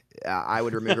Brig. I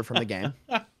would remove her from the game.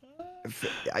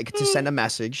 to send a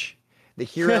message. The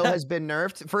hero has been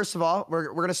nerfed. First of all,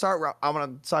 we're gonna start. I'm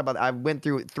gonna talk about. I went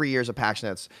through 3 years of patch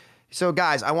notes. So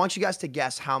guys, I want you guys to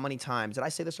guess how many times. Did I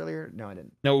say this earlier? No, I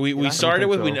didn't. No, we started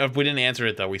with so. we didn't answer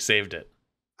it though. We saved it.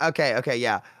 Okay,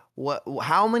 yeah.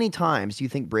 How many times do you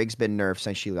think Brig's been nerfed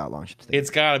since she got launched? It's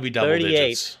got to be double 38.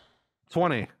 digits.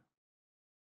 20.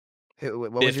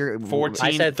 What was your 14,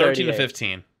 I said 13 to 38.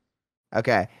 15.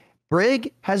 Okay.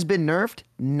 Brig has been nerfed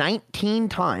 19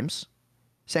 times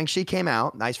since she came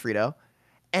out. Nice, Freedo.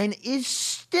 And is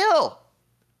still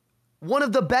one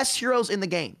of the best heroes in the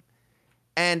game.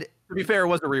 And To be fair, it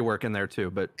was a rework in there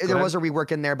too, but there was a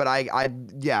rework in there, but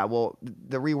well,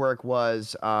 the rework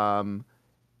was More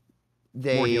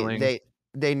healing.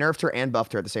 they nerfed her and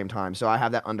buffed her at the same time. So I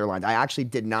have that underlined. I actually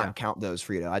did not count those,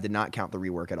 Freedo. I did not count the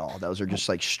rework at all. Those are just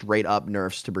like straight up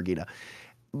nerfs to Brigitte.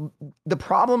 The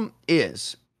problem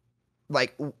is,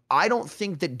 like, I don't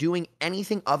think that doing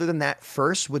anything other than that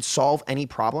first would solve any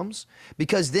problems,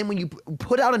 because then when you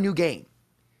put out a new game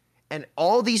and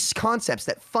all these concepts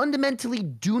that fundamentally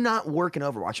do not work in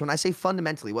Overwatch. When I say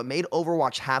fundamentally, what made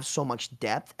Overwatch have so much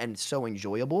depth and so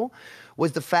enjoyable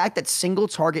was the fact that single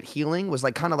target healing was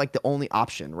like kind of like the only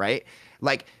option, right?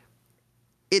 Like,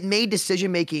 it made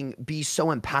decision making be so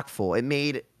impactful. It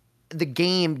made the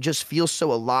game just feel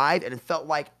so alive, and it felt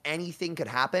like anything could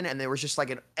happen, and there was just like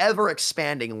an ever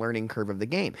expanding learning curve of the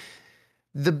game.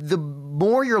 The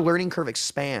more your learning curve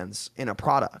expands in a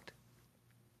product,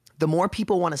 the more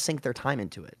people want to sink their time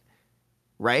into it,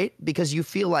 right? Because you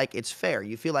feel like it's fair.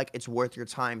 You feel like it's worth your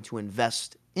time to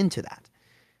invest into that.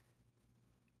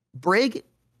 Brig,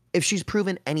 if she's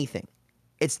proven anything,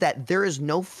 it's that there is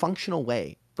no functional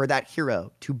way for that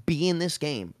hero to be in this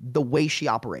game the way she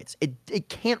operates. It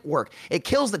can't work. It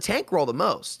kills the tank role the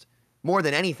most, more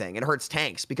than anything. It hurts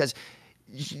tanks because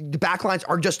the backlines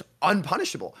are just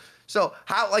unpunishable. So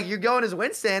how, like, you're going as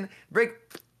Winston, Brig,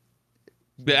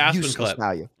 The Aspen clip.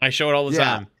 Value. I show it all the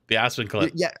time. The Aspen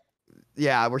clip.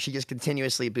 Yeah, where she just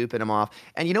continuously booping him off.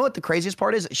 And you know what the craziest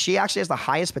part is? She actually has the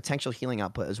highest potential healing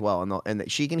output as well. And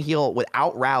she can heal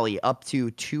without rally up to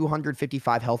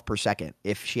 255 health per second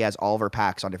if she has all of her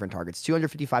packs on different targets.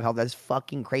 255 health, that's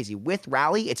fucking crazy. With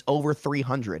rally, it's over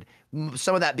 300.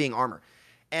 Some of that being armor.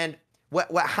 And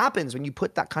what happens when you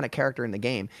put that kind of character in the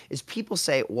game is people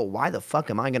say, well, why the fuck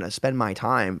am I going to spend my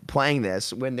time playing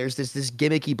this when there's this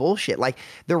gimmicky bullshit? Like,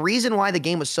 the reason why the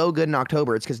game was so good in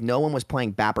October, it's because no one was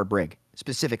playing Bap or Brig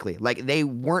specifically. Like, they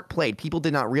weren't played. People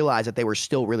did not realize that they were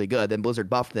still really good. Then Blizzard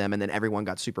buffed them, and then everyone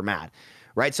got super mad.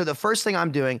 Right? So the first thing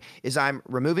I'm doing is I'm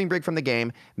removing Brig from the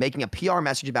game, making a PR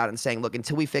message about it and saying, look,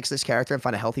 until we fix this character and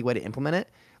find a healthy way to implement it,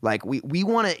 like, we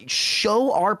want to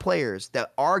show our players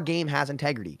that our game has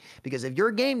integrity. Because if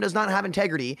your game does not have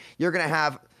integrity, you're going to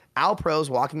have Alpros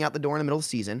walking out the door in the middle of the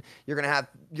season. You're going to have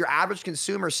your average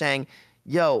consumer saying,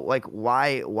 yo, like,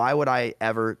 why would I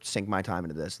ever sink my time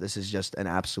into this? This is just an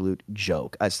absolute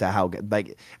joke as to how good,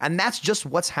 like, and that's just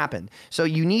what's happened. So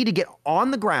you need to get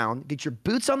on the ground, get your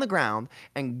boots on the ground,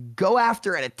 and go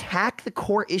after and attack the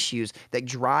core issues that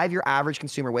drive your average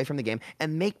consumer away from the game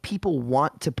and make people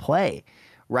want to play,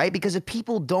 right? Because if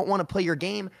people don't want to play your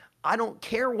game, I don't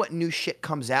care what new shit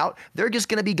comes out. They're just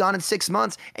going to be gone in 6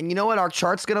 months. And you know what our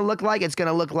chart's going to look like? It's going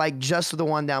to look like just the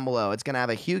one down below. It's going to have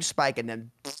a huge spike, and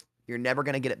then you're never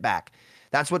going to get it back.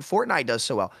 That's what Fortnite does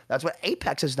so well. That's what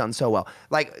Apex has done so well.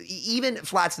 Like, even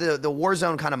Flats, the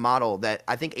Warzone kind of model that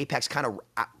I think Apex kind of...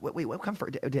 Wait, what come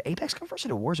first? Did Apex come first or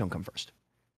did Warzone come first?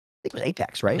 I think it was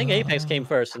Apex, right? I think Apex came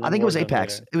first. I think it was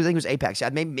Apex. I think it was Apex. Yeah,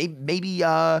 maybe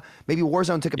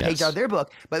Warzone took a page out of their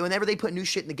book. But whenever they put new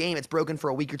shit in the game, it's broken for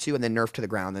a week or two and then nerfed to the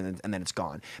ground, and then it's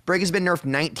gone. Brig has been nerfed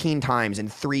 19 times in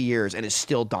 3 years and is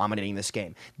still dominating this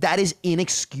game. That is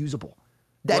inexcusable.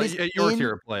 That is your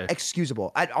tier of play.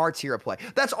 Excusable at our tier of play.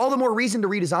 That's all the more reason to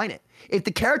redesign it. If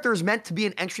the character is meant to be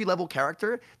an entry-level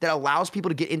character that allows people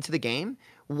to get into the game,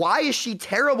 why is she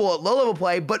terrible at low-level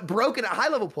play but broken at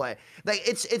high-level play? Like,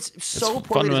 it's so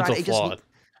poorly designed.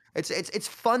 It's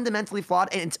fundamentally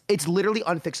flawed, and it's literally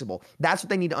unfixable. That's what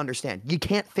they need to understand. You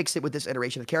can't fix it with this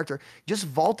iteration of the character. Just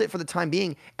vault it for the time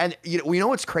being. And you know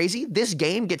what's crazy? This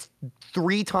game gets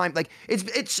 3 times, like, it's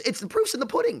the proof's in the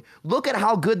pudding. Look at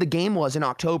how good the game was in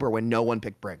October when no one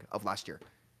picked Brig of last year.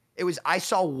 I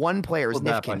saw one player,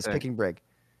 Nifkins, picking Brig.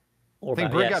 I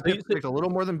think Brig got picked a little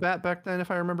more than Bap back then,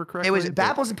 if I remember correctly.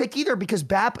 Bap wasn't picked either because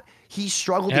Bap, he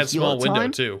struggled to heal small at the window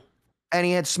time. too. And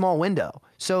he had small window.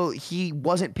 So he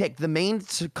wasn't picked. The main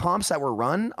comps that were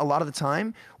run a lot of the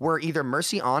time were either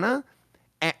Mercy Ana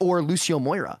or Lucio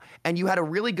Moira. And you had a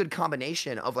really good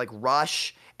combination of like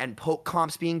Rush and poke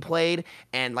comps being played.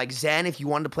 And like Zen, if you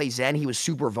wanted to play Zen, he was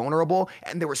super vulnerable.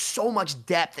 And there was so much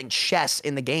depth and chess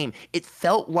in the game. It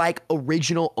felt like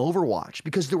original Overwatch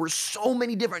because there were so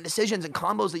many different decisions and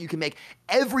combos that you can make.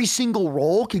 Every single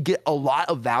role could get a lot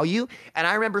of value. And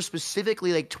I remember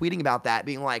specifically like tweeting about that,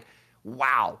 being like,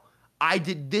 wow.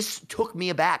 This took me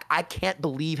aback. I can't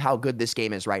believe how good this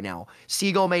game is right now.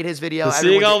 Seagull made his video. The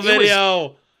Seagull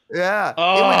video. Yeah.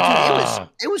 Oh.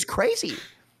 It was crazy.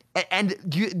 And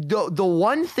the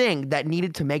one thing that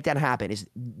needed to make that happen is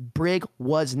Brig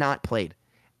was not played.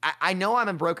 I know I'm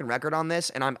a broken record on this,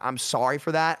 and I'm sorry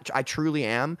for that. I truly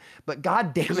am. But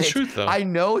god damn it, the truth, though. I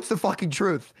know it's the fucking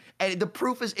truth. And the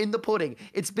proof is in the pudding.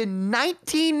 It's been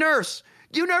 19 nerfs.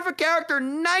 You nerf a character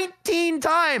 19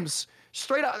 times.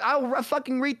 Straight up, I'll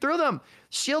fucking read through them.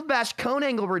 Shield bash cone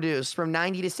angle reduced from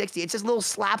 90 to 60. It's just little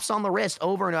slaps on the wrist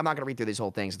over and over. I'm not going to read through these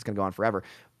whole things. It's going to go on forever.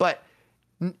 But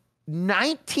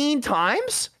 19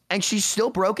 times? And she's still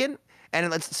broken?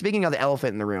 And speaking of the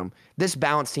elephant in the room, this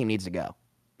balance team needs to go.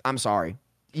 I'm sorry.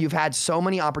 You've had so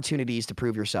many opportunities to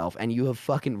prove yourself, and you have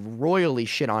fucking royally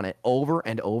shit on it over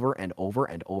and over and over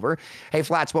and over. Hey,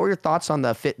 Flats, what were your thoughts on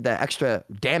the extra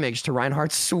damage to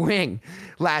Reinhardt's swing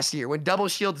last year when double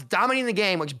shields dominating the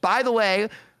game, which, by the way,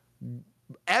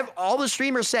 all the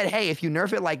streamers said, hey, if you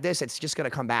nerf it like this, it's just going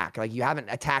to come back. Like, you haven't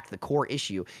attacked the core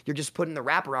issue. You're just putting the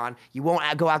wrapper on. You won't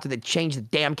go after the change the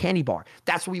damn candy bar.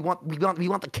 That's what we want. We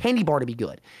want the candy bar to be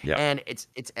good. Yep. And it's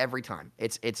every time.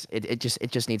 It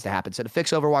just needs to happen. So to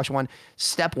fix Overwatch 1,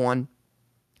 step 1,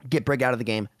 get Brig out of the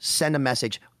game, send a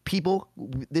message. People,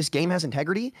 this game has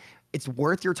integrity. It's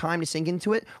worth your time to sink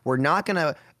into it. We're not going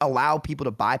to allow people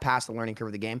to bypass the learning curve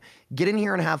of the game. Get in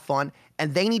here and have fun.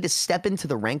 And they need to step into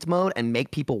the ranked mode and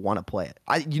make people want to play it.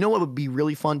 You know what would be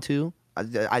really fun too?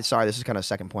 Sorry, this is kind of a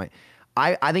second point.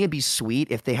 I think it'd be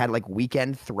sweet if they had like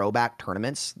weekend throwback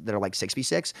tournaments that are like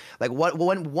 6v6. Like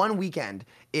one weekend,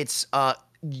 it's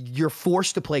you're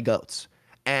forced to play GOATs.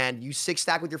 And you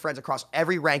 6-stack with your friends across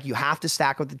every rank. You have to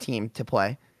stack with the team to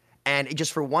play. And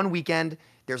just for one weekend,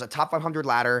 there's a top 500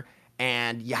 ladder.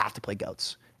 And you have to play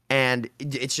GOATs. And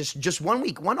it's just 1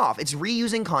 week, one off. It's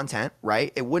reusing content,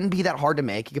 right? It wouldn't be that hard to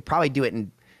make. You could probably do it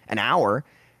in an hour.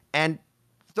 And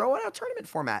throw it out a tournament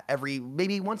format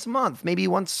maybe once a month, maybe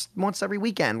once every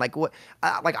weekend. Like what?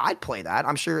 Like I'd play that.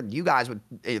 I'm sure you guys would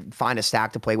find a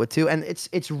stack to play with too. And it's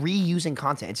reusing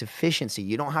content. It's efficiency.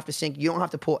 You don't have to sync. You don't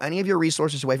have to pull any of your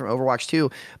resources away from Overwatch 2,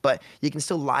 but you can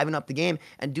still liven up the game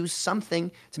and do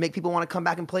something to make people want to come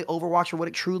back and play Overwatch for what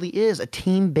it truly is, a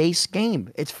team-based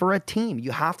game. It's for a team.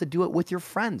 You have to do it with your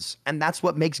friends, and that's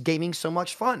what makes gaming so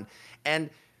much fun. And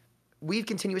we've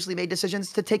continuously made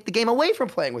decisions to take the game away from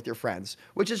playing with your friends,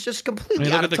 which is just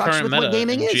completely out of touch with what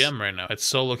gaming is. GM right now, it's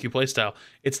solo queue playstyle.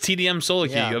 It's TDM solo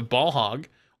queue. Yeah. You have ball hog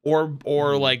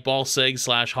or like ball sig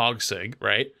 / hog sig,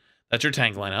 right? That's your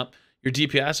tank lineup. Your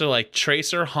DPS are like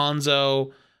Tracer,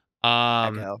 Hanzo,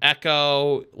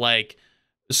 Echo, like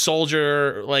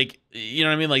Soldier, like, you know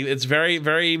what I mean? Like, it's very,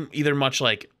 very either much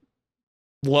like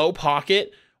low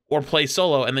pocket or play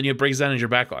solo, and then you bring Zen as your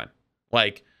backline.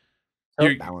 Like,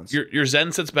 your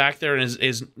Zen sits back there and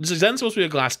is Zen's supposed to be a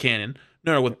glass cannon.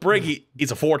 No, with Brig,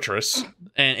 he's a fortress,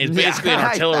 and it's basically an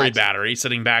artillery battery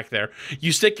sitting back there.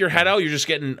 You stick your head out, you're just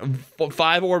getting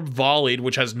 5-orb volleyed,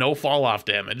 which has no fall-off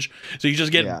damage, so you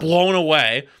just get blown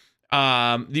away. You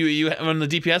on the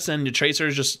DPS end, your Tracer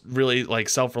is just really like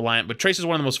self-reliant, but Tracer's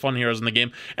one of the most fun heroes in the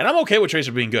game, and I'm okay with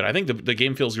Tracer being good. I think the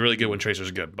game feels really good when Tracer's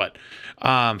good, but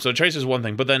so Tracer's one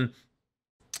thing, but then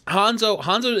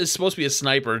Hanzo is supposed to be a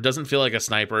sniper. It doesn't feel like a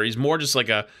sniper. He's more just like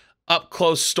a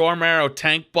up-close storm arrow,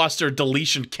 tank buster,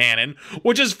 deletion cannon,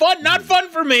 which is fun. Not fun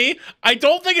for me. I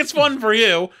don't think it's fun for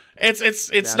you.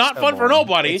 It's not fun for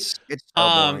nobody. It's so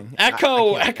boring.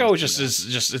 Echo is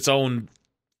just its own.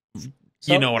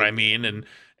 You know what I mean?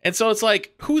 And so it's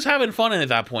like, who's having fun at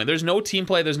that point? There's no team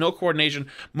play. There's no coordination.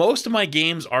 Most of my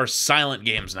games are silent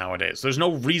games nowadays. There's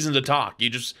no reason to talk. You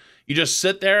just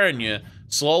sit there and you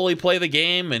slowly play the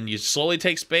game and you slowly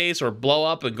take space or blow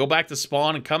up and go back to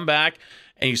spawn and come back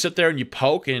and you sit there and you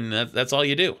poke and that's all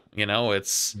you do. You know,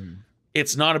 it's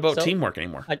not about teamwork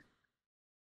anymore. I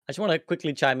just want to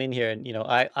quickly chime in here, and you know,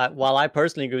 while I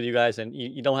personally agree with you guys, and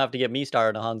you don't have to get me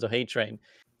started on Hanzo hate train,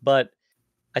 but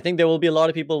I think there will be a lot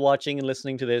of people watching and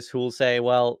listening to this who will say,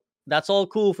 well, that's all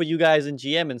cool for you guys in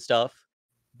GM and stuff,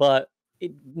 but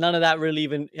none of that really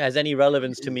even has any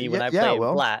relevance to me when I play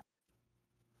flat.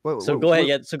 So go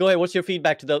ahead. So go ahead. What's your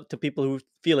feedback to people who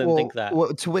feel and think that?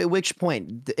 To which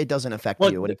point it doesn't affect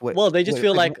you? Well, they just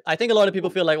feel like, I think a lot of people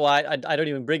feel like, well, I don't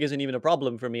even, Brig isn't even a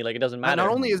problem for me. Like, it doesn't matter. Not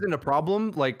only isn't a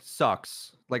problem, like,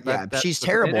 sucks. Like, she's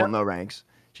terrible in low ranks.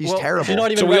 She's Well, terrible. She's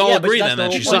not even So we right, all yeah, but agree that's then the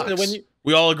that whole she point, that sucks. when you-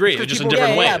 We all agree, Because just in people-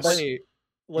 different yeah, ways.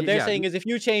 but what they're Yeah, saying is if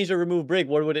you changed or removed Brig,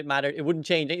 what would it matter? It wouldn't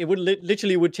change. It would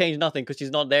literally would change nothing because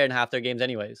she's not there in half their games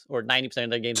anyways, or 90% of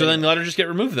their games. So then anyways. let her just get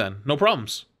removed then. No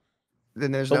problems.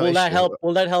 Then there's But no will that issue. help?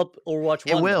 Will that help Overwatch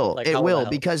 1? It will. Like, It how that will help?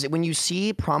 because when you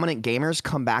see prominent gamers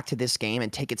come back to this game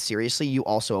and take it seriously, you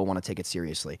also want to take it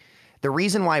seriously. The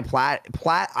reason why Plat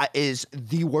is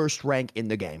the worst rank in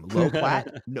the game. Low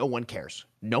Plat, no one cares.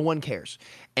 No one cares.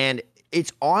 And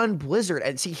it's on Blizzard.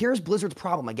 And see, here's Blizzard's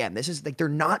problem again. This is like they're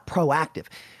not proactive.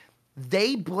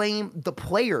 They blame the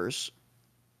players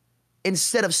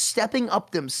instead of stepping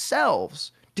up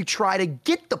themselves to try to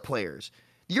get the players.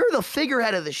 You're the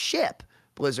figurehead of the ship,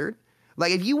 Blizzard.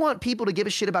 Like, if you want people to give a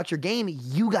shit about your game,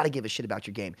 you got to give a shit about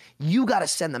your game. You got to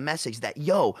send the message that,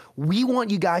 yo, we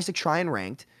want you guys to try and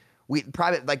ranked.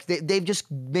 They've just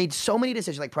made so many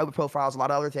decisions, like private profiles, a lot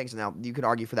of other things. Now you could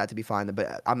argue for that to be fine,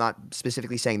 but I'm not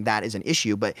specifically saying that is an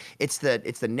issue. But it's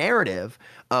the narrative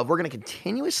of we're going to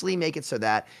continuously make it so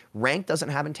that rank doesn't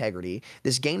have integrity,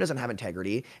 this game doesn't have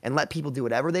integrity, and let people do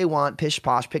whatever they want, pish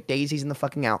posh, pick daisies in the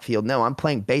fucking outfield. No, I'm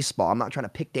playing baseball. I'm not trying to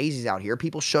pick daisies out here.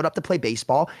 People showed up to play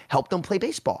baseball. Help them play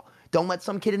baseball. Don't let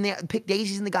some kid in there pick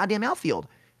daisies in the goddamn outfield.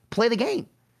 Play the game,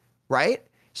 right?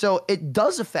 So it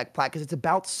does affect Plat because it's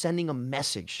about sending a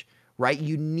message, right?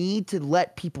 You need to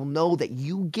let people know that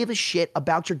you give a shit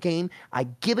about your game. I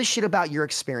give a shit about your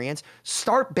experience.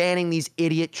 Start banning these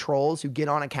idiot trolls who get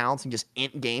on accounts and just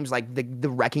int games like the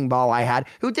Wrecking Ball I had,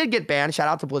 who did get banned. Shout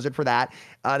out to Blizzard for that.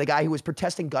 The guy who was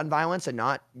protesting gun violence and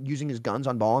not using his guns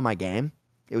on ball in my game.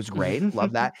 It was great.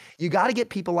 Love that. You got to get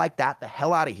people like that the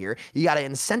hell out of here. You got to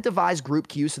incentivize group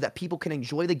queues so that people can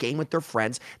enjoy the game with their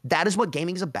friends. That is what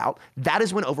gaming is about. That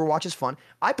is when Overwatch is fun.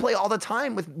 I play all the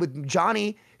time with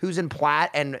Johnny, who's in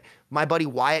Plat, and my buddy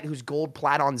Wyatt, who's gold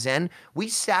Plat on Zen. We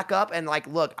stack up and like,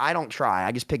 look, I don't try.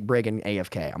 I just pick Brig and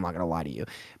AFK. I'm not going to lie to you.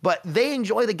 But they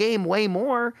enjoy the game way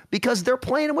more because they're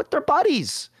playing with their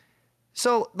buddies.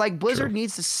 So, like, Blizzard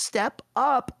needs to step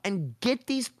up and get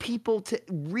these people to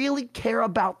really care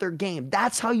about their game.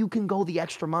 That's how you can go the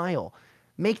extra mile.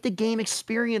 Make the game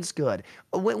experience good.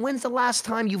 When's the last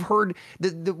time you've heard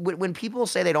when people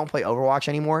say they don't play Overwatch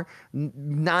anymore?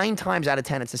 9 times out of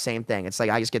 10, it's the same thing. It's like,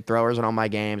 I just get throwers in all my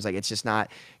games. Like, it's just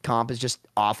not, comp is just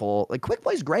awful. Like, Quick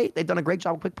Play's great. They've done a great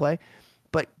job with Quick Play.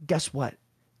 But guess what?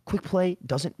 Quick Play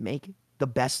doesn't make the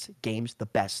best games the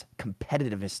best.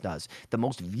 Competitiveness does. The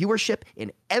most viewership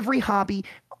in every hobby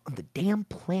on the damn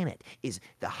planet is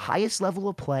the highest level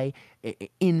of play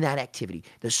in that activity.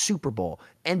 The Super Bowl,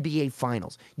 NBA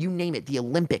Finals, you name it, the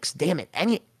Olympics, damn it,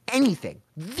 anything.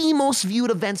 The most viewed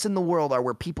events in the world are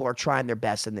where people are trying their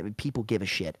best and people give a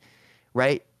shit,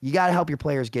 right? You got to help your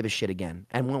players give a shit again.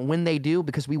 And when they do,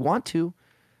 because we want to,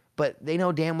 but they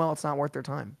know damn well it's not worth their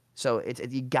time. So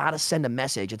you got to send a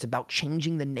message. It's about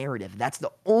changing the narrative. That's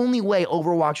the only way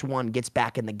Overwatch 1 gets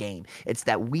back in the game. It's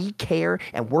that we care,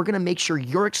 and we're going to make sure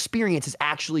your experience is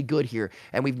actually good here.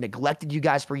 And we've neglected you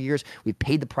guys for years. We've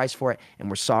paid the price for it, and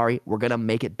we're sorry. We're going to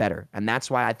make it better. And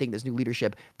that's why I think this new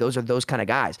leadership, those are those kind of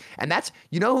guys. And that's,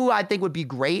 you know who I think would be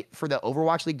great for the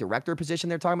Overwatch League director position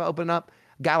they're talking about opening up?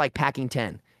 A guy like Packing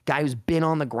 10. Guy who's been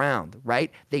on the ground, right?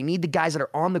 They need the guys that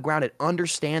are on the ground and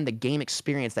understand the game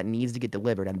experience that needs to get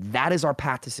delivered. And that is our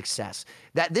path to success.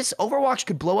 That this Overwatch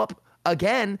could blow up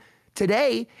again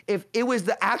today if it was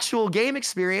the actual game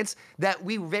experience that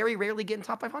we very rarely get in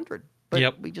top 500.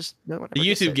 But we just no one the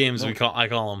YouTube games I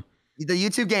call them. The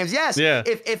YouTube games, yes. Yeah.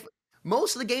 If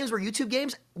most of the games were YouTube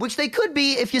games, which they could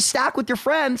be if you stack with your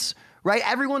friends, right?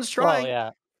 Everyone's trying. Well, yeah.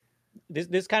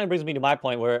 This kind of brings me to my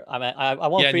point where I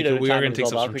want Freedo to we are chime going in to as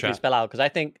take well, but I'll some quickly chat. spell out because I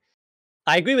think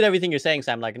I agree with everything you're saying,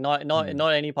 Sam. Like not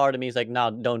any part of me is like, no,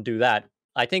 don't do that.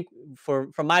 I think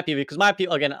from my PV, because my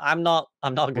PV again, I'm not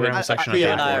good. We're in a section of Freedo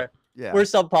chat and I for are, it. we're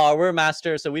subpar, we're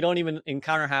master, so we don't even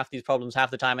encounter half these problems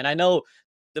half the time. And I know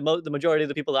the majority of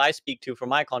the people that I speak to from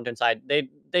my content side,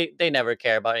 they never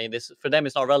care about any of this. For them,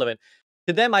 it's not relevant.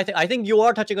 To them, I think you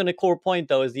are touching on a core point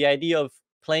though, is the idea of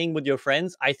playing with your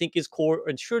friends. I think is core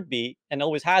and should be and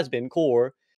always has been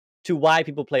core to why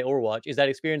people play Overwatch. Is that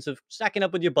experience of stacking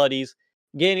up with your buddies,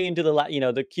 getting into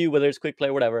the queue, whether it's quick play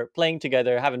or whatever, playing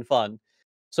together, having fun.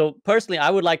 So personally, I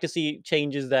would like to see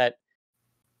changes that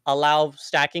allow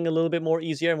stacking a little bit more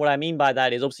easier. And what I mean by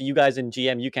that is obviously you guys in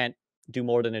GM, you can't do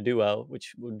more than a duo,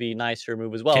 which would be nice to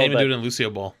remove as well. Can't even do it in Lucio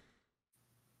Ball.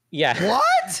 Yeah.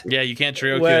 What? Yeah, you can't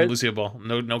trio queue in Lucio Ball.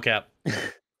 No cap.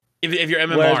 if you're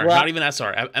MMR, not even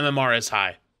SR, MMR is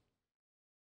high.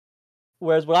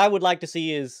 Whereas what I would like to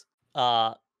see is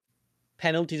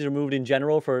penalties removed in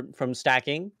general from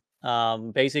stacking.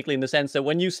 Basically in the sense that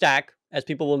when you stack, as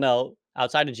people will know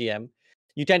outside of GM,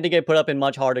 you tend to get put up in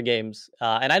much harder games.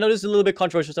 And I know this is a little bit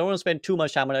controversial, so I don't want to spend too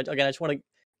much time on it. Again, I just want to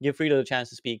give Freedo the chance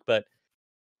to speak, but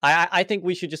I think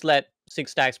we should just let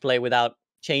six stacks play without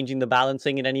changing the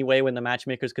balancing in any way when the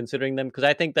matchmaker's considering them, because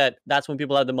I think that that's when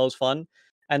people have the most fun.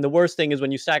 And the worst thing is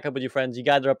when you stack up with your friends, you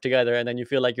gather up together, and then you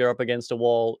feel like you're up against a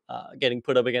wall, getting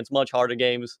put up against much harder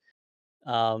games.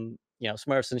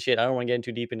 Smurfs and shit. I don't want to get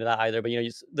too deep into that either, but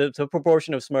the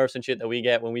proportion of Smurfs and shit that we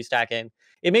get when we stack in,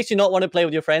 it makes you not want to play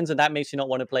with your friends, and that makes you not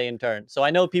want to play in turn. So I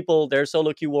know there are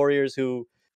solo queue warriors who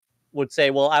would say,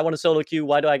 well, I want to solo queue.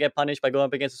 Why do I get punished by going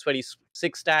up against a sweaty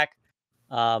six stack?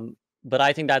 But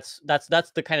I think that's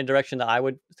the kind of direction that I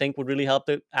would think would really help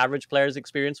the average player's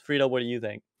experience. Freedo, what do you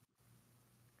think?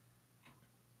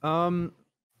 Yeah,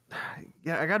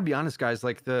 I gotta be honest, guys.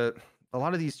 Like a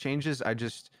lot of these changes,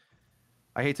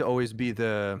 I hate to always be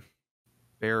the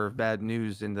bearer of bad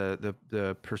news in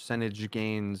the percentage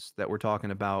gains that we're talking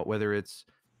about, whether it's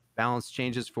balance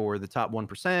changes for the top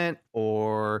 1%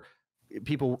 or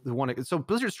people who want to. So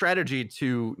Blizzard's strategy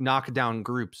to knock down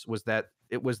groups was that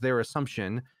it was their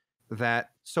assumption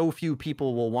that so few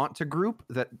people will want to group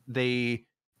that they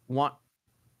want,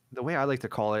 the way I like to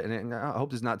call it, and I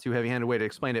hope this is not too heavy-handed way to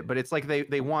explain it, but it's like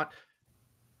they want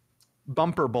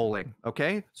bumper bowling.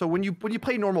 Okay, so when you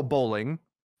play normal bowling,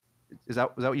 is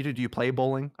that what you do? Do you play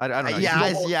bowling? I don't know.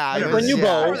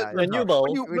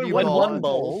 When one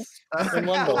bowls,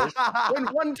 when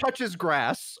one touches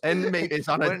grass and it's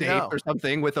on a date or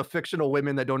something with a fictional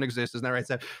women that don't exist, isn't that right,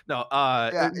 Seth? No.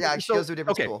 She goes to a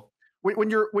different school. When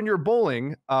you're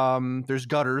bowling, there's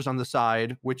gutters on the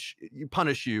side which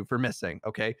punish you for missing.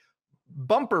 Okay,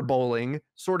 bumper bowling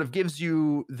sort of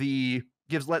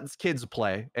lets kids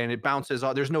play, and it bounces.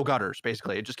 There's no gutters,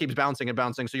 basically. It just keeps bouncing and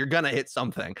bouncing, so you're gonna hit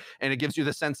something, and it gives you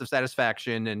the sense of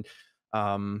satisfaction, and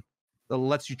it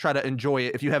lets you try to enjoy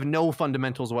it if you have no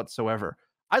fundamentals whatsoever.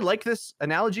 I like this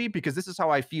analogy because this is how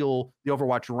I feel the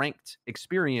Overwatch ranked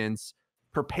experience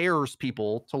prepares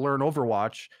people to learn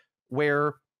Overwatch,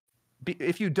 where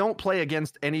if you don't play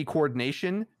against any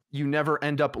coordination, you never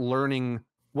end up learning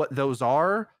what those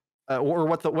are, or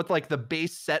what the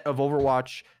base set of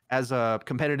Overwatch as a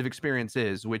competitive experience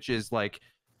is, which is like,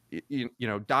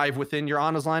 dive within your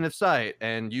Ana's line of sight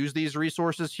and use these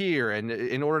resources here. And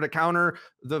in order to counter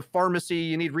the pharmacy,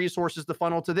 you need resources to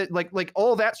funnel to this. Like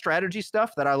all that strategy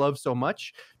stuff that I love so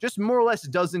much just more or less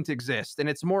doesn't exist. And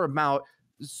it's more about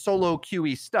solo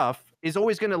QE stuff is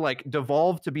always going to like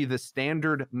devolve to be the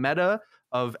standard meta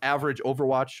of average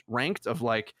Overwatch ranked, of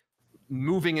like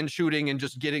moving and shooting and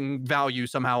just getting value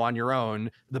somehow on your own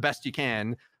the best you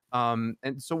can. And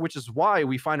so, which is why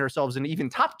we find ourselves in even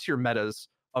top tier metas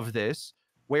of this,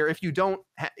 where if you don't,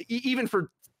 even for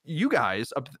you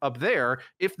guys up there,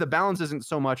 if the balance isn't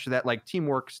so much that like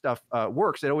teamwork stuff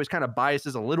works, it always kind of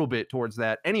biases a little bit towards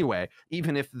that anyway,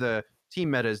 even if the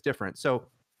team meta is different. So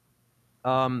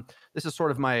this is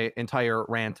sort of my entire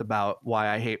rant about why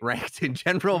I hate ranked in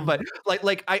general, but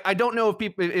I don't know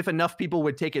if enough people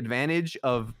would take advantage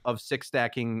of six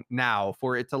stacking now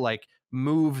for it to like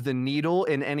move the needle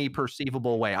in any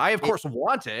perceivable way. I of course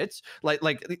want it,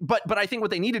 but I think what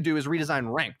they need to do is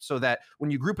redesign ranked so that when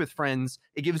you group with friends,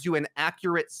 it gives you an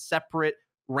accurate, separate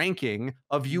ranking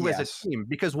of you as a team.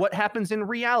 Because what happens in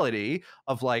reality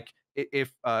of like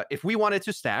if we wanted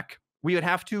to stack, we would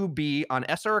have to be on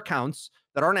SR accounts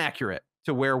that aren't accurate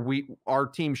to where our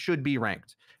team should be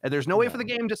ranked. And there's no way for the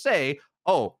game to say,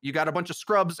 oh, you got a bunch of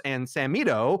scrubs and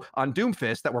Samito on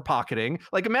Doomfist that we're pocketing.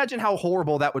 Like, imagine how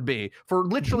horrible that would be for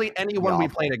literally anyone we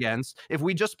played against if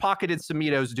we just pocketed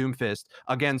Samito's Doomfist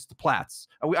against Platts.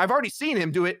 I've already seen him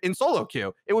do it in solo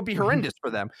queue. It would be horrendous for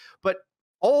them. But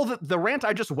all the rant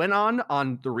I just went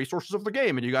on the resources of the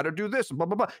game, and you got to do this, and blah,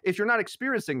 blah, blah. If you're not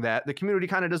experiencing that, the community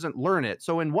kind of doesn't learn it.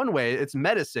 So in one way, it's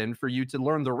medicine for you to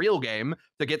learn the real game,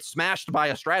 to get smashed by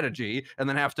a strategy, and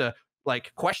then have to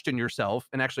like question yourself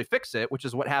and actually fix it, which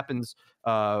is what happens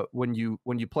when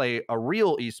you play a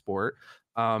real esport.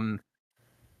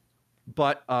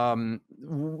 But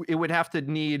it would have to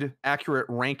need accurate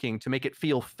ranking to make it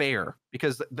feel fair,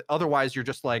 because otherwise you're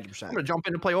just like, 100%. I'm gonna jump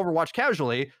in and play Overwatch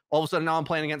casually. All of a sudden now I'm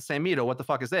playing against Samito. What the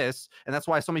fuck is this? And that's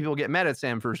why so many people get mad at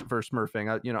Sam for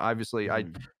smurfing. Obviously I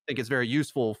think it's very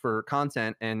useful for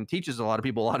content and teaches a lot of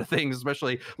people a lot of things,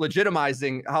 especially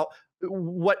legitimizing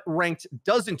what ranked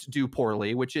doesn't do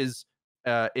poorly, which is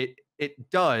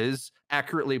it does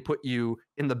accurately put you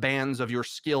in the bands of your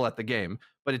skill at the game.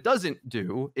 But it doesn't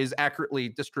do is accurately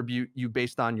distribute you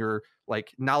based on your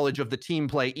like knowledge of the team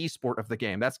play esport of the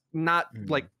game. That's not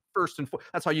like first and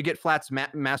foremost. That's how you get Flat's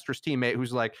master's teammate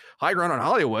who's like, high ground on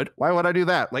Hollywood. Why would I do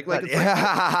that?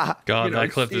 God,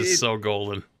 that clip is so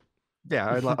golden. Yeah,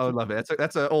 I would love it.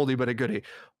 That's a oldie but a goodie.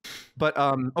 But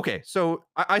okay, so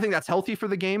I think that's healthy for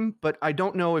the game, but I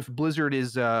don't know if Blizzard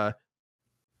is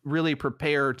really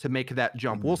prepared to make that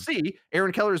jump. We'll see.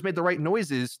 Aaron Keller has made the right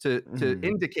noises to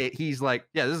indicate he's like,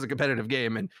 yeah, this is a competitive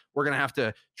game, and we're gonna have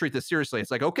to treat this seriously.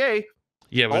 It's like, okay,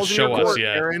 Yeah, but balls in show your us, court,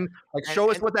 yeah. Aaron. Like,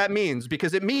 show us what that means,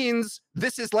 because it means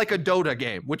this is like a Dota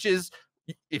game, which is,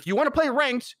 if you want to play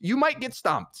ranked, you might get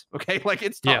stomped. Okay, like,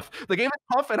 it's tough. The game is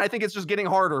tough, and I think it's just getting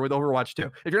harder with Overwatch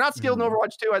 2. If you're not skilled in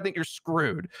Overwatch 2, I think you're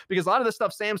screwed, because a lot of the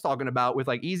stuff Sam's talking about with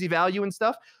like easy value and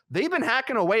stuff, they've been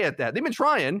hacking away at that. They've been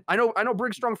trying. I know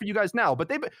Brig's strong for you guys now, but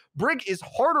Brig is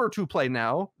harder to play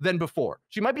now than before.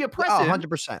 She might be oppressive,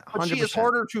 100%, but she is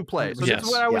harder to play. So that's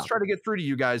what I always try to get through to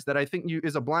you guys, that I think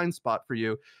is a blind spot for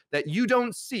you, that you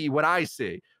don't see what I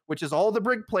see, which is all the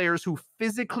Brig players who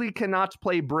physically cannot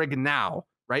play Brig now.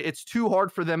 Right, it's too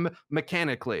hard for them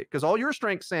mechanically, because all your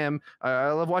strengths, Sam.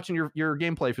 I love watching your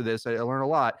gameplay for this. I learn a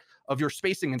lot of your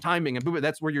spacing and timing, and boom,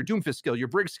 that's where your Doomfist skill, your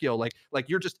Brig skill, like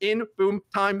you're just in, boom,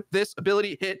 time, this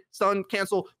ability, hit, stun,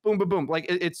 cancel, boom, boom, boom. Like,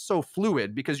 it's so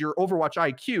fluid because your Overwatch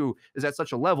IQ is at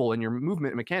such a level, and your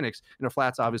movement mechanics.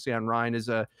 Flats obviously on Ryan is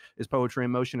poetry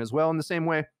in motion as well in the same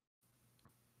way.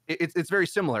 It's very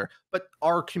similar, but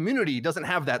our community doesn't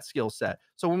have that skill set.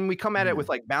 So when we come at it with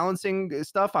like balancing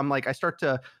stuff, I'm like, I start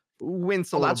to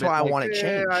wince a little bit. That's why I like, want to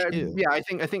change. Yeah, I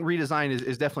think redesign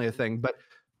is definitely a thing. But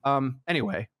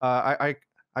anyway, I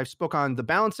spoke on the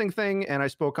balancing thing, and I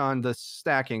spoke on the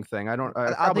stacking thing.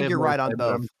 I think you're right on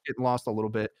both. I'm getting lost a little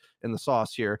bit in the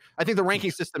sauce here. I think the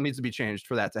ranking system needs to be changed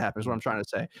for that to happen. Is what I'm trying to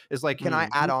say. Is like, can I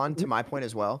add on to my point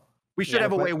as well? We should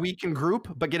have a way we can group,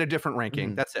 but get a different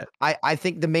ranking. That's it. I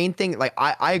think the main thing, like,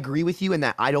 I agree with you in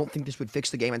that I don't think this would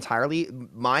fix the game entirely.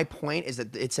 My point is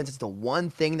that since it's the one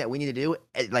thing that we need to do,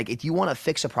 like, if you want to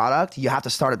fix a product, you have to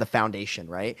start at the foundation,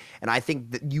 right? And I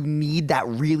think that you need that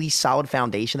really solid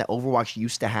foundation that Overwatch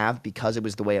used to have, because it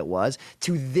was the way it was,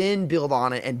 to then build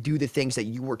on it and do the things that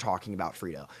you were talking about,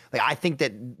 Freedo. Like, I think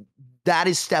that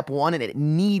is step one, and it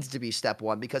needs to be step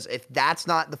one, because if that's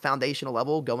not the foundational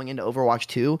level going into Overwatch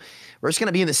 2, we're just going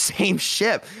to be in the same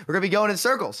ship. We're going to be going in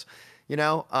circles,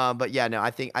 But yeah, no,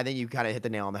 I think you kind of hit the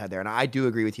nail on the head there. And I do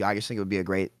agree with you. I just think it would be a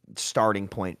great starting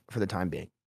point for the time being.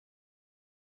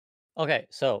 Okay,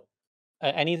 so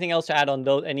anything else to add on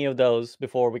any of those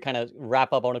before we kind of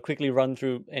wrap up? I want to quickly run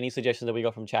through any suggestions that we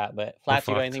got from chat. But Flats,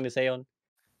 you got anything to say on?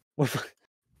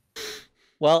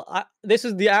 Well, this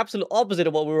is the absolute opposite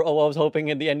of what I was hoping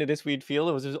at the end of this we'd feel.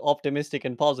 It was just optimistic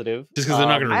and positive. Just because they're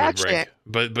not going to remove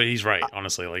Brig. But he's right,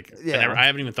 honestly. Like, I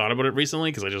haven't even thought about it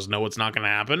recently, because I just know it's not going to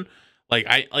happen. Like,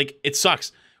 it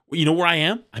sucks. You know where I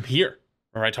am? I'm here.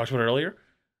 Or I talked about it earlier.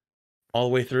 All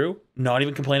the way through. Not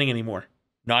even complaining anymore.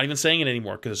 Not even saying it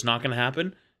anymore, because it's not going to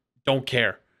happen. Don't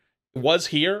care. Was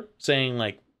here saying,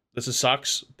 like, this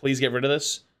sucks. Please get rid of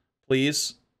this.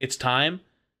 Please. It's time.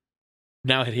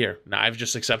 Now hit here. Now I've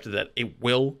just accepted that it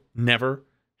will never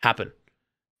happen,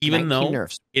 even though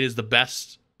it is the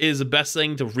best. It is the best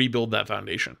thing to rebuild that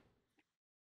foundation.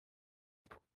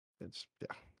 It's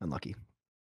unlucky.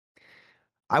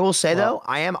 I will say though,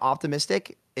 I am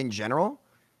optimistic in general,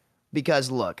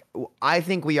 because look, I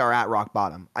think we are at rock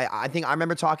bottom. I think I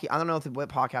remember talking. I don't know what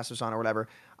podcast was on or whatever.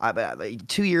 But like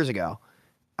 2 years ago,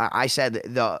 I said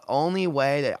the only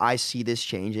way that I see this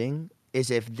changing is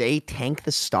if they tank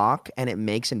the stock and it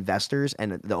makes investors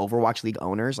and the Overwatch League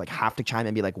owners like have to chime in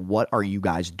and be like, what are you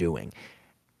guys doing?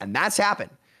 And that's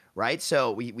happened, right?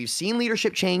 So we've seen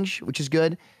leadership change, which is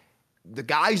good. The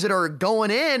guys that are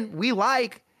going in, we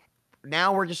like.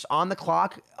 Now we're just on the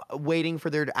clock waiting for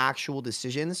their actual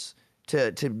decisions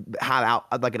to have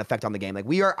out like an effect on the game. Like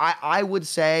we are, I would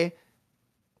say,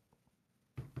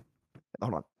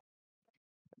 hold on.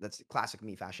 That's classic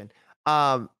me fashion.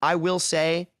 I will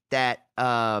say that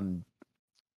I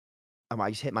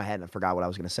just hit my head and I forgot what I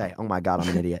was going to say. Oh my God, I'm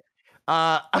an idiot.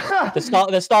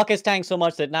 The stock is tanked so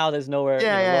much that now there's nowhere.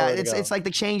 Yeah. It's like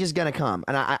the change is going to come.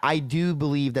 And I do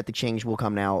believe that the change will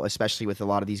come now, especially with a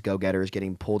lot of these go-getters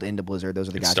getting pulled into Blizzard. Those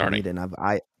are the guys we need. And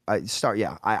I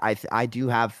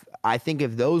think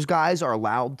if those guys are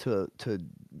allowed to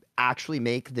actually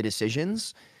make the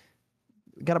decisions,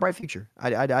 got a bright future.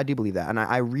 I do believe that. And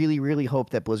I really, really hope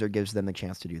that Blizzard gives them the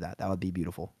chance to do that. That would be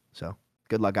beautiful. So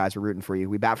good luck, guys. We're rooting for you.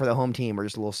 We bat for the home team. We're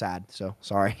just a little sad. So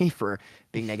sorry for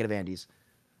being negative Andes.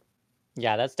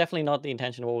 Yeah, that's definitely not the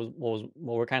intention of what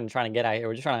we're kind of trying to get at here.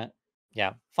 We're just trying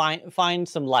to, find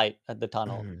some light at the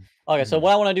tunnel. Okay, so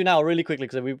what I want to do now really quickly,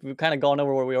 because we've kind of gone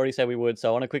over where we already said we would. So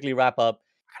I want to quickly wrap up.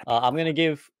 I'm going to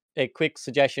give a quick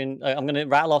suggestion. I'm going to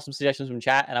rattle off some suggestions from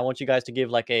chat, and I want you guys to give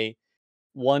like a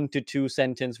 1 to 2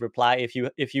 sentence reply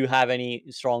if you have any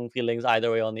strong feelings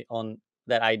either way on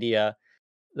that idea.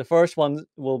 The first one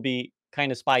will be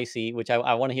kind of spicy, which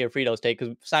I want to hear Freedo's take,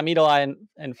 because Samito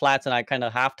and Flats and I kind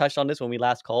of half touched on this when we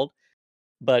last called.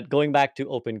 But going back to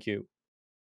open queue,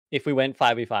 if we went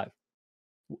 5v5,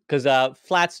 because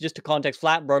Flats, just to context,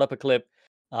 Flat brought up a clip.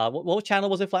 What channel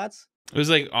was it, Flats? It was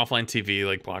like offline TV,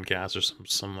 like podcast or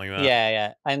something like that.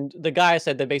 Yeah. And the guy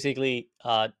said that basically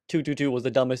 222 was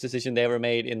the dumbest decision they ever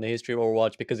made in the history of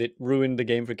Overwatch because it ruined the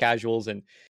game for casuals. And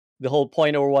the whole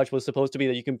point of Overwatch was supposed to be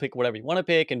that you can pick whatever you want to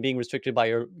pick, and being restricted by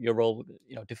your role,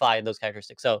 defy those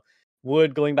characteristics. So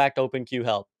would going back to open queue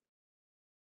help?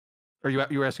 Are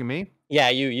you were asking me? Yeah,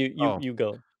 you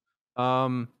go.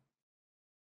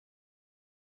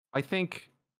 I think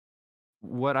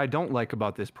what I don't like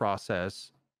about this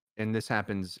process, and this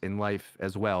happens in life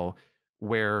as well,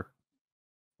 where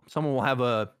someone will have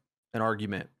an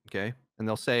argument, okay? And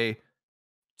they'll say,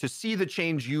 to see the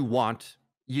change you want,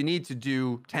 you need to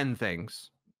do 10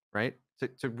 things, right?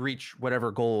 To reach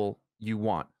whatever goal you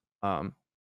want.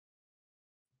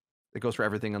 It goes for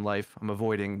everything in life. I'm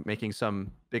avoiding making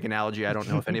some big analogy I don't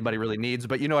know if anybody really needs,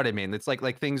 but you know what I mean. It's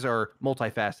like things are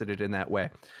multifaceted in that way.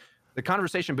 The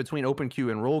conversation between open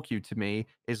queue and roll queue to me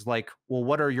is like, well,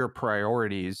 what are your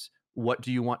priorities? What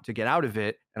do you want to get out of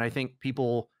it? And I think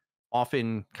people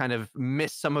often kind of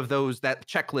miss some of that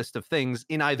checklist of things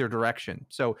in either direction.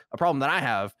 So a problem that I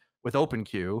have with open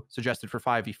queue suggested for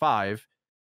 5v5,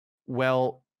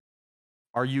 well,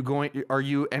 are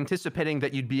you anticipating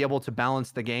that you'd be able to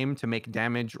balance the game to make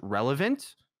damage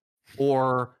relevant,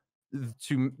 or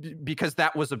because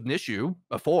that was an issue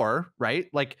before, right?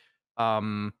 Like,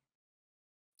 I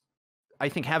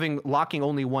think locking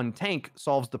only one tank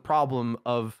solves the problem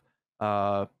of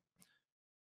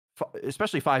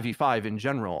especially 5v5 in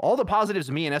general. All the positives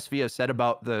me and SV have said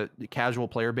about the casual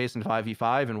player base in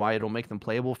 5v5 and why it'll make them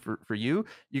playable for you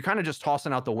kind of just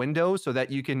tossing out the window so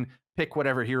that you can pick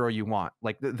whatever hero you want.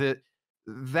 Like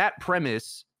that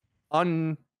premise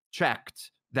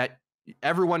unchecked, that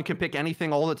everyone can pick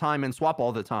anything all the time and swap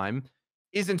all the time,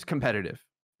 isn't competitive.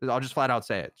 I'll just flat out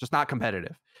say it. It's just not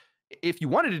competitive. If you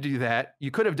wanted to do that,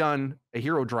 you could have done a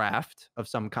hero draft of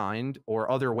some kind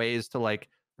or other ways to like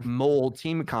mold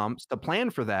team comps to plan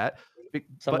for that.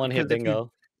 Someone hit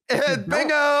bingo.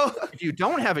 Bingo! If you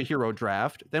don't have a hero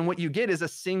draft, then what you get is a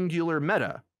singular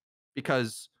meta,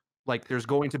 because like there's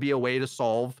going to be a way to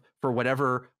solve for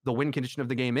whatever the win condition of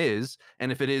the game is.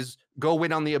 And if it is go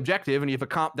win on the objective and you have a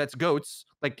comp that's goats,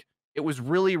 like it was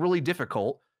really, really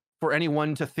difficult for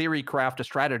anyone to theory craft a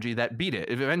strategy that beat it.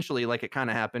 Eventually, like it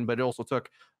kind of happened, but it also took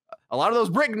a lot of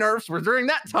those Brig nerfs were during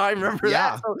that time. Remember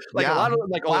that? So, like a lot of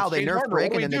like, wow, they nerfed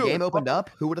Brig and then the game opened up.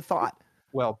 Who would have thought?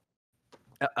 Well,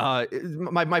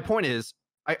 my point is,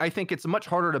 I think it's much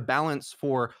harder to balance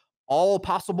for all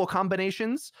possible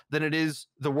combinations than it is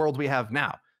the world we have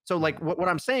now. So like what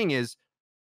I'm saying is,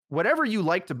 whatever you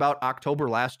liked about October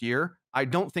last year, I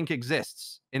don't think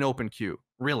exists in open queue,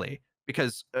 really.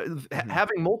 Because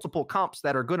having multiple comps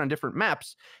that are good on different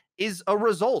maps is a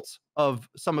result of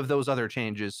some of those other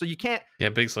changes. So you can't. Yeah,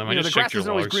 Big Slim. I the just grass checked your isn't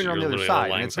always logs. greener on the other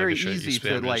side, and it's very easy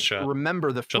to like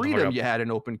remember the freedom you had in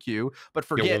open queue, but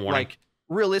forget like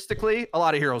realistically, a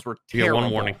lot of heroes were terrible.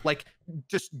 One warning. Like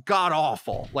just god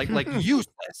awful, like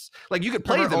useless. Like you could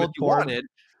play them if you wanted.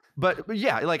 But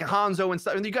yeah, like Hanzo and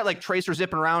stuff, and you got like Tracer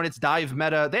zipping around. It's dive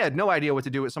meta. They had no idea what to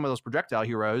do with some of those projectile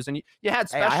heroes, and you had.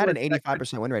 Hey, I had an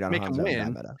 85% win rate on make Hanzo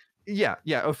win. Meta. Yeah.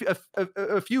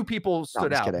 A few people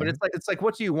stood out, but it's like,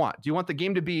 what do you want? Do you want the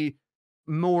game to be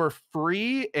more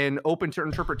free and open to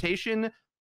interpretation?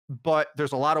 But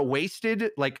there's a lot of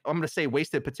wasted, like I'm gonna say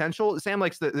wasted potential. Sam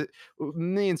likes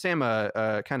me and Sam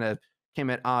kind of came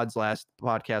at odds last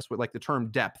podcast with like the term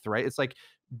depth, right? It's like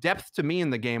depth to me in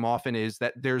the game often is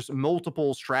that there's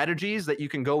multiple strategies that you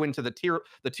can go into the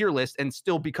tier list and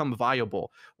still become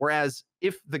viable. Whereas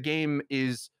if the game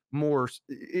is more,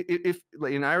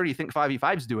 and I already think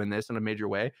 5v5 is doing this in a major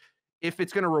way, if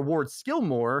it's going to reward skill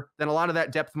more, then a lot of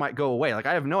that depth might go away. Like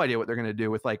I have no idea what they're going to do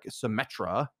with like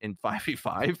Symmetra in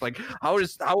 5v5. Like how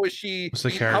is she? What's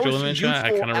the character limit? I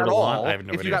kind of remember I have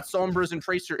no idea. If you got Sombras and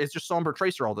Tracer, it's just Sombra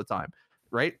Tracer all the time,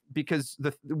 right? Because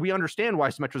we understand why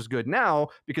Symmetra's good now,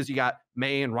 because you got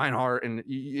Mei and Reinhardt, and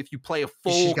if you play a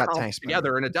full comp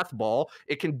together in a death ball,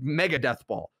 it can mega death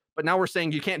ball. But now we're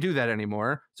saying you can't do that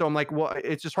anymore. So I'm like, well,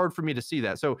 it's just hard for me to see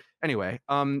that. So anyway,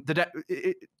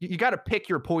 you got to pick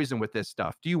your poison with this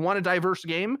stuff. Do you want a diverse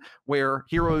game where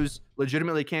heroes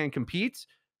legitimately can compete?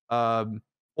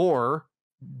 Or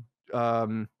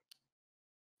do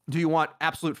you want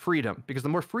absolute freedom? Because the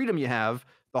more freedom you have,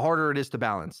 the harder it is to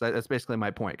balance. That's basically my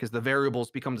point, because the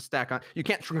variables become to stack on. You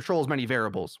can't control as many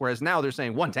variables, whereas now they're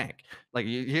saying one tank. Like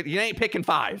you ain't picking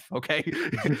 5, okay?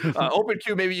 Open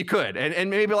queue, maybe you could, and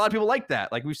maybe a lot of people like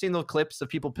that. Like we've seen those clips of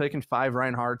people picking 5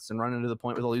 Reinhardts and running to the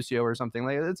point with a Lucio or something.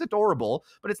 Like it's adorable,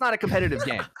 but it's not a competitive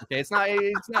game. Okay, it's not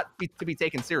to be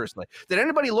taken seriously. Did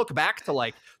anybody look back to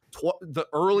like the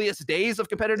earliest days of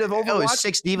competitive Overwatch? Oh, it was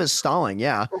 6 divas stalling,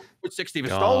 yeah. With 6 divas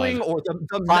stalling, or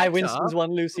the 5 meta, Winstons,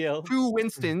 1 Lucio. 2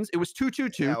 Winstons. It was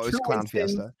 2-2-2. Yeah, it was 2 Clown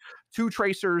Winstons, Fiesta. 2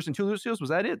 Tracers, and 2 Lucios. Was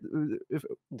that it?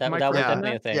 That was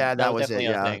definitely a thing. Yeah, that was it. definitely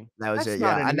a Yeah, thing. that was That's it.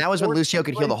 not Yeah, an and that was when esport, Lucio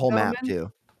could heal the whole map gentlemen.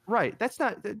 too. Right. That's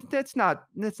not an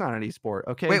esport.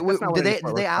 Okay. Wait, That's not what did an they esport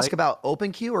did they looks ask like. about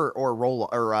open queue or roll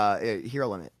or hero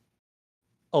limit?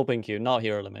 Open queue, not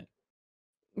hero limit.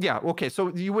 Yeah, okay,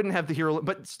 so you wouldn't have the hero,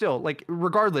 but still, like,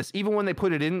 regardless, even when they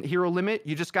put it in hero limit,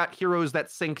 you just got heroes that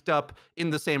synced up in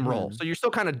the same role. So you're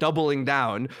still kind of doubling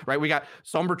down, right? We got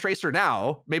Sombra Tracer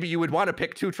now. Maybe you would want to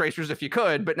pick 2 Tracers if you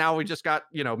could, but now we just got,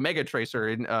 Mega Tracer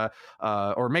in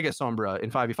or Mega Sombra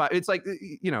in 5v5. It's like,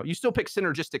 you still pick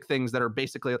synergistic things that are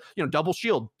basically, double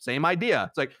shield, same idea.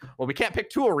 It's like, well, we can't pick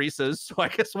 2 Orisas, so I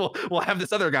guess we'll have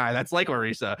this other guy that's like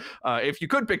Orisa. If you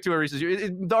could pick 2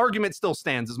 Orisas, the argument still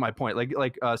stands, is my point.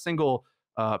 Like single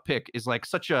pick is like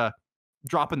such a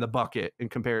drop in the bucket in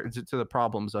compared to the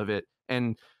problems of it,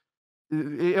 and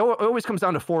it always comes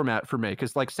down to format for me,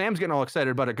 because like Sam's getting all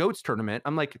excited about a GOATS tournament.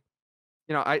 I'm like,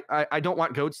 I don't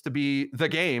want GOATS to be the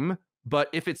game, but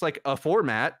if it's like a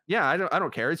format, yeah, I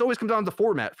don't care. It's always come down to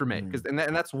format for me, because and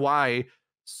that's why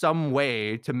some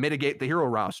way to mitigate the hero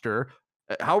roster.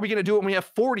 How are we going to do it when we have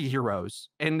 40 heroes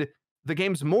and the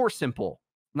game's more simple?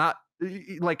 Not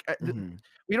like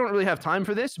we don't really have time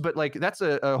for this, but like that's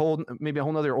maybe a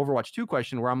whole nother Overwatch 2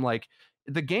 question, where I'm like,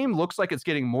 the game looks like it's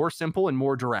getting more simple and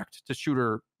more direct to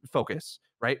shooter focus,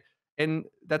 right? And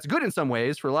that's good in some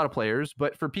ways for a lot of players,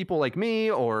 but for people like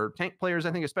me or tank players,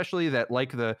 I think especially, that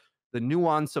like the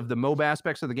nuance of the MOBA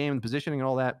aspects of the game and the positioning and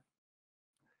all that.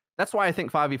 That's why I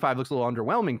think 5v5 looks a little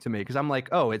underwhelming to me, because I'm like,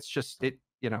 oh, it's just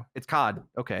it's COD.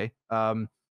 Okay.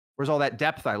 Where's all that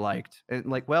depth I liked? And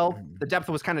like, well, the depth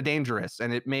was kind of dangerous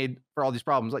and it made for all these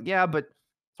problems. Like, yeah, but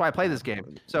that's why I play this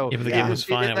game. So Yeah, but the game was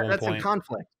fine at one that's point. in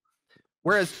conflict.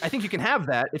 Whereas I think you can have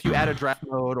that if you add a draft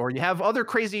mode, or you have other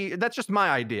crazy. That's just my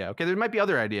idea. Okay, there might be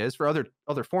other ideas for other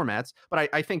formats, but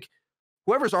I think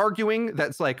whoever's arguing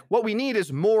that's like, what we need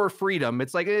is more freedom.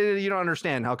 It's like, you don't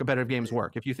understand how competitive games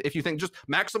work. If you think just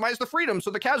maximize the freedom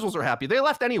so the casuals are happy, they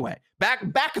left anyway.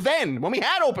 Back then when we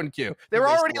had open queue, they were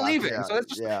already leaving. Yeah, so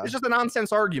it's just a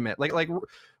nonsense argument. Like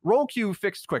roll queue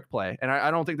fixed quick play, and I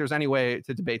don't think there's any way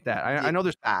to debate that. I know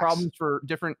there's problems for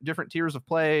different tiers of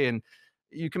play, and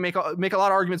you can make a lot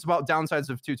of arguments about downsides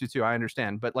of 2-2-2. I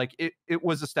understand, but like it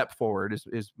was a step forward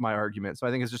is my argument. So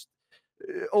I think it's just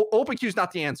open queue is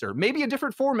not the answer. Maybe a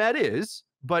different format is,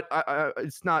 but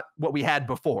it's not what we had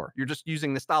before. You're just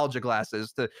using nostalgia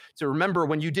glasses to remember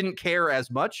when you didn't care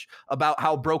as much about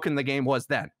how broken the game was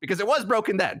then, because it was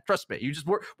broken then. Trust me. You just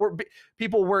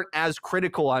people weren't as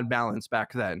critical on balance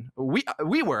back then.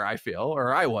 We were, I feel,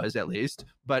 or I was at least,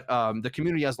 but the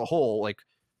community as a whole, like,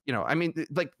 I mean,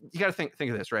 like, you got to think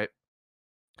of this, right?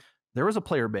 There was a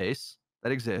player base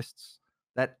that exists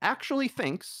that actually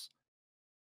thinks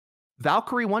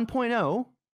Valkyrie 1.0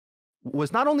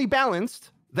 was not only balanced,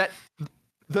 that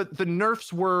the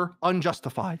nerfs were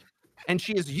unjustified, and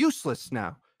she is useless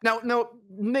now. Now,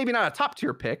 maybe not a top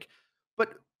tier pick,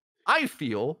 but I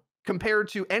feel compared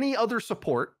to any other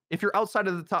support, if you're outside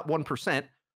of the top 1%,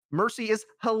 Mercy is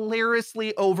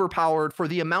hilariously overpowered for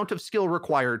the amount of skill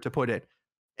required to put it.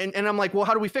 And I'm like, well,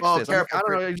 how do we fix this? I don't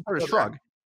know. I just sort of shrug.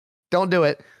 Don't do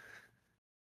it.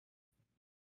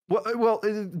 Well,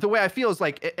 the way I feel is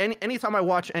like anytime I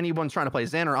watch anyone trying to play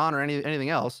Zen or On or anything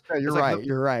else, yeah, you're like right.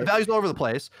 You're right. The values all over the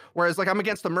place. Whereas like I'm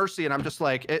against the Mercy, and I'm just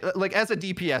like as a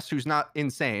DPS who's not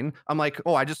insane, I'm like,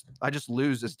 oh, I just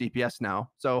lose this DPS now.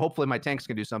 So hopefully my tanks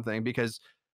can do something, because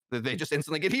they just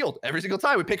instantly get healed every single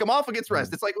time we pick them off against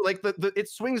rest. It's like it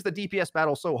swings the DPS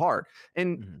battle so hard.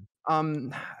 And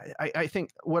I think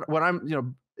what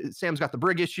I'm Sam's got the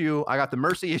Brig issue. I got the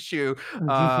Mercy issue.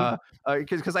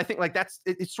 Because I think like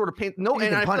it's sort of pain. No, you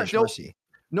can punish Mercy.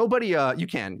 Nobody, you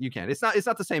can. It's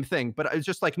not the same thing, but it's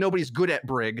just like nobody's good at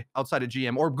Brig outside of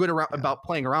GM or good about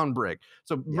playing around Brig.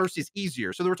 So Mercy's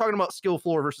easier. So we're talking about skill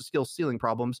floor versus skill ceiling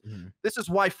problems. This is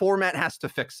why format has to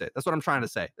fix it. That's what I'm trying to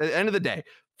say. At the end of the day,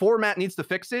 format needs to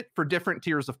fix it for different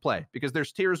tiers of play, because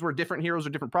there's tiers where different heroes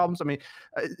are different problems. I mean,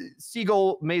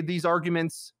 Seagull made these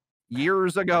arguments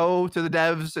years ago to the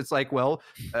devs. It's like, well,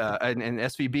 and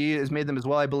SVB has made them as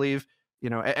well, I believe. You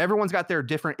know, everyone's got their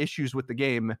different issues with the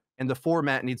game, and the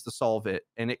format needs to solve it.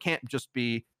 And it can't just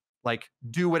be like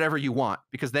do whatever you want,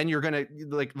 because then you're gonna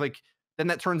like then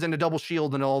that turns into double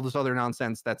shield and all this other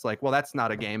nonsense. That's like, well, that's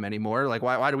not a game anymore. Like,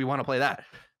 why do we want to play that?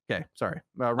 Okay, sorry.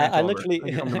 I literally,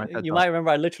 you might remember,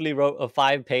 I literally wrote a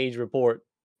 5-page report,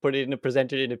 put it in,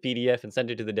 presented it in a PDF, and sent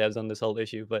it to the devs on this whole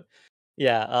issue. But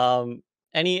yeah,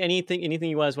 anything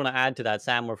you guys want to add to that,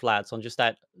 Sam or Flats, on just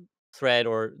that thread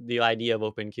or the idea of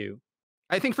open queue?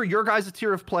 I think for your guys'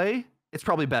 tier of play, it's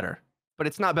probably better, but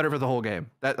it's not better for the whole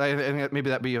game. That I think maybe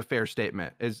that'd be a fair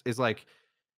statement. Is like,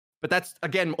 but that's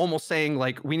again almost saying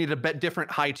like we need a bit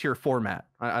different high tier format.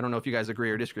 I don't know if you guys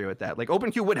agree or disagree with that. Like open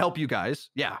queue would help you guys,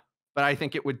 yeah, but I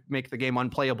think it would make the game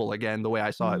unplayable again, the way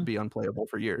I saw it be unplayable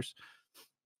for years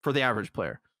for the average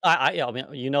player. I mean,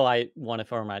 you know, I want a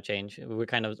format change. We're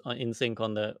kind of in sync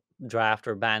on the draft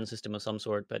or ban system of some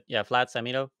sort. But yeah, Flats,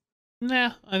 Samito.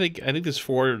 Nah, I think there's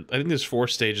four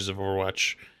stages of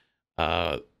Overwatch.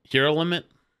 Hero limit,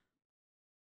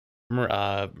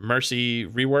 Mercy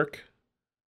rework,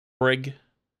 Brig,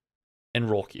 and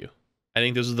role queue. I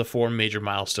think those are the 4 major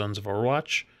milestones of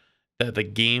Overwatch that the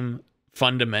game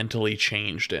fundamentally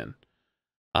changed in.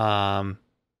 And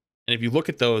if you look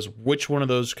at those, which one of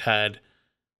those had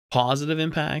positive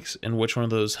impacts and which one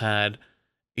of those had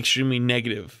extremely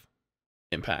negative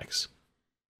impacts?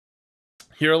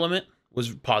 Hero limit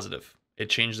was positive. It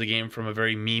changed the game from a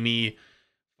very memey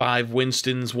 5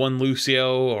 Winstons, 1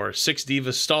 Lucio, or 6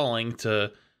 Divas stalling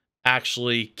to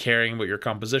actually caring about your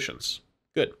compositions.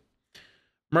 Good.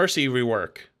 Mercy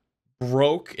rework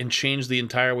broke and changed the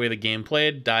entire way the game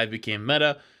played. Dive became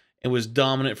meta and was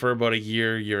dominant for about a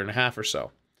year and a half or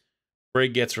so.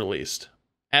 Brig gets released.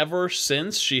 Ever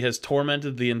since, she has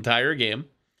tormented the entire game.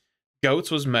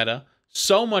 Goats was meta,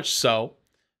 so much so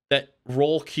that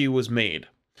role queue was made.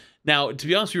 Now, to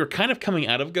be honest, we were kind of coming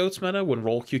out of Goats meta when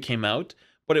role queue came out,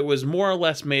 but it was more or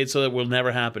less made so that it will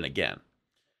never happen again.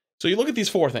 So you look at these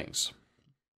 4 things.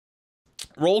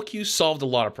 Role queue solved a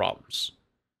lot of problems.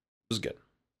 It was good.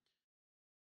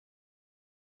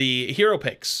 The hero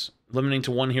picks, limiting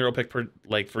to 1 hero pick per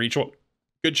for each one,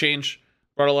 good change.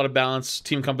 Brought a lot of balance.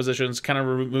 Team compositions kind of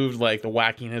removed like the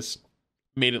wackiness,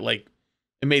 made it like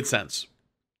it made sense.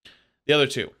 The other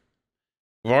 2,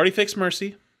 we've already fixed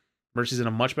Mercy. Mercy's in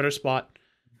a much better spot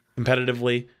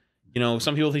competitively. You know,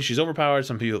 some people think she's overpowered,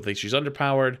 some people think she's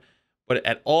underpowered, but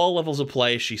at all levels of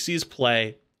play, she sees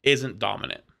play, isn't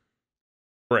dominant.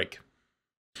 Break.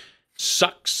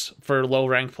 Sucks for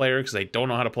low-ranked players because they don't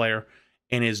know how to play her,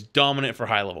 and is dominant for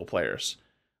high-level players.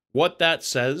 What that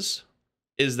says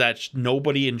is that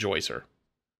nobody enjoys her.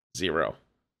 0.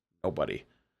 Nobody.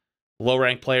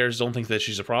 Low-ranked players don't think that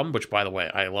she's a problem, which, by the way,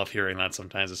 I love hearing that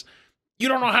sometimes. Is you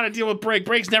don't know how to deal with Brig.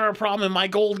 Brig's never a problem in my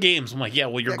gold games. I'm like, yeah,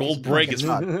 well, your gold Brig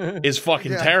is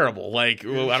fucking terrible. Like,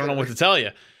 well, I don't know what to tell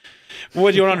you.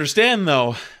 What you don't understand,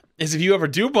 though, is if you ever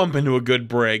do bump into a good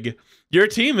Brig, your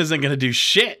team isn't going to do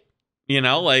shit. You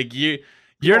know, like you're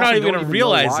not even going to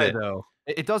realize it. Though.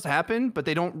 It does happen, but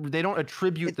they don't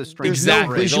attribute the strength.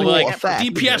 Exactly. No like effect.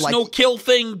 DPS no kill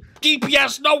thing.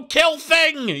 DPS no kill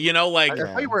thing. You know, like I'll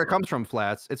tell you where it comes from,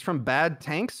 Flats. It's from bad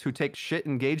tanks who take shit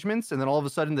engagements, and then all of a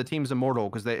sudden the team's immortal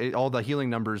because all the healing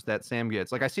numbers that Sam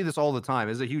gets. Like I see this all the time.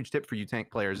 It's a huge tip for you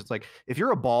tank players. It's like if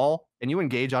you're a ball and you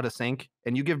engage out of sync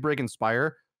and you give Brig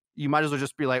Inspire, you might as well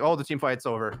just be like, oh, the team fight's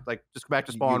over. Like just go back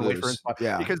to spawn, wait for Inspire.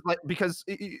 Yeah. Because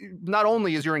not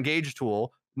only is your engage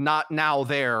tool not now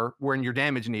there when your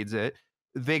damage needs it,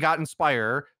 they got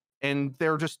Inspire and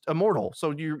they're just immortal.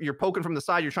 So you're poking from the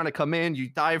side, you're trying to come in, you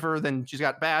dive her, then she's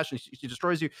got bash and she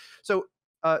destroys you. So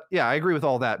yeah, I agree with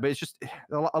all that, but it's just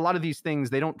a lot of these things,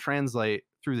 they don't translate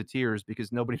through the tiers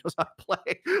because nobody knows how to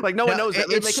play. Like no one knows that.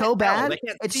 It's so bad.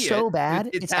 It's so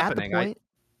bad. It's at the point.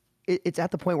 It's at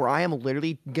the point where I am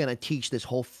literally gonna teach this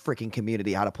whole freaking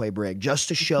community how to play Brig just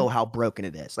to show how broken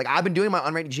it is. Like I've been doing my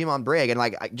unranked GM on Brig and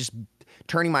like I just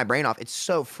turning my brain off. It's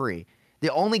so free.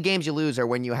 The only games you lose are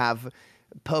when you have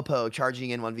Popo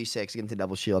charging in 1v6 against a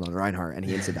double shield on Reinhardt and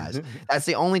he insta dies. That's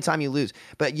the only time you lose.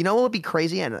 But you know what would be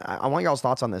crazy? And I want y'all's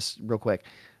thoughts on this real quick.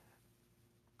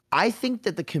 I think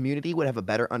that the community would have a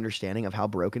better understanding of how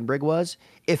broken Brig was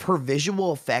if her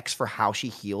visual effects for how she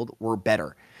healed were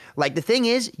better. Like the thing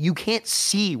is, you can't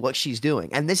see what she's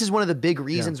doing. And this is one of the big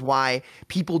reasons why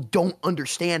people don't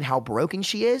understand how broken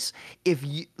she is. If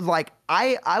you like,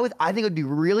 I think it would be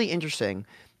really interesting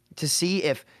to see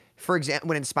if, for example,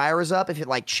 when Inspire is up, if it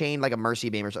like chained like a Mercy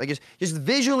Beam or something, like just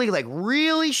visually like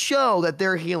really show that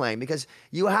they're healing, because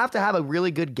you have to have a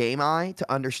really good game eye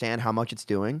to understand how much it's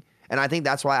doing. And I think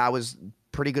that's why I was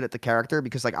pretty good at the character,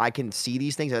 because like I can see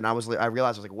these things, and I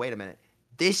realized I was like, wait a minute,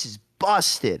 this is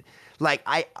busted. Like,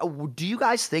 do you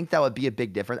guys think that would be a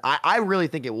big difference? I really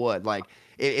think it would. Like,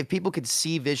 if people could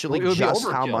see visually just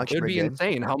how much it would Brig be did.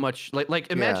 insane how much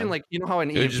like imagine like you know how an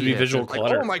It would EMP just be is, visual it's like,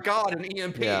 clutter. oh my god, an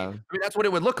EMP. Yeah. I mean that's what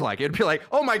it would look like. It'd be like,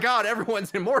 oh my god,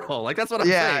 everyone's immortal. Like that's what I'm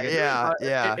saying.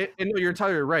 Yeah. And no, you're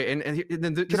entirely right. And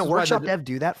then Can a workshop dev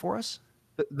do that for us?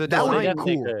 the That would They be design,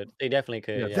 definitely cool. could. They definitely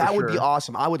could. Yeah, Yeah. That would be sure.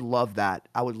 awesome. I would love that.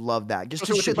 I would love that. Just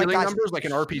to especially with show the like healing guys, numbers, like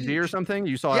an RPG or something.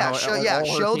 You saw Yeah, how show, all her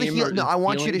show the team heal. No, is I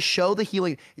want you to healing. show the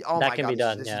healing. Oh That my can god, be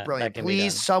done, this yeah, is brilliant. that can be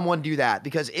Please, done. someone do that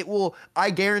because it will.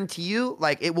 I guarantee you,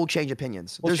 like it will change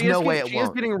opinions. Well, There's she is no way getting- it she is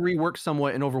won't. getting reworked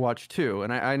somewhat in Overwatch 2,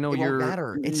 and I know It won't you're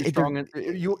matter. you're It's- strong.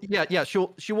 Yeah,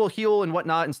 she will heal and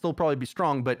whatnot, and still probably be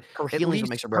strong. But Her at healing is least what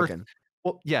makes her broken.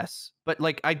 well, yes, but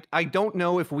like I don't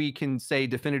know if we can say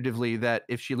definitively that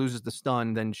if she loses the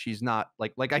stun, then she's not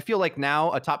like I feel like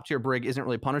now a top tier Brig isn't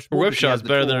really punishable. Her whip because she has shot's the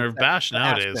better than tools her that bash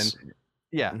Aspen- nowadays.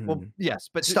 Yeah, well, Mhm. yes,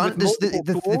 but Stun. with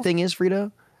The multiple thing is,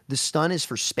 Frito, the stun is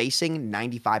for spacing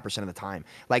 95% of the time.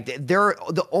 Like there are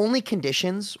the only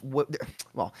conditions.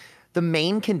 Well, the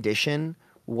main condition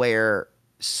where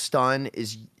stun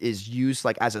is used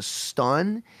like as a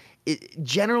stun. It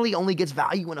generally only gets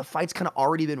value when a fight's kind of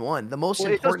already been won. The most Well,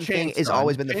 it does important chain thing has stun.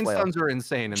 always been the Chain flail. stuns are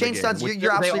insane. In Chain the game, stuns, which you're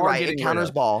they absolutely are right. It getting rid counters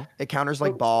of. ball. It counters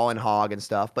like So- ball and hog and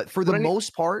stuff. But for the What I need-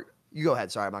 most part, you go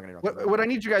ahead. Sorry, I'm not gonna interrupt. What I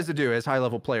need you guys to do as high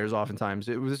level players, oftentimes,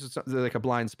 this is like a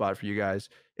blind spot for you guys,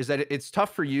 is that it's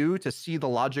tough for you to see the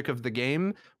logic of the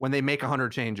game when they make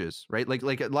 100 changes, right? Like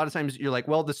a lot of times you're like,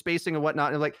 well, the spacing and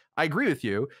whatnot, and like I agree with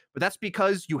you, but that's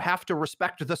because you have to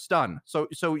respect the stun.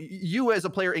 So you as a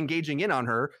player engaging in on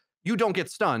her, you don't get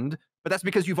stunned. But that's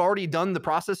because you've already done the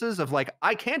processes of like,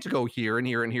 I can't go here and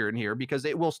here and here and here because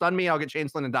it will stun me. I'll get chain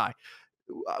stun and die.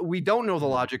 We don't know the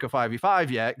logic of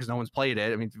 5v5 yet because no one's played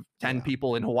it. I mean, 10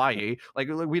 people in Hawaii, like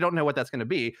we don't know what that's going to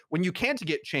be. When you can't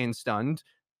get chain stunned,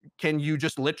 can you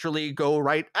just literally go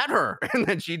right at her and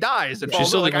then she dies? And She's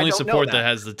still like, the I only don't know support that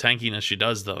has the tankiness she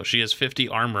does, though. She has 50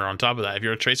 armor on top of that. If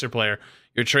you're a tracer player,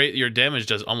 your damage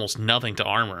does almost nothing to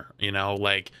armor. You know,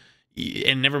 like.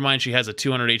 And never mind, she has a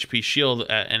 200 HP shield,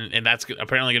 and that's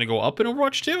apparently going to go up in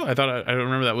Overwatch 2. I thought I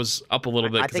remember that was up a little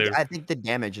bit. I think the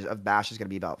damage of Bash is going to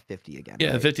be about 50 again.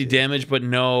 Yeah, right? 50 damage, but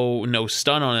no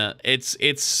stun on it. It's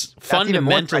even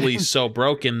more fundamentally so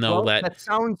broken though Well, that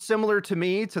sounds similar to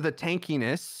me to the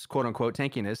tankiness, quote unquote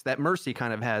tankiness, that Mercy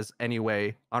kind of has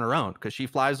anyway on her own because she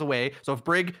flies away. So if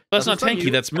Brig That's doesn't not stun tanky,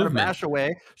 you, that's kinda movement. Bash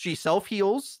away. She self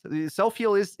heals. Self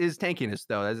heal is tankiness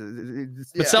though.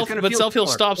 but self heal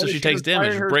stops if she takes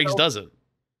damage. Breaks doesn't.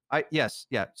 Yes.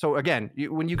 So again,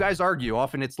 when you guys argue,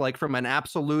 often it's like from an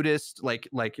absolutist like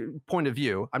point of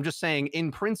view. I'm just saying,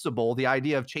 in principle, the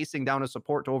idea of chasing down a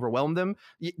support to overwhelm them,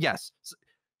 yes,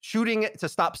 shooting it to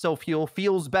stop self heal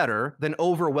feels better than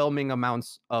overwhelming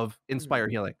amounts of inspire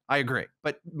healing. I agree,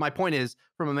 but my point is,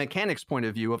 from a mechanics point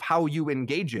of view of how you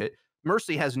engage it,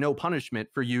 Mercy has no punishment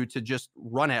for you to just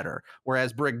run at her,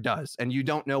 whereas Brig does. And you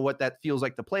don't know what that feels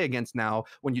like to play against now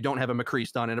when you don't have a McCree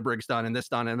stun and a Brig stun and this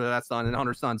stun and that stun and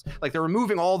 100 stuns. Like they're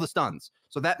removing all the stuns.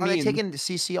 So that Are means they taking the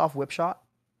CC off whip shot?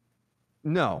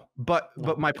 no, but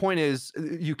my point is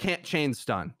you can't chain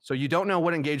stun. So you don't know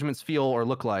what engagements feel or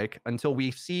look like until we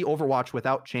see Overwatch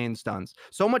without chain stuns.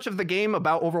 So much of the game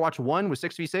about Overwatch 1 with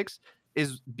 6v6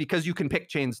 is because you can pick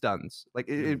chain stuns. Like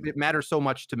it matters so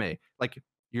much to me. Like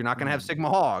you're not going to have Sigma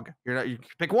Hog. You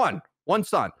pick one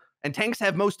stun. And tanks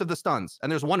have most of the stuns,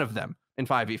 and there's one of them in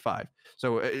 5v5.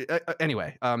 So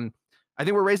anyway, I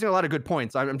think we're raising a lot of good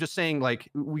points. I'm just saying, like,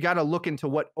 we got to look into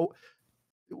what...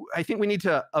 I think we need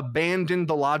to abandon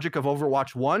the logic of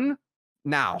Overwatch 1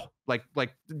 now. Like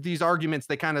these arguments,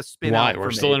 they kind of spin out. Why?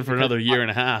 We're still in for another year and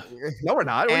a half. No, we're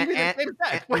not. And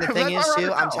the thing is,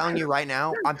 too, I'm telling you right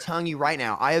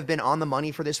now, I have been on the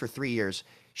money for this for 3 years.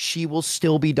 She will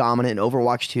still be dominant in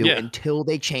Overwatch 2 until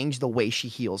they change the way she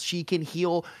heals. She can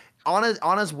heal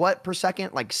Anna's what per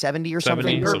second? Like 70 or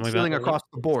 70, something? like healing that. across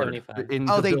the board. They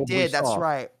did. That's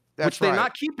right. Which they're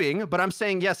not keeping, but I'm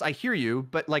saying, yes, I hear you,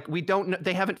 but like we don't know,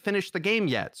 they haven't finished the game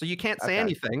yet, so you can't say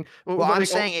anything. Well, I'm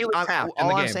saying,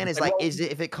 all I'm saying is like,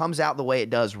 if it comes out the way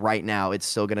it does right now, it's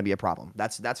still going to be a problem.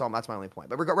 That's all. That's my only point.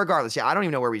 But regardless, I don't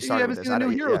even know where we started with this. You haven't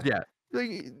seen the new heroes yet.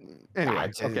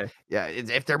 Anyway, okay. Yeah,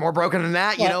 if they're more broken than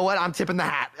that, you know what? I'm tipping the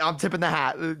hat.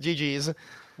 GG's.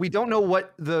 We don't know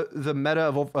what the meta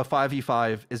of a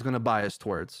 5v5 is going to bias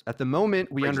towards. At the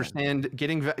moment, we understand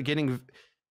getting.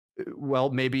 Well,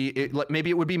 maybe it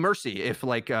would be Mercy if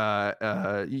like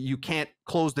you can't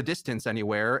close the distance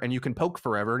anywhere and you can poke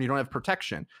forever and you don't have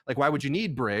protection. Like, why would you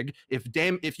need Brig if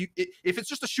it's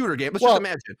just a shooter game? Let's just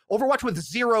imagine Overwatch with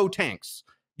 0 tanks.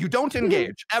 You don't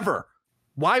engage ever.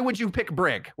 Why would you pick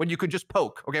Brig when you could just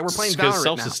poke? Okay, we're playing Because Valorant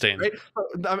self-sustain.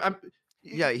 now, right?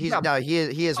 Yeah, he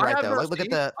is I right have though. mercy. Look at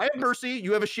the. I have mercy.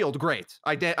 You have a shield. Great.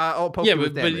 I'll poke Yeah, you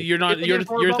with but damage. you're not. If the Your game's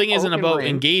more thing isn't poke about and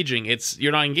engaging.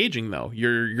 You're not engaging though.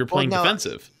 You're playing no,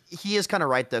 defensive. He is kind of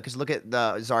right though, because look at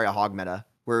the Zarya Hog meta,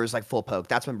 where it was like full poke.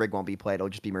 That's when Brig won't be played. It'll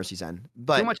just be Mercy Zen.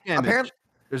 But Too much damage. apparently,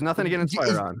 There's nothing to get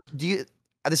inspired on. do you?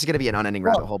 This is going to be an unending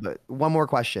rabbit hole. But one more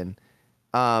question.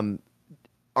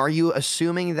 Are you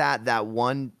assuming that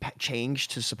one change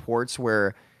to supports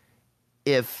where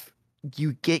if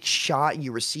you get shot,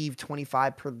 you receive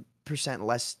 25%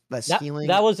 less healing?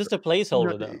 That was just a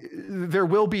placeholder, though. There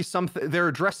will be something. They're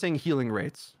addressing healing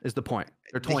rates is the point.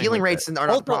 The healing rates are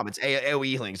not the problem. It's AoE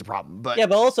healing is the problem. But yeah,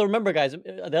 but also remember, guys,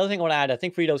 the other thing I want to add, I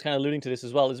think Freedo's kind of alluding to this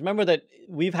as well, is remember that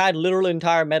we've had literal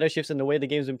entire meta shifts in the way the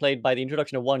game's been played by the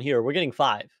introduction of one hero. We're getting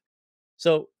 5.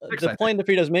 So the point that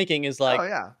Freedo's making is like,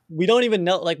 we don't even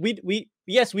know. Like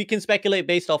yes, we can speculate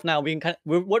based off now. We can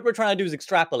what we're trying to do is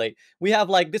extrapolate. We have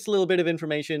like this little bit of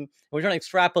information. We're trying to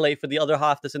extrapolate for the other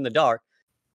half that's in the dark.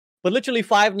 But literally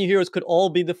 5 new heroes could all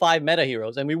be the 5 meta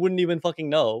heroes, and we wouldn't even fucking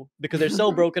know because they're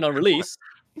so broken on release,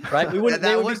 right? We wouldn't.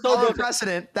 That would would be so follow broken.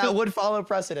 precedent. That would follow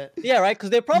precedent. Yeah, right.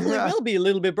 Because they probably will be a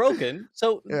little bit broken.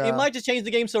 So it might just change the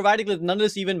game so radically that none of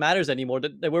this even matters anymore.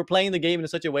 That we're playing the game in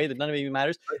such a way that none of it even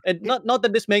matters. And not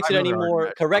that this makes it any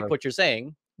more correct what you're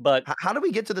saying, but how do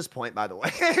we get to this point? By the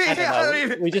way, I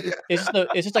don't know.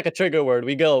 It's just like a trigger word.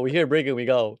 We hear Brig and we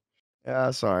go.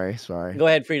 Yeah, sorry. Go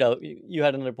ahead, Freedo. You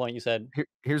had another point you said.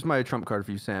 Here's my trump card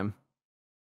for you, Sam.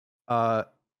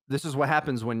 This is what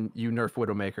happens when you nerf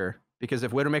Widowmaker. Because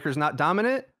if Widowmaker's not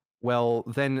dominant, well,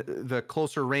 then the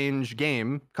closer range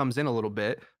game comes in a little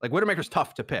bit. Like Widowmaker's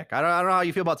tough to pick. I don't know how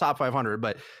you feel about top 500,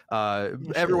 but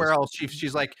everywhere else,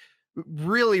 she's like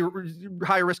really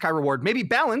high risk, high reward. Maybe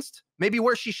balanced, maybe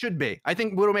where she should be. I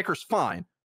think Widowmaker's fine.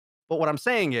 But what I'm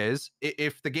saying is,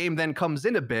 if the game then comes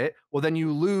in a bit, well, then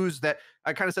you lose that.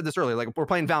 I kind of said this earlier, like we're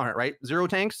playing Valorant, right? 0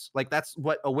 tanks, like that's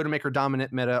what a Widowmaker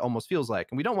dominant meta almost feels like.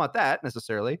 And we don't want that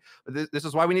necessarily. But this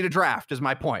is why we need a draft, is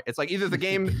my point. It's like either the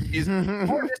game is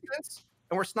more distance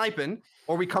and we're sniping,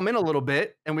 or we come in a little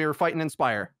bit and we were fighting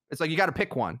Inspire. It's like you got to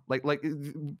pick one. Like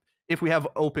if we have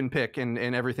open pick and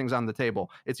everything's on the table,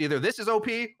 it's either this is OP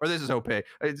or this is OP.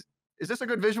 Is this a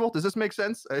good visual? Does this make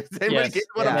sense? Yes.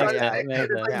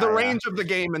 The range of the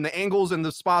game and the angles and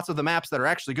the spots of the maps that are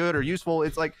actually good or useful.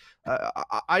 It's like,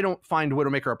 I don't find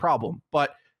Widowmaker a problem.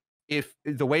 But if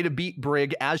the way to beat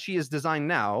Brig as she is designed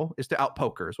now is to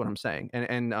outpoke her, is what I'm saying.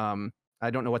 And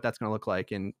I don't know what that's going to look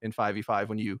like in 5v5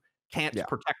 when you can't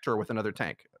protect her with another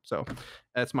tank. So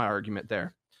that's my argument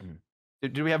there.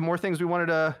 Do we have more things we wanted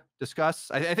to discuss?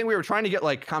 I think we were trying to get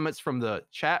like comments from the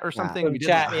chat or something.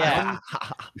 Chat, yeah.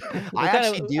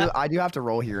 I do have to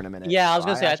roll here in a minute. Yeah, I was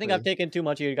gonna say I think I've taken too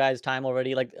much of your guys' time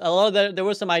already. Like a lot of there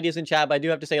were some ideas in chat, but I do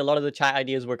have to say a lot of the chat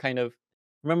ideas were kind of,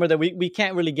 remember that we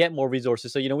can't really get more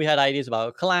resources. So we had ideas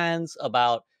about clans,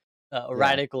 about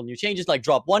radical new changes, like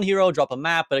drop one hero, drop a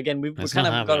map. But again, we kind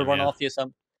of got to run off the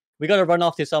assumption. We got to run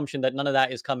off the assumption that none of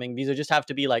that is coming. These are just have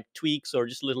to be like tweaks or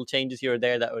just little changes here or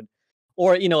there that would.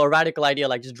 Or, a radical idea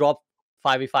like just drop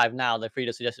 5v5 now that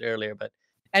Freedo suggested earlier. But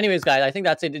anyways, guys, I think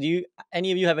that's it. Did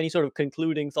any of you have any sort of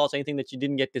concluding thoughts, anything that you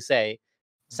didn't get to say?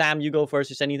 Sam, you go first.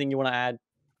 Just anything you want to add?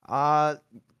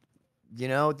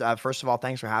 First of all,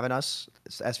 thanks for having us.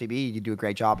 It's SVB, you do a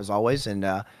great job as always. And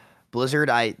Blizzard,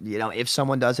 if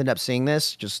someone does end up seeing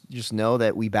this, just know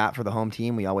that we bat for the home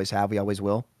team. We always have, we always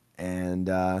will. And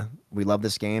we love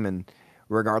this game. And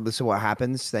regardless of what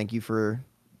happens, thank you for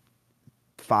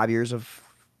 5 years of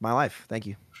my life. Thank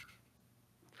you.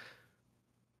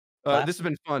 This has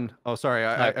been fun. Oh, sorry.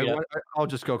 I'll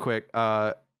just go quick.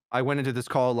 I went into this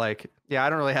call like, I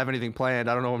don't really have anything planned.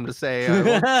 I don't know what I'm to say.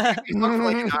 We'll talk for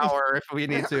like an hour if we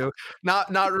need to.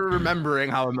 Not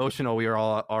remembering how emotional we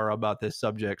all are about this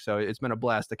subject. So it's been a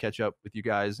blast to catch up with you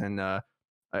guys, and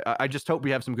I just hope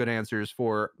we have some good answers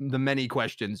for the many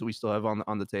questions we still have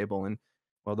on the table. And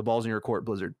well, the ball's in your court,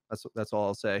 Blizzard. That's all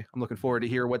I'll say. I'm looking forward to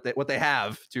hear what they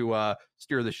have to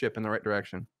steer the ship in the right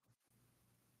direction.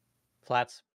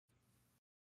 Flats.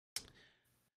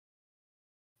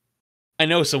 I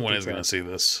know someone is going to see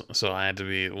this, so I had to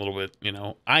be a little bit,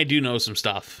 I do know some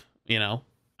stuff,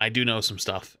 I do know some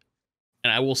stuff,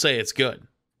 and I will say it's good,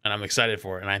 and I'm excited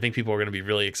for it, and I think people are going to be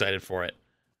really excited for it,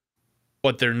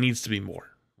 but there needs to be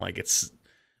more. Like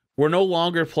we're no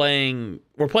longer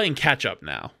we're playing catch up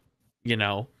now,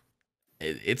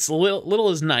 it's a little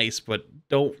is nice, but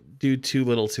don't do too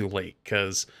little too late,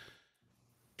 because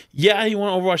you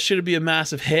want Overwatch 2 to be a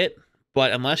massive hit,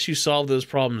 but unless you solve those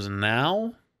problems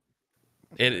now,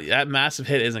 that massive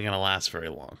hit isn't going to last very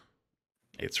long.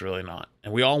 It's really not.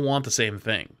 And we all want the same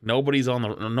thing. Nobody's on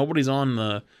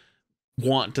the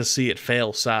want to see it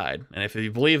fail side. And if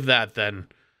you believe that, then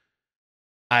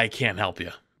I can't help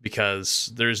you,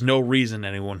 because there's no reason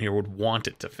anyone here would want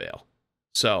it to fail.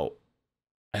 So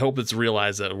I hope it's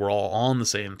realized that we're all on the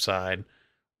same side.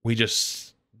 We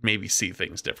just maybe see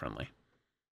things differently.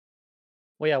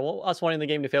 Well, yeah, well, us wanting the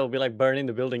game to fail would be like burning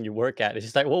the building you work at. It's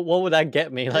just like, what would that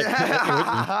get me? Like,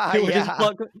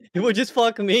 it would just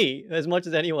fuck me as much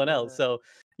as anyone else. So,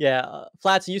 yeah,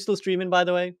 Flats, are you still streaming, by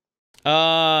the way?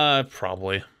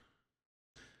 Probably.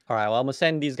 All right, well, I'm gonna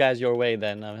send these guys your way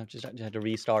then. I just had to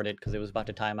restart it because it was about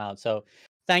to time out. So,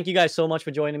 thank you guys so much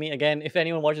for joining me. Again, if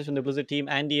anyone watches from the Blizzard team,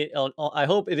 Andy, I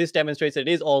hope this demonstrates that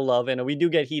it is all love, and we do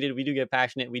get heated, we do get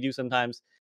passionate, we do sometimes,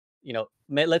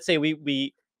 let's say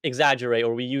we exaggerate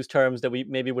or we use terms that we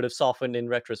maybe would have softened in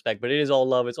retrospect, but it is all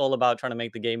love. It's all about trying to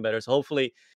make the game better. So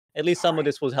hopefully at least some of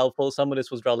this was helpful, some of this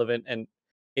was relevant, and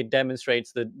it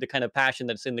demonstrates the kind of passion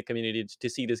that's in the community to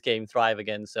see this game thrive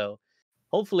again. So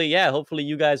hopefully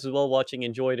you guys as well watching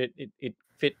enjoyed it. It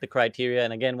fit the criteria.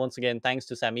 And again, once again, thanks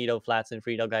to Samito, Flats, and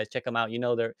Freedo, guys. Check them out. You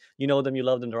know them, you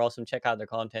love them, they're awesome. Check out their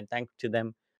content. Thank to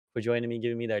them for joining me,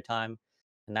 giving me their time.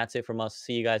 And that's it from us.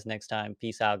 See you guys next time.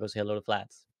 Peace out. Go say hello to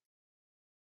Flats.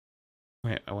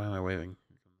 Wait, why am I waving?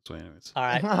 So anyways. All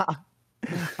right.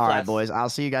 All right, boys. I'll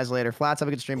see you guys later. Flats, have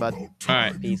a good stream, bud. All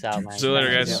right. Peace out, man. See you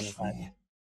later, guys.